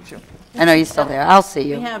 I know you're still there. I'll see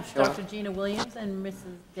you. We have Sure. Dr. Gina Williams and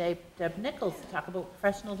Mrs. Deb Nichols to talk about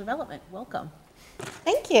professional development. Welcome.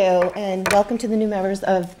 Thank you, and welcome to the new members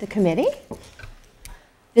of the committee.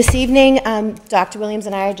 This evening, Dr. Williams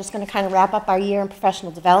and I are just going to kind of wrap up our year in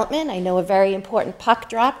professional development. I know a very important puck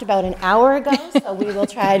dropped about an hour ago, so we will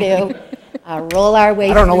try to roll our way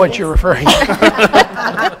through I don't know what this. you're referring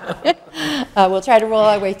to. We'll try to roll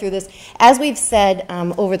our way through this. As we've said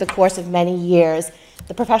over the course of many years,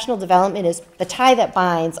 the professional development is the tie that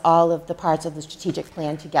binds all of the parts of the strategic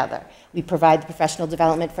plan together. We provide the professional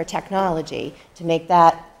development for technology to make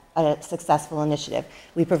that a successful initiative.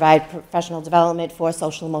 We provide professional development for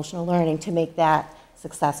social emotional learning to make that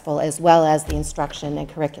successful, as well as the instruction and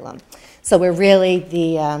curriculum. So we're really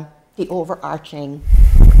the overarching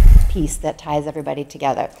piece that ties everybody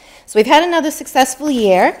together. So we've had another successful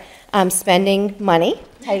year spending money,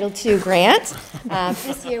 Title II grant.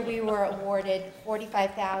 This year we were awarded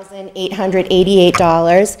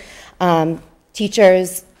 $45,888.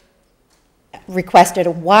 Teachers requested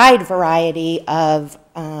a wide variety of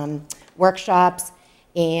workshops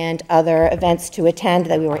and other events to attend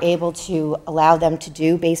that we were able to allow them to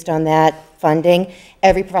do based on that funding.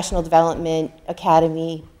 Every professional development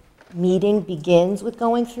academy meeting begins with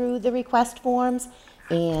going through the request forms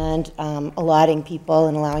and allotting people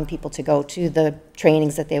and allowing people to go to the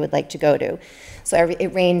trainings that they would like to go to. So it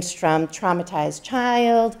ranged from traumatized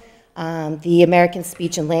child. The American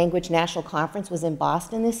Speech and Language National Conference was in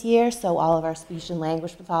Boston this year, so all of our speech and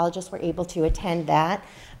language pathologists were able to attend that,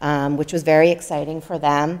 which was very exciting for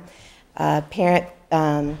them.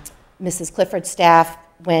 Mrs. Clifford's staff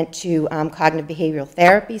went to cognitive behavioral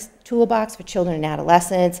therapy toolbox for children and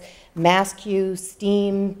adolescents, MassQ,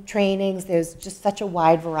 STEAM trainings. There's just such a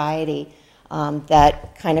wide variety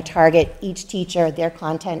that kind of target each teacher, their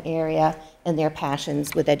content area, and their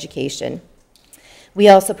passions with education. We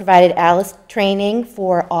also provided ALICE training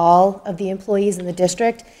for all of the employees in the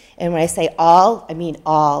district. And when I say all, I mean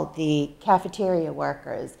all. The cafeteria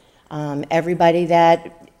workers, everybody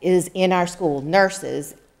that is in our school,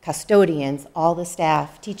 nurses, custodians, all the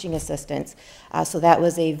staff, teaching assistants. So that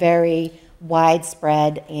was a very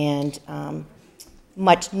widespread and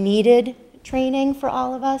much needed training for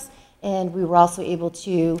all of us. And we were also able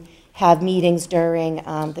to have meetings during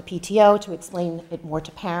the PTO to explain it more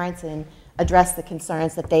to parents and address the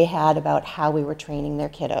concerns that they had about how we were training their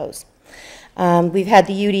kiddos. We've had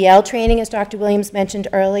the UDL training, as Dr. Williams mentioned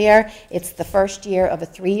earlier. It's the first year of a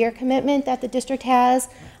 3-year commitment that the district has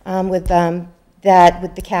with that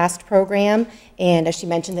with the CAST program, and as she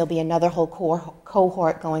mentioned, there'll be another whole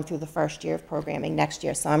cohort going through the first year of programming next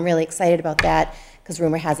year. So I'm really excited about that, because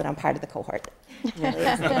rumor has it I'm part of the cohort. Really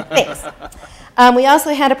excited. Thanks. We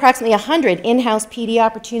also had approximately 100 in-house PD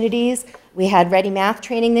opportunities. We had Ready Math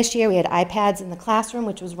training this year. We had iPads in the classroom,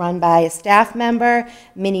 which was run by a staff member.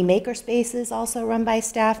 Mini makerspaces also run by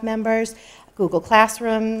staff members. Google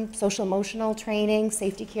Classroom, social emotional training,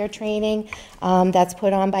 safety care training, that's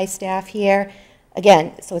put on by staff here.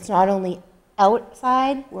 Again, so it's not only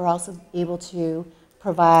outside, we're also able to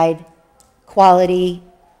provide quality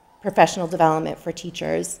professional development for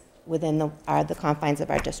teachers within the confines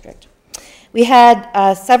of our district. We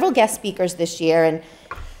had several guest speakers this year, and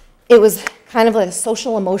it was kind of like a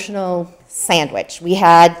social emotional sandwich. We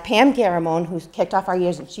had Pam Garamone, who kicked off our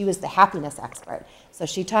years, and she was the happiness expert. So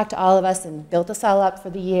she talked to all of us and built us all up for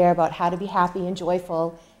the year about how to be happy and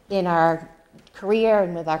joyful in our career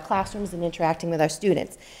and with our classrooms and interacting with our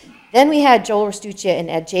students. Then we had Joel Restuccia and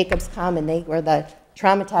Ed Jacobs come, and they were the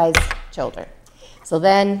traumatized children. So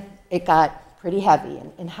then it got pretty heavy,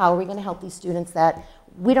 and how are we going to help these students that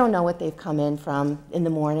we don't know what they've come in from in the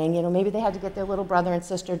morning. You know, maybe they had to get their little brother and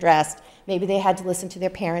sister dressed. Maybe they had to listen to their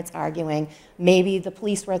parents arguing. Maybe the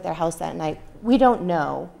police were at their house that night. We don't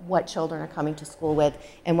know what children are coming to school with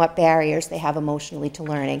and what barriers they have emotionally to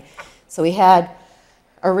learning. So we had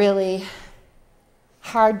a really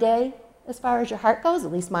hard day as far as your heart goes,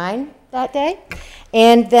 at least mine that day.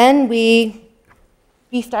 And then we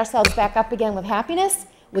beefed ourselves back up again with happiness,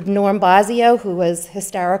 with Norm Bosio, who was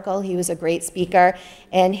hysterical. He was a great speaker.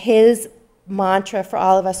 And his mantra for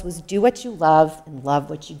all of us was, do what you love and love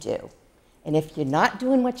what you do. And if you're not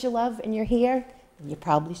doing what you love and you're here, then you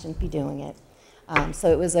probably shouldn't be doing it. So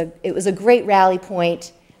it was a great rally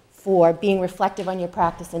point for being reflective on your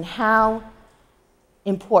practice and how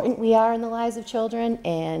important we are in the lives of children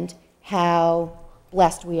and how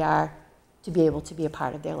blessed we are to be able to be a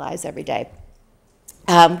part of their lives every day.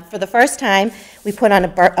 For the first time, we put on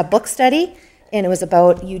a book study, and it was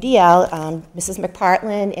about UDL. Mrs.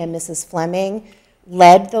 McPartland and Mrs. Fleming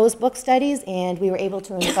led those book studies, and we were able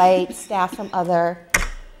to invite staff from other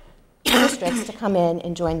districts to come in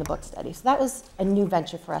and join the book study. So that was a new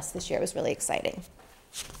venture for us this year. It was really exciting.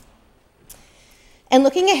 And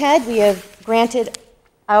looking ahead, we have granted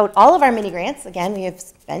out all of our mini grants. Again, we have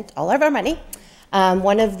spent all of our money.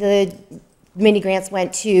 One of the mini grants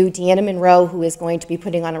went to Deanna Monroe, who is going to be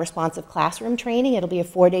putting on a responsive classroom training. It'll be a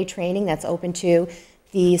 4-day training that's open to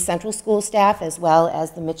the Central School staff as well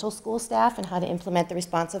as the Mitchell School staff and how to implement the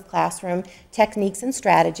responsive classroom techniques and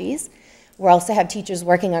strategies. We'll also have teachers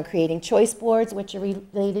working on creating choice boards, which are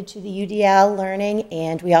related to the UDL learning,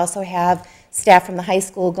 and we also have staff from the high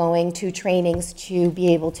school going to trainings to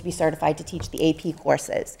be able to be certified to teach the AP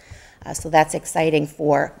courses. So that's exciting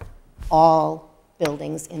for all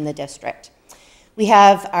buildings in the district. We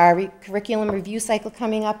have our curriculum review cycle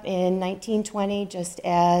coming up in 1920, just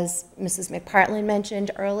as Mrs. McPartland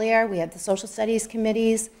mentioned earlier. We have the social studies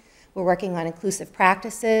committees. We're working on inclusive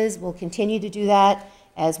practices. We'll continue to do that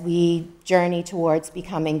as we journey towards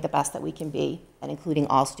becoming the best that we can be and including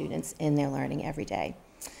all students in their learning every day.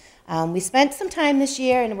 We spent some time this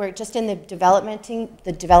year, and we're just in the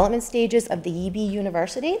development stages of the EB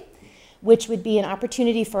University, which would be an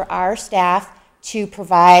opportunity for our staff to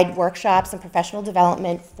provide workshops and professional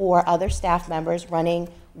development for other staff members running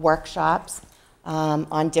workshops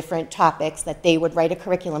on different topics that they would write a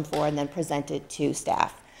curriculum for and then present it to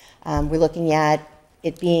staff. We're looking at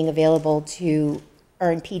it being available to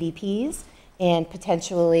earn PDPs and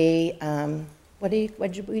potentially, what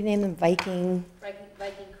did we name them, Viking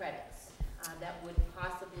credits. That would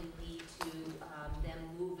possibly lead to them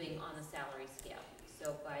moving on the salary scale.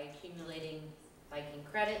 So by accumulating Viking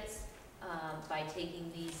credits, by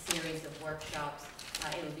taking these series of workshops,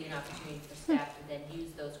 it would be an opportunity for staff to then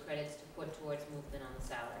use those credits to put towards movement on the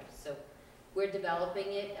salary. So we're developing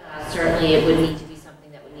it. Certainly it would need to be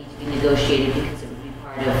something that would need to be negotiated because it would be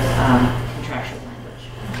part of contractual language.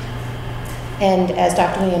 And as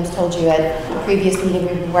Dr. Williams told you at a previous meeting,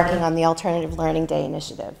 we've been working on the Alternative Learning Day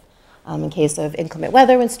initiative. In case of inclement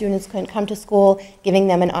weather when students couldn't come to school, giving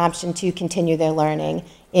them an option to continue their learning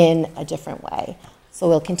in a different way. So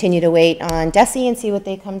we'll continue to wait on DESE and see what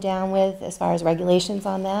they come down with as far as regulations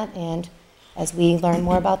on that. And as we learn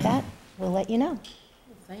more about that, we'll let you know.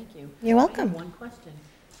 Thank you. You're welcome. I have one question.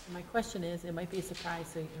 My question is, it might be a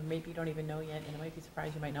surprise, or maybe you don't even know yet, and it might be a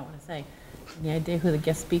surprise you might not want to say. Any idea who the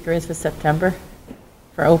guest speaker is for September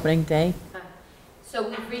for opening day? So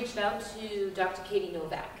we've reached out to Dr. Katie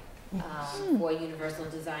Novak for Universal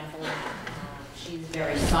Design for Learning. She's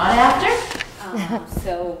very sought after.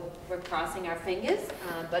 So we're crossing our fingers,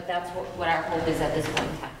 but that's what our hope is at this point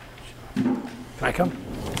in time. Can I come?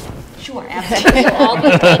 Sure, absolutely. We'll all be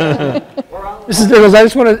welcome. We're all Mrs. Nichols, I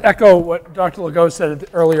just want to echo what Dr. Legault said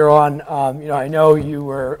earlier on. I know you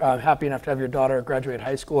were happy enough to have your daughter graduate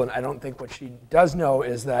high school, and I don't think what she does know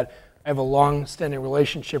is that I have a long-standing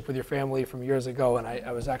relationship with your family from years ago, and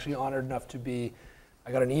I was actually honored enough to be.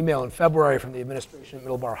 I got an email in February from the administration at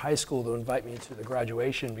Middleborough High School to invite me to the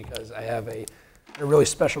graduation because I have a really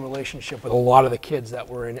special relationship with a lot of the kids that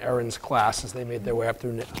were in Erin's class as they made their way up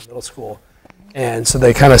through middle school. And so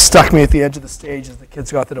they kind of stuck me at the edge of the stage as the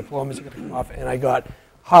kids got the diplomas and come off, and I got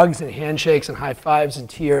hugs and handshakes and high fives and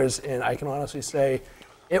tears, and I can honestly say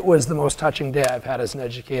it was the most touching day I've had as an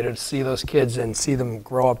educator to see those kids and see them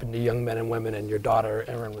grow up into young men and women, and your daughter,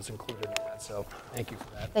 Erin, was included in that, so thank you for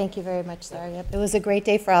that. Thank you very much, sir. Yep, it was a great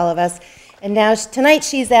day for all of us. And now, tonight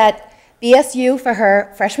she's at BSU for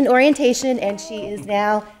her freshman orientation, and she is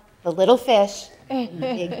now the little fish in the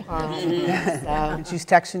big pond. So. And she's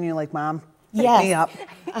texting you like, Mom, pick Yes. me up.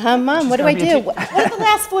 Mom, what do I do? What are the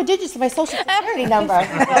last 4 digits of my social security number?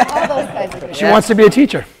 All those kinds of things. She wants to be a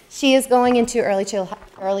teacher. She is going into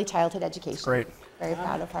early childhood education. Great. Very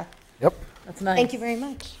proud of her. Yep. That's nice. Thank you very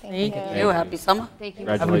much. Thank you. Happy summer. Thank you.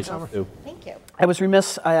 Congratulations, too. Thank you. I was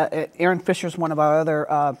remiss, Erin Fisher's one of our other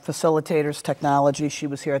facilitators, technology. She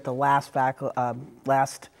was here at the last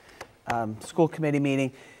school committee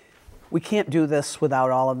meeting. We can't do this without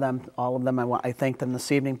all of them. I thank them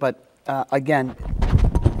this evening, but again,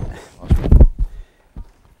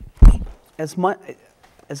 as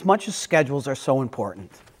much as schedules are so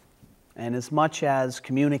important, and as much as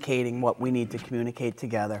communicating what we need to communicate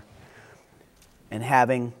together, and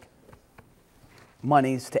having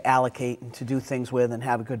monies to allocate and to do things with and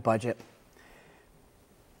have a good budget,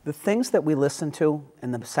 the things that we listen to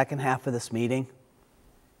in the second half of this meeting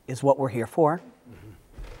is what we're here for.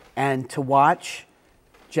 And to watch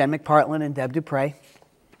Jen McPartland and Deb Dupre,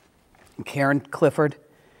 and Karen Clifford,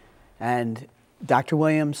 and Dr.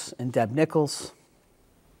 Williams and Deb Nichols,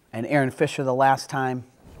 and Erin Fisher the last time,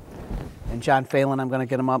 and John Phelan, I'm going to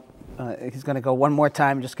get him up. He's going to go one more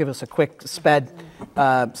time and just give us a quick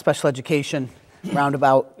special education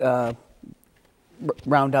roundup.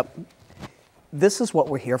 This is what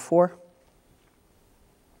we're here for.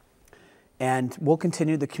 And we'll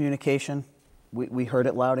continue the communication. We heard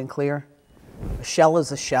it loud and clear. A shell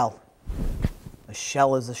is a shell. A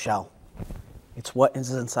shell is a shell. It's what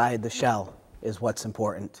is inside the shell is what's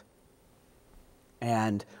important.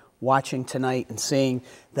 And watching tonight and seeing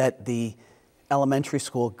that the elementary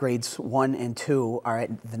school grades 1 and 2 are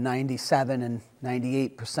at the 97 and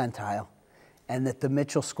 98 percentile, and that the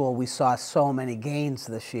Mitchell School, we saw so many gains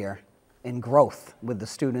this year in growth with the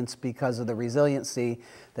students because of the resiliency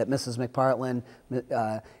that Mrs. McPartland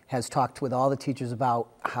has talked with all the teachers about,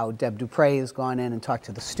 how Deb Dupre has gone in and talked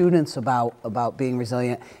to the students about being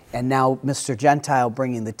resilient, and now Mr. Gentile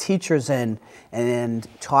bringing the teachers in and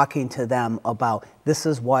talking to them about this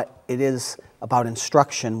is what it is about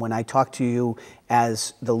instruction. When I talk to you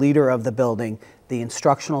as the leader of the building, the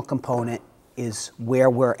instructional component is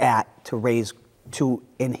where we're at to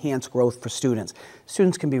enhance growth for students.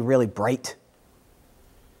 Students can be really bright,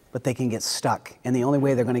 but they can get stuck. And the only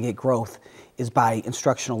way they're going to get growth is by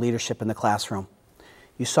instructional leadership in the classroom.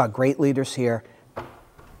 You saw great leaders here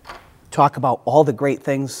talk about all the great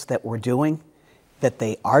things that we're doing, that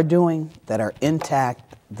they are doing, that are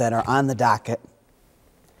intact, that are on the docket.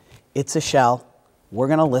 It's a shell. We're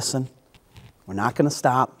going to listen. We're not going to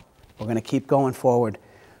stop. We're going to keep going forward.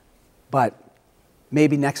 But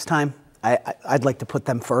maybe next time, I'd like to put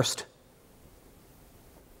them first,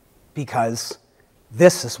 because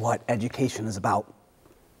this is what education is about.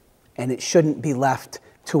 And it shouldn't be left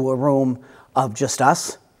to a room of just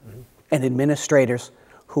us and administrators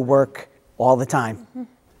who work all the time.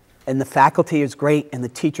 And the faculty is great, and the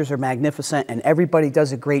teachers are magnificent, and everybody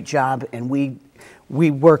does a great job, and we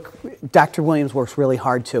work, Dr. Williams works really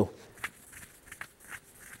hard too.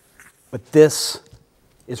 But this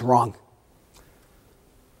is wrong.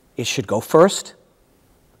 It should go first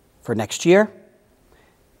for next year.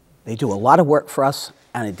 They do a lot of work for us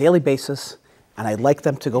on a daily basis, and I'd like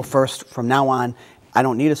them to go first from now on. I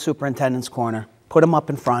don't need a superintendent's corner. Put them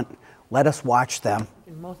up in front. Let us watch them.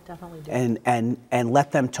 You most definitely do. And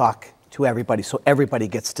let them talk to everybody so everybody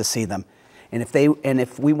gets to see them. And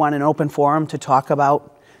if we want an open forum to talk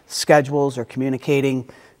about schedules or communicating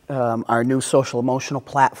our new social emotional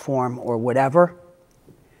platform or whatever,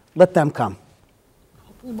 let them come.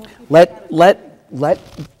 Let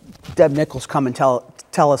Deb Nichols come and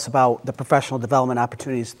tell us about the professional development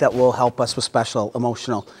opportunities that will help us with special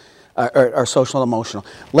emotional or social and emotional.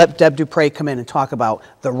 Let Deb Dupre come in and talk about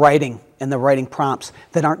the writing and the writing prompts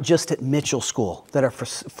that aren't just at Mitchell School, that are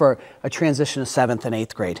for a transition to 7th and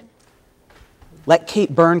 8th grade. Let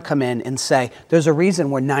Kate Byrne come in and say, there's a reason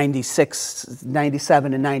we're 96,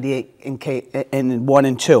 97, and 98 in 1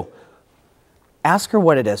 and 2. Ask her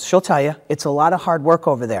what it is. She'll tell you. It's a lot of hard work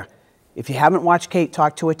over there. If you haven't watched Kate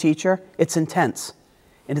talk to a teacher, it's intense.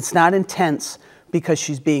 And it's not intense because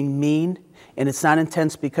she's being mean, and it's not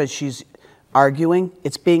intense because she's arguing.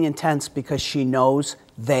 It's being intense because she knows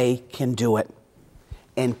they can do it.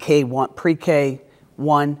 And pre-K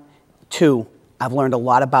 1, 2, I've learned a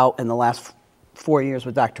lot about in the last 4 years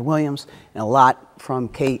with Dr. Williams, and a lot from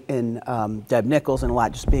Kate and Deb Nichols, and a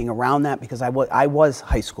lot just being around that, because I was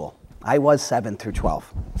high school. I was 7 through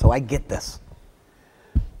 12, so I get this.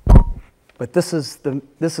 But this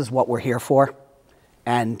is what we're here for,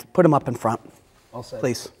 and put them up in front, Well said.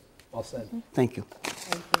 please. Well said. Thank you.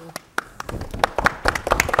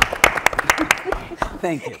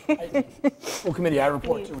 Thank you. Full committee, I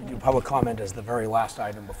report to do public comment as the very last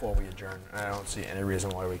item before we adjourn. And I don't see any reason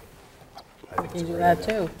why I think it's a You do great that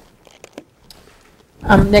idea.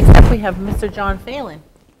 too. Next up, we have Mr. John Phelan.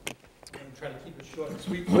 Try to keep it short and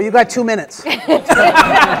sweet. Well, you got 2 minutes. I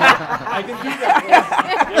can do that.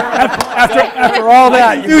 After all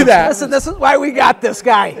that, you do that. Listen, this is why we got this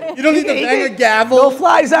guy. You don't need to bang a gavel. No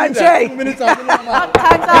flies on Jay. 2 minutes on the mouth.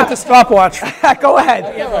 Got the stopwatch. Go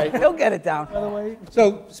ahead. He'll get it down.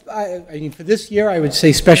 So, I mean, for this year, I would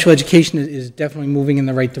say special education is definitely moving in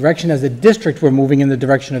the right direction. As a district, we're moving in the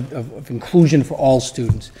direction of inclusion for all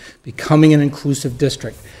students, becoming an inclusive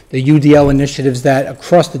district. The UDL initiatives that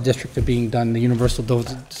across the district are being done, the Universal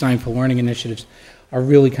Design for Learning initiatives, are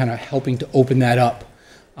really kind of helping to open that up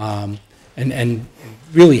and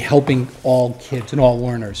really helping all kids and all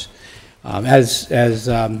learners. As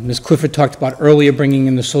Ms. Clifford talked about earlier, bringing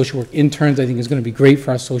in the social work interns, I think is going to be great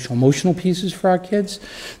for our social emotional pieces for our kids.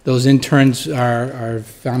 Those interns are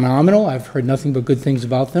phenomenal. I've heard nothing but good things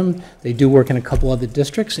about them. They do work in a couple other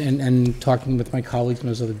districts, and talking with my colleagues in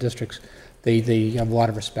those other districts, they have a lot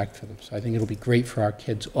of respect for them. So I think it'll be great for our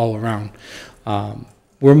kids all around.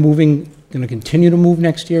 We're going to continue to move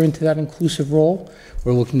next year into that inclusive role.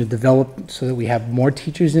 We're looking to develop so that we have more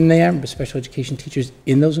teachers in there, special education teachers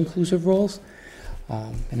in those inclusive roles.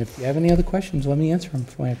 And if you have any other questions, let me answer them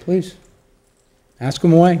for you, please. Ask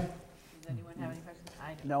them away. Does anyone have any questions?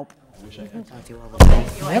 I do. Nope. I wish I could talk to you all the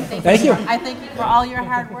time. Thank you. I thank you for all your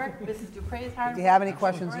hard work. Mrs. Dupre's hard work. If you have any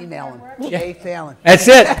questions, email him. Jay Phelan. That's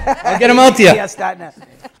it. I'll get them out to you. Yes.net.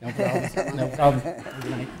 No problem. No problem. Good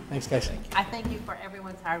night. Thanks, guys. I thank you for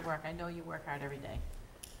everyone's hard work. I know you work hard every day.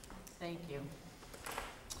 Thank you.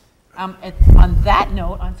 On that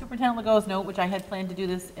note, on Superintendent Legault's note, which I had planned to do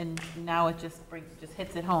this, and now it just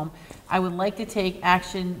hits it home, I would like to take the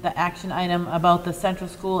action item about the Central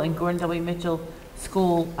School and Gordon W. Mitchell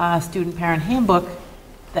School Student Parent Handbook,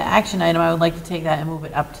 the action item, I would like to take that and move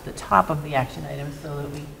it up to the top of the action items so that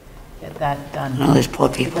we get that done. Oh, there's poor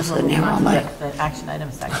people Because sitting we'll here move all on to night. The action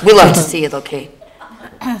item section. We love to see it, okay?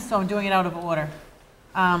 So I'm doing it out of order.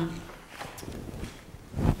 Have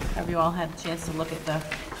you all had a chance to look at the?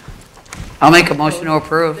 I'll make a motion to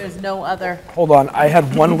approve. There's no other. Hold on, I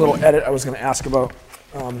had one little edit I was going to ask about.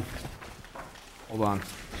 Hold on.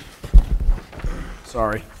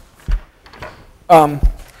 Sorry.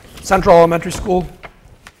 Central Elementary School,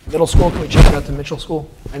 middle school, can we change that to Mitchell School?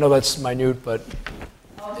 I know that's minute, but.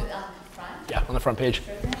 Oh, on the front? Yeah, on the front page.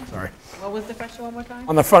 Sorry. What was the question one more time?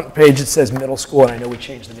 On the front page, it says middle school, and I know we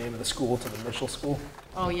changed the name of the school to the Mitchell School.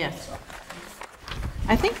 Oh, yes.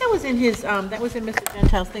 I think that was in his, that was in Mr.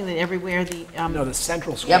 Gentile's thing, that everywhere the. No, the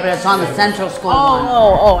Central School. Yeah, but it's on the Central School one.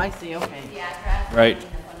 Oh, I see, okay. The address. Right.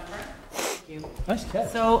 Thank you. Nice catch.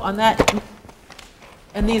 So on that,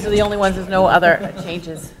 and these are the only ones, there's no other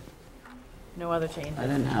changes? No other changes? I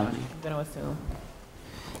didn't have any. I'm going to assume.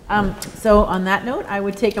 So on that note, I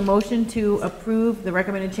would take a motion to approve the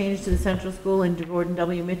recommended changes to the Central School and Gordon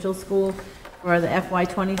W. Mitchell School for the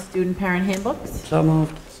FY20 Student Parent Handbooks. So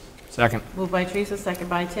moved. Second. Moved by Teresa, second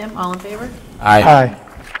by Tim. All in favor? Aye.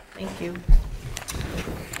 Thank you.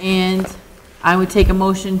 And I would take a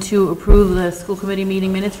motion to approve the school committee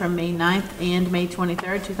meeting minutes from May 9th and May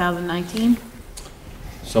 23rd, 2019.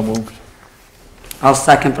 So moved. I'll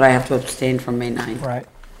second, but I have to abstain from May 9th. Right.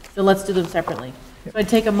 So let's do them separately. So I'd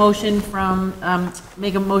take a motion from,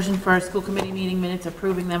 make a motion for our school committee meeting minutes,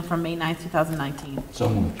 approving them from May 9th, 2019. So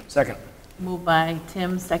moved. Second. Moved by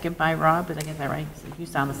Tim, second by Rob. Did I get that right? You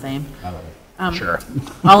sound the same. Sure.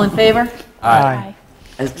 All in favor? Aye.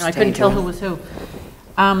 No, I couldn't tell who was who.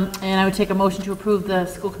 And I would take a motion to approve the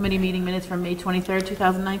school committee meeting minutes from May 23rd,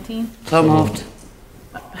 2019. So moved.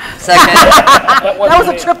 Second. That was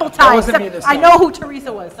a triple tie. wasn't me this I time. know who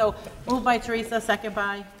Teresa was. So moved by Teresa, second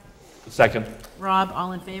by Second. Rob,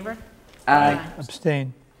 all in favor? Aye.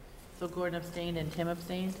 Abstain. So Gordon abstained and Tim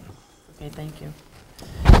abstained? Okay, thank you.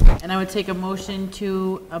 And I would take a motion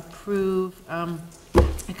to approve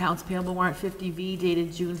accounts payable warrant 50V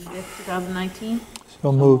dated June 5th, 2019.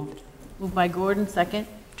 So moved. Moved by Gordon, second.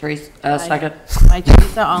 Teresa, By- second. By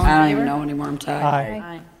Teresa, all in favor? I don't even know anymore, I'm tired.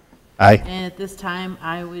 Aye. Aye. And at this time,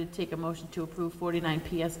 I would take a motion to approve 49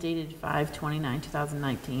 PS dated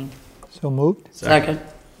 5/29/2019. So moved. Second.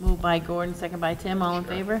 Moved by Gordon, second by Tim, all in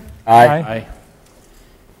favor? Aye.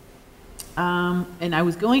 And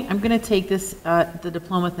I'm gonna take this, the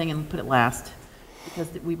diploma thing and put it last, because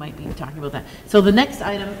we might be talking about that. So the next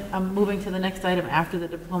item, I'm moving to the next item after the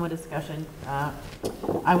diploma discussion.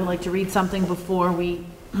 I would like to read something before we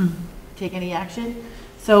take any action.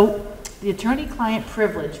 So the attorney-client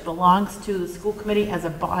privilege belongs to the school committee as a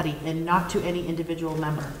body and not to any individual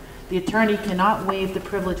member. The attorney cannot waive the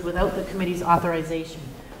privilege without the committee's authorization.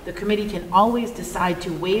 The committee can always decide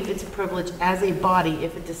to waive its privilege as a body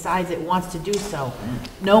if it decides it wants to do so.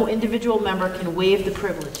 No individual member can waive the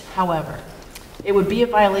privilege, however. It would be a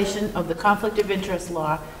violation of the conflict of interest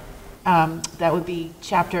law. That would be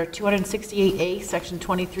Chapter 268A, Section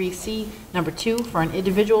 23C, Number 2, for an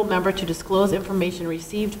individual member to disclose information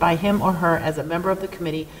received by him or her as a member of the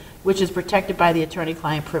committee, which is protected by the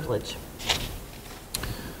attorney-client privilege.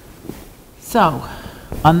 So,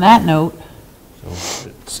 on that note,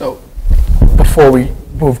 So, before we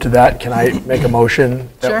move to that, can I make a motion?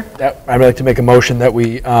 Sure. I'd like to make a motion that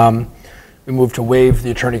we move to waive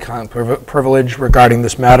the attorney-client privilege regarding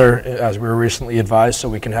this matter, as we were recently advised, so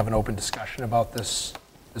we can have an open discussion about this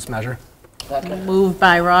measure. moved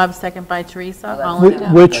by Rob, second by Teresa, all in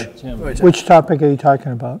favor? Which topic are you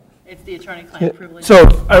talking about? It's the attorney-client privilege.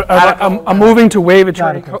 So, I'm moving to waive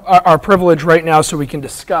our privilege right now so we can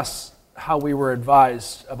discuss how we were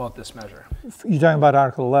advised about this measure. You're talking about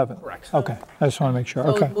Article 11? Correct. Okay, I just want to make sure,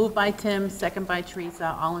 So okay. moved by Tim, second by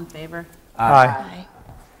Teresa, all in favor? Aye.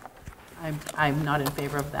 I'm not in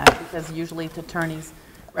favor of that, because usually the attorneys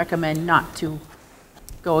recommend not to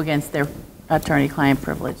go against their attorney-client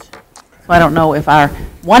privilege. So I don't know if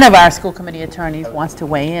one of our school committee attorneys wants to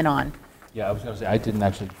weigh in on. Yeah, I was going to say, I didn't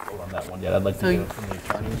actually vote on that one yet. I'd like to hear it from the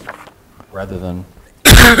attorneys rather than.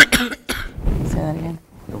 Say that again.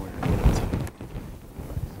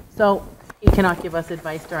 So he cannot give us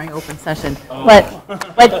advice during open session,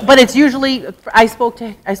 but it's usually, I spoke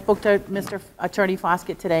to Mr. Attorney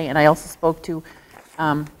Foskett today, and I also spoke to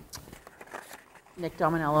Nick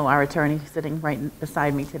Dominello, our attorney, sitting right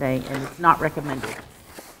beside me today, and it's not recommended.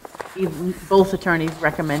 Both attorneys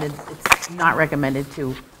recommended, it's not recommended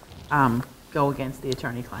to go against the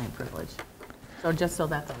attorney-client privilege. So just so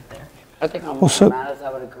that's out there. I think on Well, most so- matters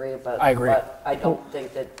I would agree, but. I agree. But I don't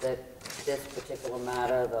think that this particular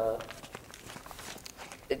matter,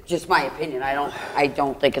 it's just my opinion, I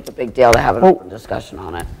don't think it's a big deal to have an Well- open discussion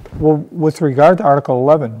on it. Well, with regard to Article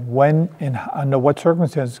 11, when and under what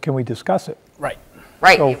circumstances can we discuss it? Right.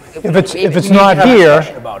 Right. So If if we it's need to not have a here,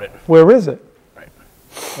 discussion about it. where is it? Right.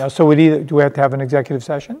 You know, so do we have to have an executive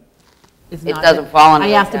session? It's It not- doesn't fall under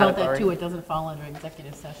I that asked about that category. too, it doesn't fall under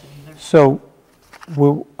executive session either. So,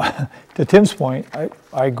 to Tim's point, I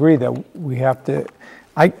agree that we have to,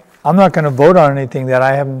 I'm not going to vote on anything that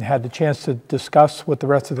I haven't had the chance to discuss with the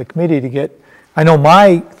rest of the committee to get, I know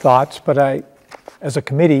my thoughts, but as a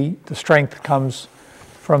committee, the strength comes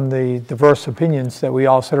from the diverse opinions that we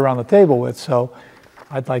all sit around the table with, so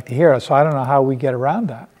I'd like to hear it. So I don't know how we get around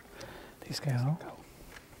that. These guys,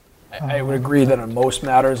 I would agree that on most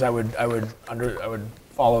matters, I would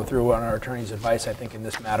follow through on our attorney's advice. I think in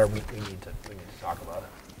this matter, we need to talk about it.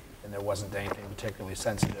 And there wasn't anything particularly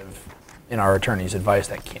sensitive in our attorney's advice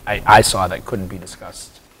that I saw that couldn't be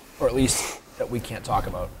discussed, or at least that we can't talk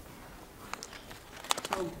about.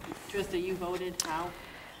 So, Trista, you voted how?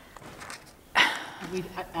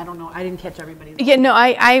 I don't know, I didn't catch everybody's. Yeah, no,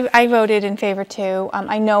 I voted in favor too.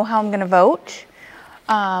 I know how I'm going to vote.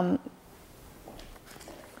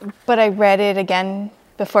 But I read it again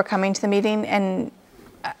before coming to the meeting, and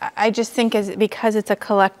I just think because it's a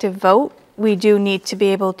collective vote, we do need to be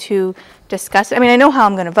able to discuss it. I mean, I know how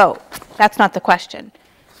I'm going to vote. That's not the question.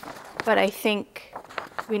 But I think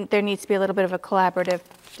there needs to be a little bit of a collaborative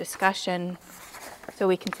discussion so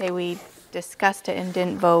we can say we discussed it and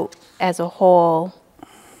didn't vote as a whole.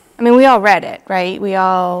 I mean, we all read it, right? We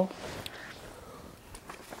all...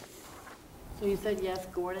 So you said yes,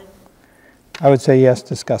 Gordon? I would say yes,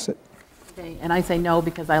 discuss it. Okay, and I say no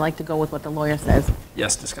because I like to go with what the lawyer says.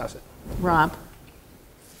 Yes, discuss it. Rob?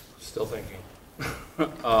 Still thinking.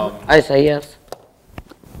 I say yes.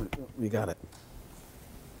 We got it.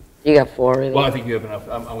 You got 4 already? Well, I think you have enough.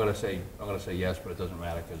 I'm going to say yes, but it doesn't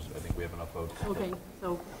matter because I think we have enough votes. Okay,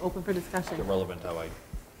 so open for discussion. It's irrelevant how I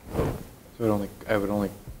vote. So I would only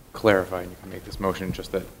clarify, and you can make this motion,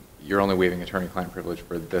 just that you're only waiving attorney-client privilege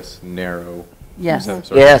for this narrow Yes.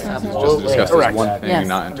 set of Yes, circumstances. absolutely. Just to discuss Correct. this one thing, Yes.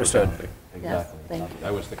 not Understood. interpersonally. Yes, thank you.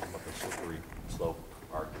 I was thinking about the slippery slope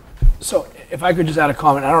argument. So if I could just add a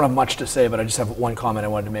comment, I don't have much to say, but I just have one comment I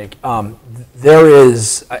wanted to make. There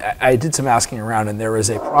is, I did some asking around, and there is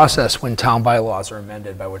a process when town bylaws are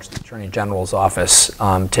amended by which the Attorney General's office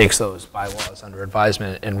takes those bylaws under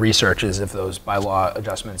advisement and researches if those bylaw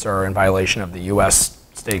adjustments are in violation of the U.S.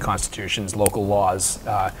 state constitutions, local laws,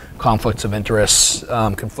 conflicts of interests,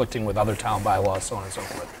 conflicting with other town bylaws, so on and so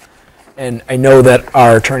forth. And I know that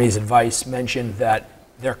our attorney's advice mentioned that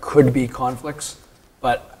there could be conflicts,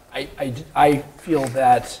 but I feel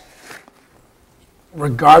that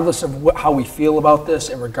regardless of how we feel about this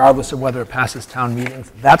and regardless of whether it passes town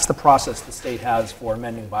meetings, that's the process the state has for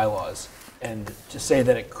amending bylaws. And to say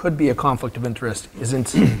that it could be a conflict of interest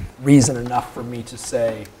isn't reason enough for me to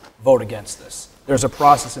say, vote against this. There's a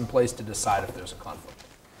process in place to decide if there's a conflict.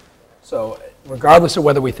 So regardless of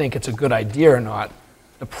whether we think it's a good idea or not,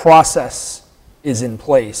 the process is in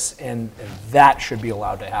place, and that should be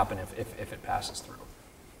allowed to happen if it passes through.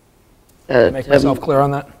 Make myself clear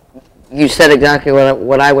on that? You said exactly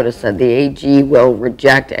what I would have said. The AG will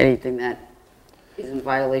reject anything that is in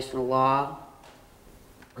violation of law.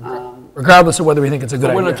 Regardless of whether we think it's a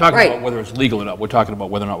good idea. We're not talking Right. about whether it's legal or not. We're talking about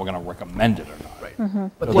whether or not we're going to recommend it or not.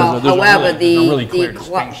 Right. But Well, there's however, there's a really clear the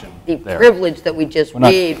distinction there. privilege that we just We're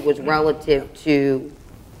not- made was relative to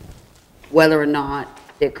whether or not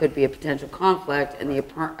there could be a potential conflict, and the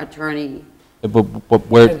attorney.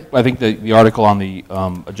 I think the article on the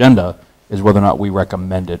agenda is whether or not we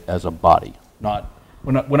recommend it as a body. Not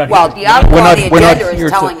we're not. Well, the article on the agenda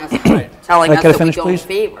is telling us that we don't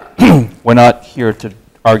favor. We're not here to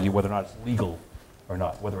argue whether or not it's legal or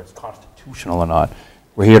not, whether it's constitutional or not.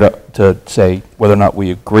 We're here to say whether or not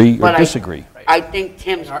we agree or disagree. I think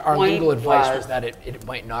Tim's Our point legal advice was that it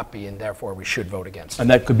might not be, and therefore we should vote against it. And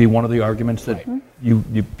that could be one of the arguments that you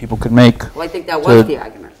people could make. Well, I think that was the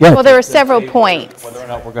argument. Yeah. Well, there were several points. Whether or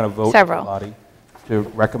not we're going to vote as a Several. body to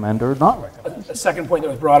recommend or not recommend. A second point that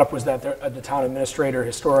was brought up was that the town administrator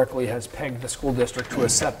historically has pegged the school district to a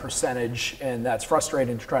set percentage, and that's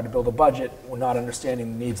frustrating to try to build a budget. We're not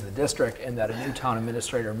understanding the needs of the district, and that a new town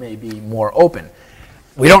administrator may be more open.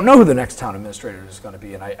 We don't know who the next town administrator is going to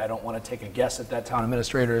be, and I don't want to take a guess that that town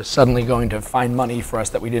administrator is suddenly going to find money for us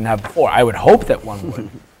that we didn't have before. I would hope that one would.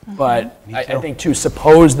 But I think to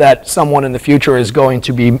suppose that someone in the future is going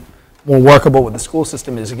to be more workable with the school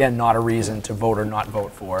system is, again, not a reason to vote or not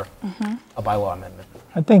vote for a bylaw amendment.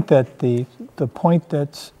 I think that the point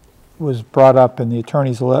that was brought up in the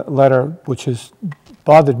attorney's letter, which has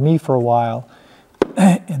bothered me for a while,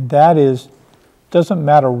 and that is, doesn't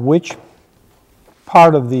matter which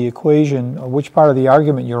part of the equation or which part of the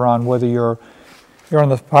argument you're on, whether you're on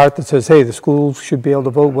the part that says, hey, the schools should be able to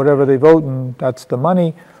vote whatever they vote and that's the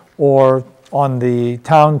money, or on the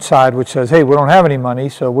town side which says, hey, we don't have any money,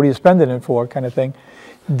 so what are you spending it for, kind of thing.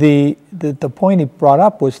 The point he brought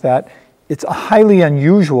up was that it's highly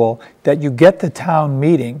unusual that you get the town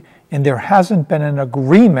meeting and there hasn't been an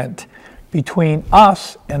agreement between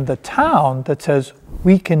us and the town that says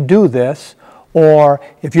we can do this, or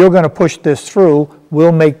if you're going to push this through,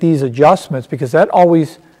 we'll make these adjustments, because that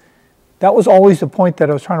was always the point that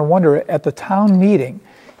I was trying to wonder at the town meeting.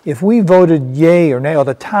 If we voted yay or nay, or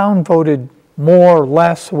the town voted more or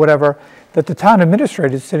less, or whatever, that the town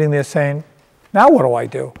administrator is sitting there saying, now what do I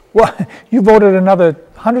do? Well, you voted another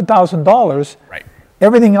 $100,000. Right.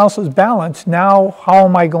 Everything else is balanced. Now, how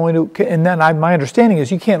am I going to, and then my understanding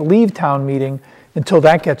is you can't leave town meeting until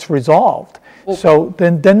that gets resolved. So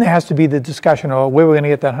then there has to be the discussion of where we're going to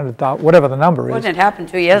get that 100,000, whatever the number is. When did it happen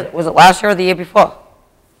 2 years? Was it last year or the year before?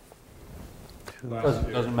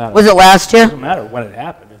 Doesn't matter. Was it last year? Doesn't matter when it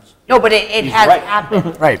happened. No, but it has right.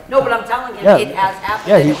 happened. Right. No, but I'm telling him Yeah. it has happened.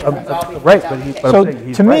 Yeah, and he's it was all right, because but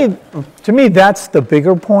he's So to me, that's the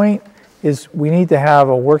bigger point, is we need to have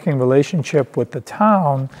a working relationship with the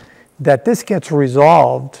town, that this gets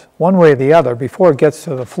resolved one way or the other before it gets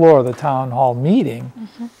to the floor of the town hall meeting.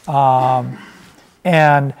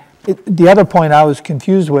 And the other point I was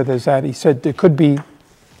confused with is that he said there could be,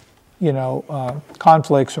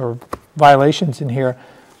 conflicts or violations in here,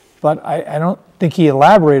 but I don't think he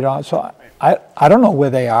elaborated on it, so I don't know where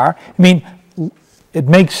they are. I mean, it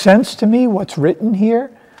makes sense to me what's written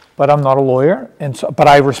here, but I'm not a lawyer, but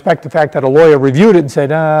I respect the fact that a lawyer reviewed it and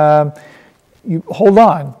said, hold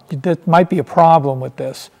on, there might be a problem with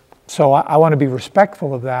this. So I want to be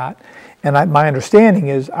respectful of that. And my understanding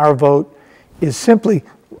is our vote is simply,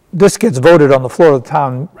 this gets voted on the floor of the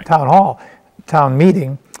town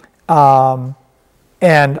meeting.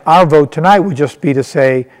 And our vote tonight would just be to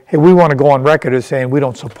say, hey, we want to go on record as saying we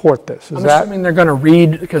don't support this. I'm assuming they're going to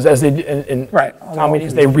read, because as they, in town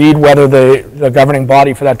meetings, they read whether the governing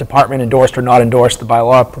body for that department endorsed or not endorsed the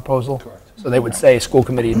bylaw proposal. Correct. So they would say school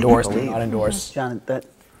committee endorsed or not endorsed. John,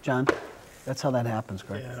 that's how that happens,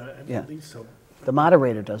 correct? Yeah, I believe so. The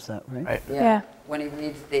moderator does that, right? Yeah. When he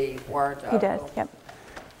reads the warrant He does, yep.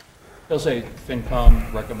 They'll say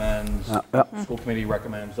FinCom recommends, school committee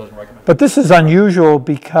recommends, doesn't recommend. But this is unusual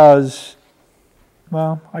because,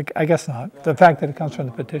 well, I guess not. The fact that it comes from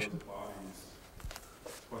the petition.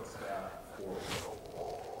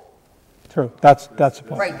 True, that's the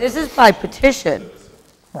point. Right, this is by petition.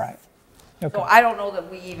 Right. Okay. So I don't know that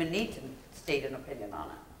we even need to state an opinion on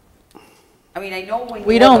it. I mean, I know when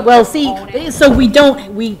We don't, well, see, so we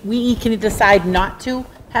don't, we can decide not to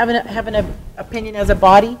have an opinion as a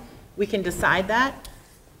body. We can decide that.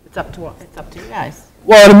 It's up to you guys.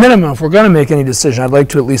 Well, at a minimum, if we're going to make any decision, I'd like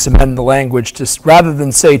to at least amend the language to, rather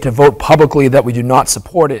than say to vote publicly that we do not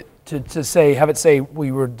support it, to say, have it say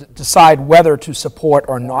we would decide whether to support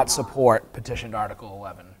or not support petitioned Article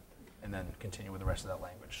 11, and then continue with the rest of that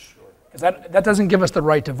language. Because that doesn't give us the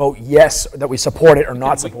right to vote yes, that we support it or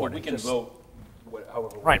not support it. We can vote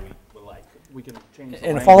however we like. We can change the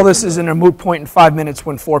And if all this is in a moot point in 5 minutes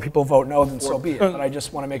when 4 people vote no, then so be it. But I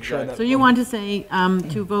just want to make sure that. So you want to say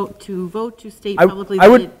to vote to state publicly I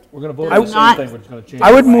would, that we're going to vote does on the same not thing, we're just going to change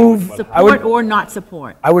I would move. support or not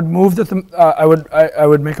support. I would move that I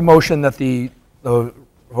would make a motion that the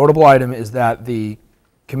votable item is that the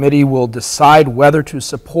committee will decide whether to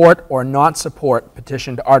support or not support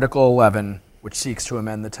petitioned Article 11, which seeks to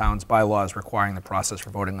amend the town's bylaws requiring the process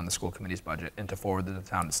for voting on the school committee's budget, and to forward to the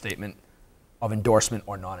town a statement of endorsement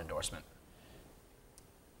or non-endorsement.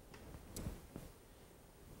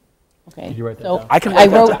 Okay. Did you write that So down? I can write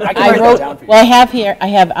that down for you. Well, I have here,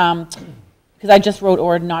 because I just wrote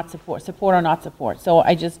or not support or not support. So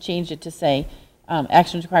I just changed it to say,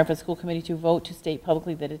 action is required for the school committee to vote to state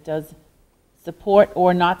publicly that it does support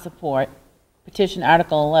or not support petition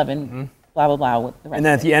Article 11, blah, blah, blah. With the rest And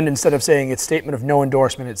then of at the end, instead of saying it's statement of no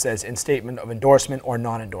endorsement, it says in statement of endorsement or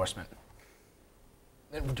non-endorsement.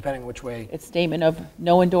 Depending which way. It's statement of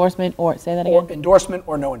no endorsement or, say that Or again? endorsement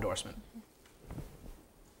or no endorsement.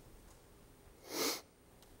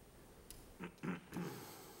 If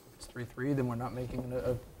it's 3-3, then we're not making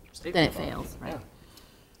a statement. Then it about fails, right. Yeah.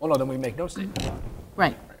 Well, no, then we make no statement.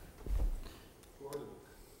 Right.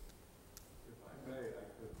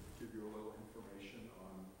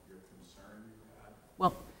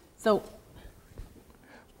 Well, so,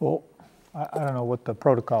 Well, I don't know what the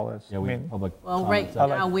protocol is. Yeah, I we mean, have public well, comments. right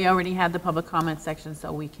now, we already had the public comment section,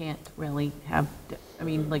 so we can't really have, I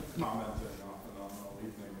mean, like. You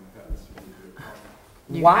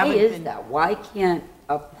Why haven't is been- that? Why can't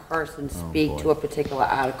a person speak to a particular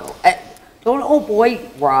article? Don't, oh boy,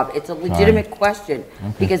 Rob, it's a legitimate question,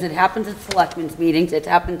 because it happens at selectmen's meetings, it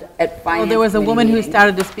happens at finance Well, there was a committee woman who meetings.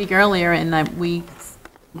 started to speak earlier, and we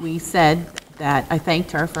said that, I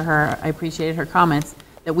thanked her for her, I appreciated her comments,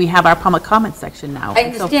 that we have our public comment section now. I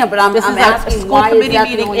And so understand, but I'm this is our asking school why is committee that the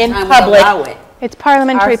meeting only in time we public. allow it? It's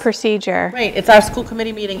parliamentary Our- procedure. Right, it's our school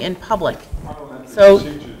committee meeting in public. So.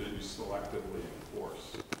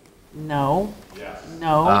 No.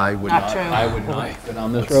 No, I would not true. I would not get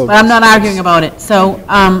on this road. But I'm not arguing about it, so,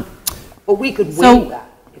 But we could So- waive that.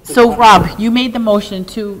 So, Rob, you made the motion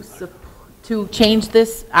to change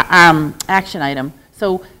this action item.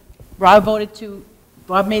 So Rob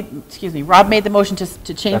made the motion to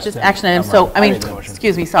change this That's Tim. action item. I'm So, right. I I mean, made the motion.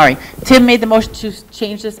 excuse me, sorry. Tim made the motion to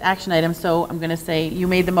change this action item, so I'm going to say you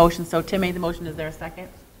made the motion. So Tim made the motion. Is there a second?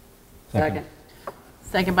 Second.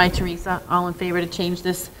 Second by Teresa. All in favor to change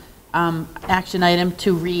this action item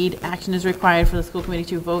to read, action is required for the school committee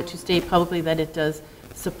to vote to state publicly that it does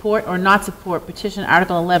support or not support petition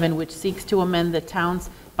Article 11, which seeks to amend the town's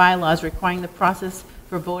bylaws requiring the process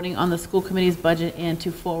for voting on the school committee's budget and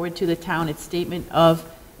to forward to the town its statement of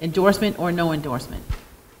endorsement or no endorsement.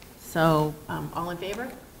 So, all in favor?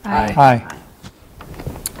 Aye.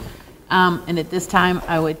 And at this time,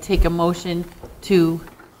 I would take a motion to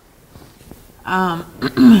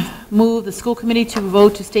move the school committee to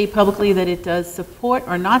vote to state publicly that it does support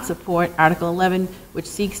or not support Article 11, which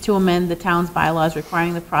seeks to amend the town's bylaws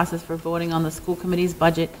requiring the process for voting on the school committee's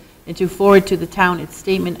budget and to forward to the town its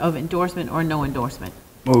statement of endorsement or no endorsement.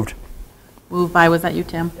 Moved. Moved by, was that you,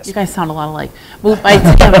 Tim? You guys sound a lot alike. Moved by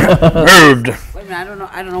Tim. Moved. Wait a mean,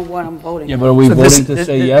 I don't know what I'm voting. Yeah, but are we So voting to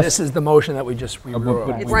say yes? This is the motion that we just rewrote.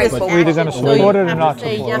 Right, but We're either going to So you support it or have not to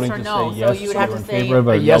say support yes it. or no, so you would have to say.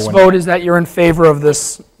 A yes vote is that you're in favor of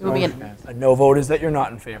this would be motion. A no vote is that you're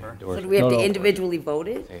not in favor. So do we have to individually vote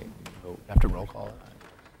it? Have to roll call it.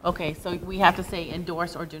 Okay, so we have to say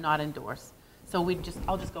endorse or do not endorse. So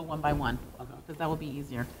I'll just go one by one, because that will be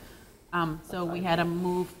easier. So we had a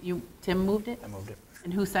move, Tim moved it? I moved it.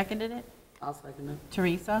 And who seconded it? I'll second it.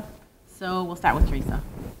 Teresa. So we'll start with Teresa. I'm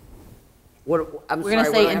We're going sorry, to what do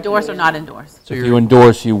say I have to endorse do? or not endorse. So if you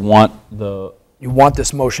endorse, you want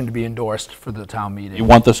this motion to be endorsed for the town meeting. you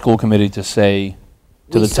want the school committee to say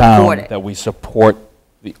to We the town support it. that we support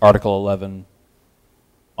the Article 11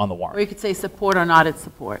 on the Or warrant. you could say support or not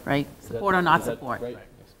support, right? Support or not support.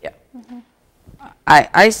 Yeah.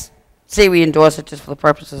 I say we endorse it just for the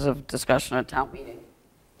purposes of discussion at town meeting.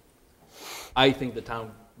 I think the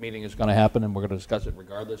town meeting is going to happen, and we're going to discuss it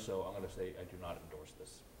regardless, so I'm going to say I do not endorse this.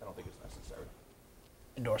 I don't think it's necessary.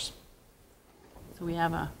 Endorse. So we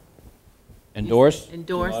have a Endorse?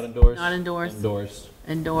 endorse, Not endorse? not endorse, Endorse.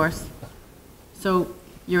 endorse. So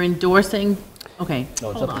you're endorsing, okay, No,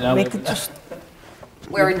 it's hold up on. now.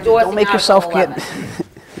 We're endorsing Don't make Article yourself 11. get,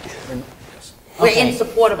 We're in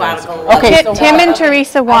support of Article 11. Okay, so Tim and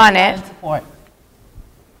Teresa want it. In support.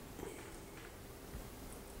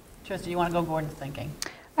 Trista, you want to go Gordon's thinking?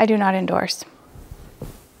 I do not endorse.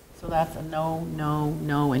 So that's a no, no,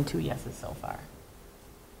 no, and 2 yeses so far.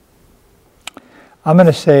 I'm going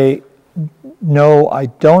to say, no, I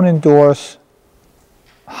don't endorse.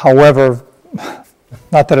 However,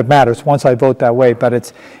 not that it matters once I vote that way,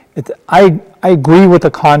 but I agree with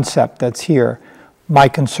the concept that's here. My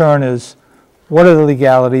concern is, what are the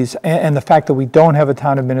legalities and the fact that we don't have a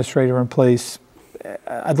town administrator in place?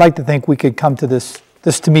 I'd like to think we could come to this.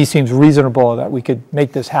 This to me seems reasonable, that we could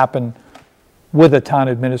make this happen with a town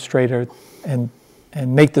administrator and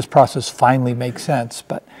make this process finally make sense.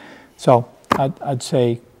 But so I'd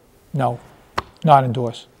say no, not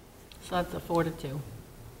endorse. So that's a 4 to 2.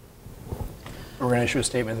 We're going to issue a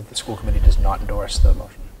statement that the school committee does not endorse the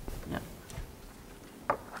motion. Yeah.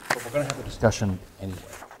 But we're going to have a discussion anyway.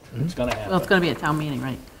 It's going to happen. Well, it's going to be a town meeting,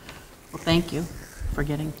 right? Well, thank you for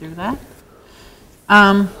getting through that.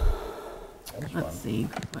 Let's see,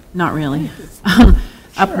 not really.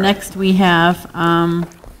 Up next, we have, I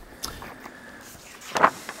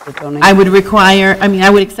would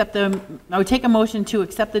take a motion to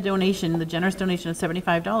accept the donation, the generous donation of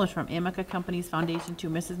 $75 from Amica Companies Foundation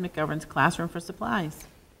to Mrs. McGovern's Classroom for Supplies.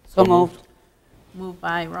 So moved. Moved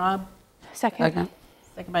by Rob. Second.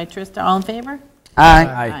 Second by Trista. All in favor? Aye.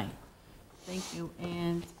 Aye. Thank you.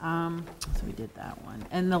 And so we did that one.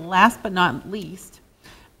 And the last but not least,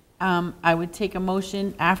 I would take a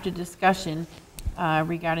motion after discussion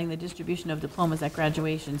regarding the distribution of diplomas at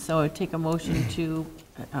graduation. So I would take a motion to,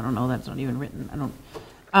 I don't know, that's not even written.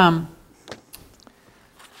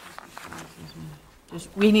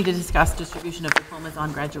 We need to discuss distribution of diplomas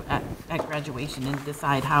on at graduation and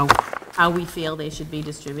decide how we feel they should be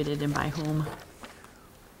distributed and by whom,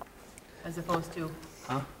 as opposed to,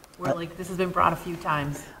 we're like, this has been brought a few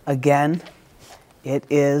times. again, it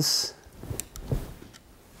is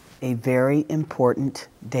a very important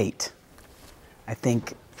date. I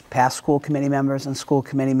think past school committee members and school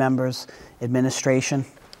committee members, administration,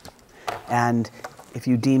 and if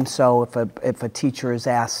you deem so, if a teacher is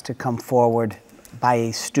asked to come forward by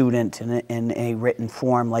a student in a written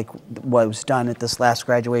form like what was done at this last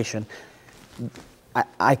graduation,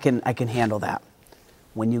 I can handle that.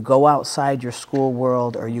 When you go outside your school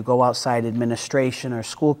world or you go outside administration or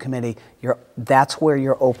school committee, that's where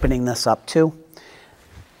you're opening this up to.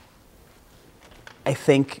 I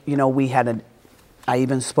think, I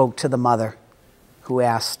even spoke to the mother who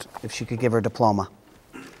asked if she could give her diploma.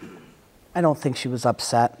 I don't think she was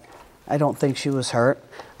upset. I don't think she was hurt.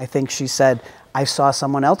 I think she said, I saw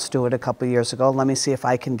someone else do it a couple years ago. Let me see if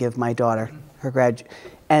I can give my daughter her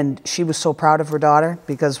And she was so proud of her daughter,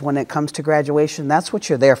 because when it comes to graduation, that's what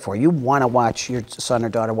you're there for. You want to watch your son or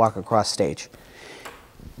daughter walk across stage.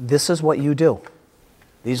 This is what you do.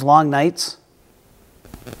 These long nights,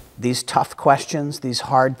 these tough questions, these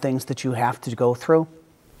hard things that you have to go through,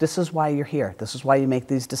 this is why you're here. This is why you make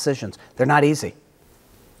these decisions. They're not easy.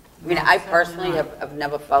 I mean, I personally have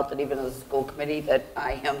never felt that even as a school committee that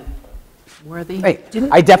I am worthy. Right.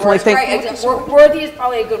 I definitely think. Right, worthy is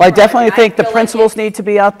probably a good word. Well, I definitely mean, think the feel principals need to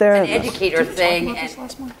be out there. An educator thing.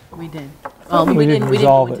 We did. Well, we didn't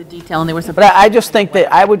go into detail, and there was a. But I just think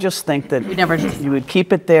that, I would just think that We never you would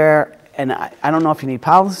keep it there, and I don't know if you need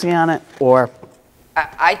policy on it, or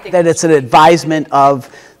I think that it's an advisement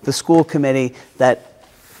of the school committee that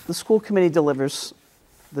the school committee delivers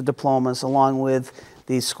the diplomas along with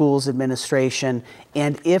the school's administration.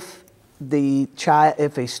 And if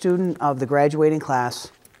if a student of the graduating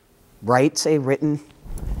class writes a written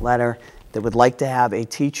letter that would like to have a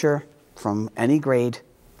teacher from any grade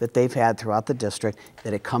that they've had throughout the district,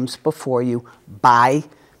 that it comes before you by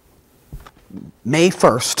May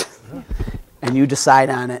 1st, and you decide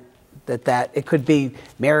on it, that it could be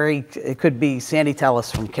Mary, it could be Sandy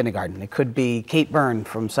Tellis from kindergarten, it could be Kate Byrne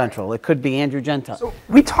from Central, it could be Andrew Gentile. So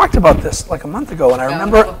we talked about this like a month ago, and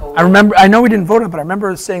I know we didn't vote on it, but I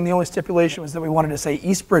remember saying the only stipulation was that we wanted to say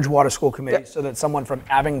East Bridgewater School Committee, so that someone from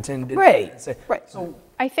Abington didn't say. Right. So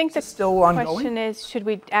I think the still ongoing? question is, should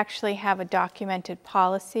we actually have a documented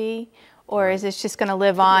policy, or is this just going to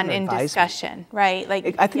live on in discussion, right?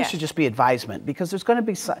 Like, I think it should just be advisement, because there's going to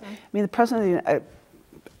be, I mean, the president of the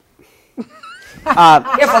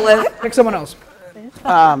Careful, Liz. Pick someone else.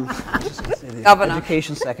 Governor.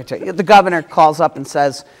 Education secretary. The governor calls up and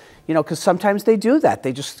says, you know, because sometimes they do that.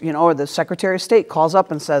 They just, you know, or the Secretary of State calls up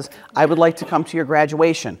and says, I would like to come to your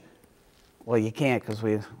graduation. Well, you can't because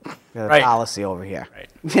we've got a policy over here. Right.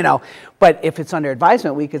 You know, but if it's under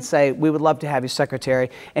advisement, we could say, we would love to have you, Secretary.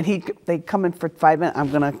 And they come in for 5 minutes. I'm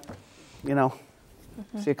going to, you know,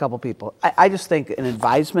 see a couple people. I just think an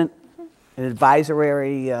advisement, an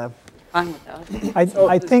advisory. Fine with that.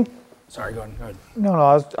 I think. Sorry, go ahead. No,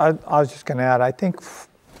 I was just going to add, I think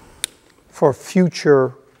for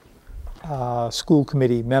future school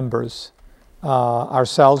committee members,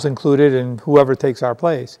 ourselves included and whoever takes our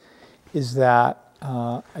place, is that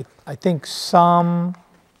I think some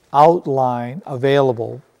outline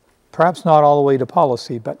available, perhaps not all the way to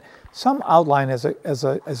policy, but some outline as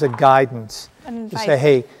a guidance to say,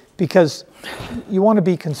 hey, because you want to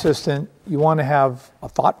be consistent, you want to have a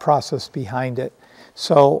thought process behind it.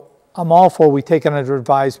 So I'm all for we take it under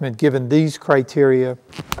advisement, given these criteria,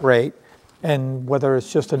 great. And whether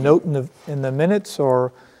it's just a note in the minutes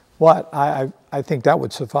or what, I think that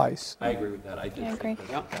would suffice. I agree with that. I just think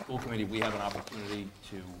that the school committee, we have an opportunity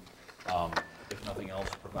to, if nothing else,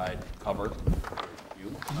 provide cover for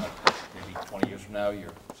you. Maybe 20 years from now,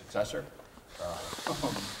 your successor.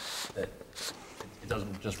 That it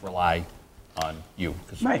doesn't just rely on you,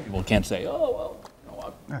 because people can't say, oh, well, you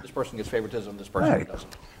know, this person gets favoritism, this person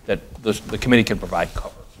doesn't. That the committee can provide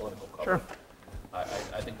cover, political cover. Sure.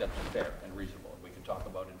 I think that's fair and reasonable. We can talk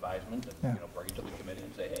about advisement and you know, bring it to the committee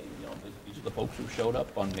and say, hey, you know, these are the folks who showed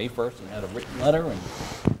up on May 1st and had a written letter and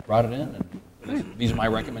brought it in, and these are my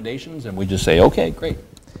recommendations, and we just say, okay, great.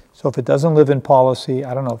 So if it doesn't live in policy,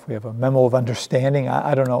 I don't know if we have a memo of understanding.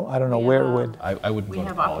 I don't know where it would. I would. We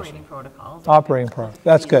have operating protocols. Operating protocol.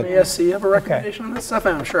 That's good. ASC have a recommendation on this stuff?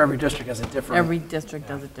 I'm sure every district has a different. Every district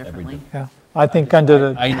does it differently. Yeah. I think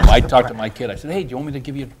under the. I talked to my kid. I said, "Hey, do you want me to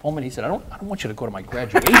give you a diploma?" And he said, "I don't want you to go to my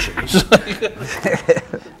graduation."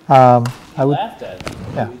 I would. Laughed at it.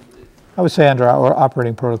 Yeah. I would say under our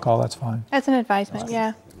operating protocol. That's fine. As an advisement,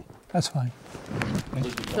 yeah. That's fine.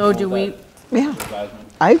 So do we? Yeah.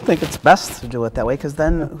 I think it's best to do it that way, because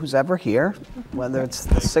then who's ever here, whether it's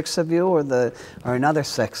the 6 of you or another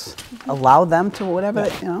 6, allow them to whatever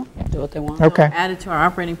they, you know, do what they want. Okay. So add it to our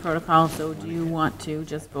operating protocol. So do you want to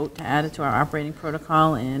just vote to add it to our operating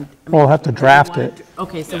protocol and? We'll have to draft it.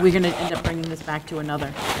 Okay, so we're going to end up bringing this back to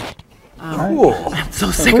another. Cool. I'm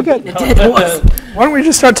so sick of being a dead horse. Why don't we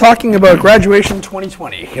just start talking about graduation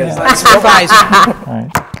 2020? That's All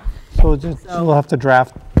right. So we'll have to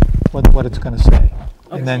draft what it's going to say,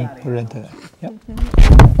 and then put it into that. Yep.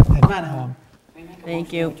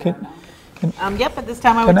 Thank you. Yep, at this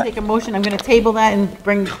time I would take a motion. I'm going to table that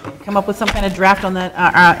and come up with some kind of draft on the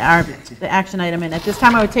action item. And at this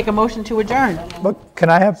time I would take a motion to adjourn. But can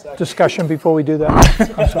I have discussion before we do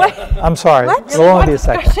that? I'm sorry. What? It'll only be a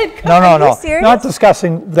second. Discussion? No. Are you serious? Not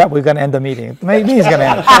discussing that we're going to end the meeting. The meeting is going to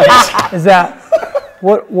end. Is that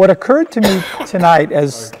what occurred to me tonight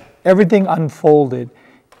as everything unfolded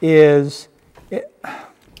is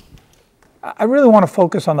I really want to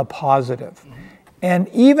focus on the positive. And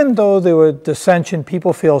even though there were dissension,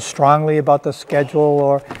 people feel strongly about the schedule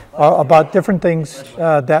or about different things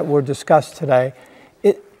that were discussed today,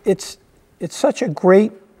 it's such a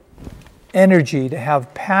great energy to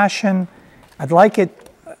have passion. I'd like it,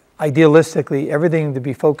 idealistically, everything to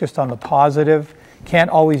be focused on the positive. Can't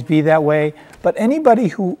always be that way. But anybody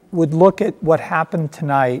who would look at what happened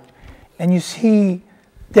tonight and you see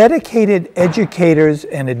dedicated educators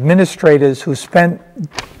and administrators who spent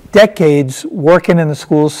decades working in the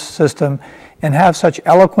school system and have such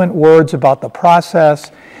eloquent words about the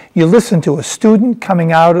process. You listen to a student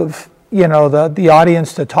coming out of, you know, the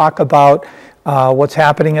audience to talk about what's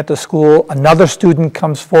happening at the school. Another student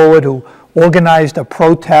comes forward who organized a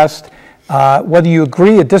protest. whether you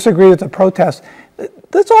agree or disagree with the protest,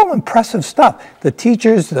 that's all impressive stuff. The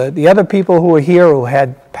teachers, the other people who were here who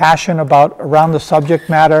had passion around the subject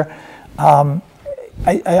matter.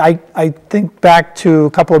 I think back to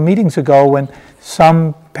a couple of meetings ago when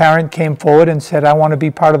some parent came forward and said, I want to be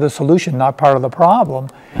part of the solution, not part of the problem.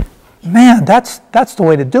 Man, that's the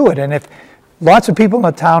way to do it. And if lots of people in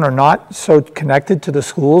the town are not so connected to the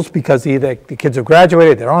schools because either the kids have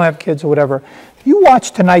graduated, they don't have kids or whatever, you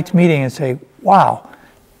watch tonight's meeting and say, wow,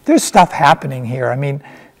 there's stuff happening here. I mean,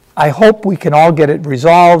 I hope we can all get it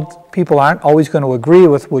resolved. People aren't always going to agree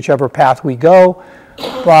with whichever path we go,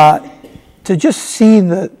 but to just see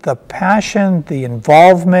the passion, the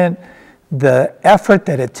involvement, the effort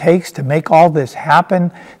that it takes to make all this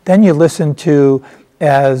happen. Then you listen to,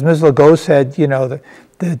 as Ms. Legault said, you know,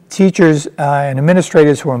 the teachers and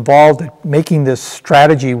administrators who are involved in making this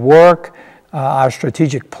strategy work, our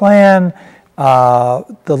strategic plan, the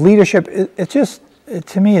leadership.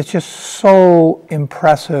 To me, it's just so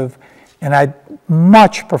impressive, and I'd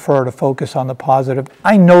much prefer to focus on the positive.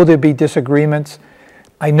 I know there'd be disagreements.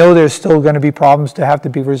 I know there's still going to be problems to have to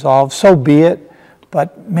be resolved. So be it.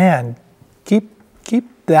 But man, keep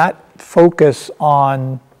that focus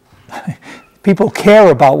on people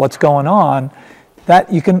care about what's going on.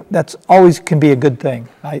 That's always can be a good thing,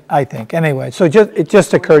 I think. Anyway, so it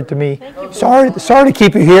just occurred to me. Sorry to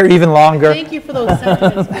keep you here even longer. Thank you for those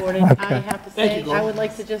sentiments, Gordon. Okay. I have to say, I would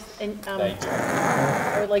like to just,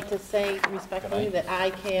 I would like to say respectfully that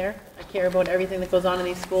I care. I care about everything that goes on in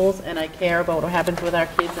these schools, and I care about what happens with our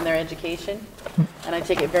kids and their education. And I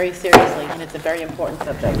take it very seriously, and it's a very important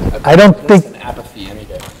subject. I don't think apathy any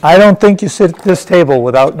day. I don't think you sit at this table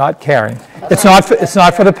without not caring. It's not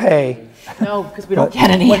for the pay. No, because we don't get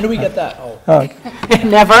any. When do we get that? Oh.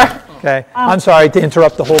 Never. Okay. I'm sorry to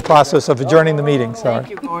interrupt the whole process of adjourning the meeting. Sorry. Thank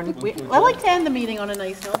you, Gordon. I like to end the meeting on a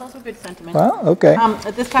nice note. Those were good sentiments. Well, okay.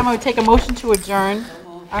 At this time, I would take a motion to adjourn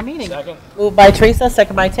our meeting. Second. Moved by Teresa,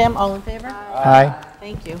 second by Tim. All in favor? Aye.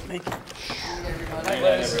 Thank you. Thank you.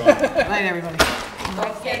 Good night, everybody.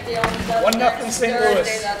 1-0 St. Louis.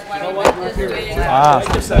 Thursday, that's why You know we what? went this way. I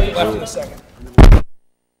just left in a second.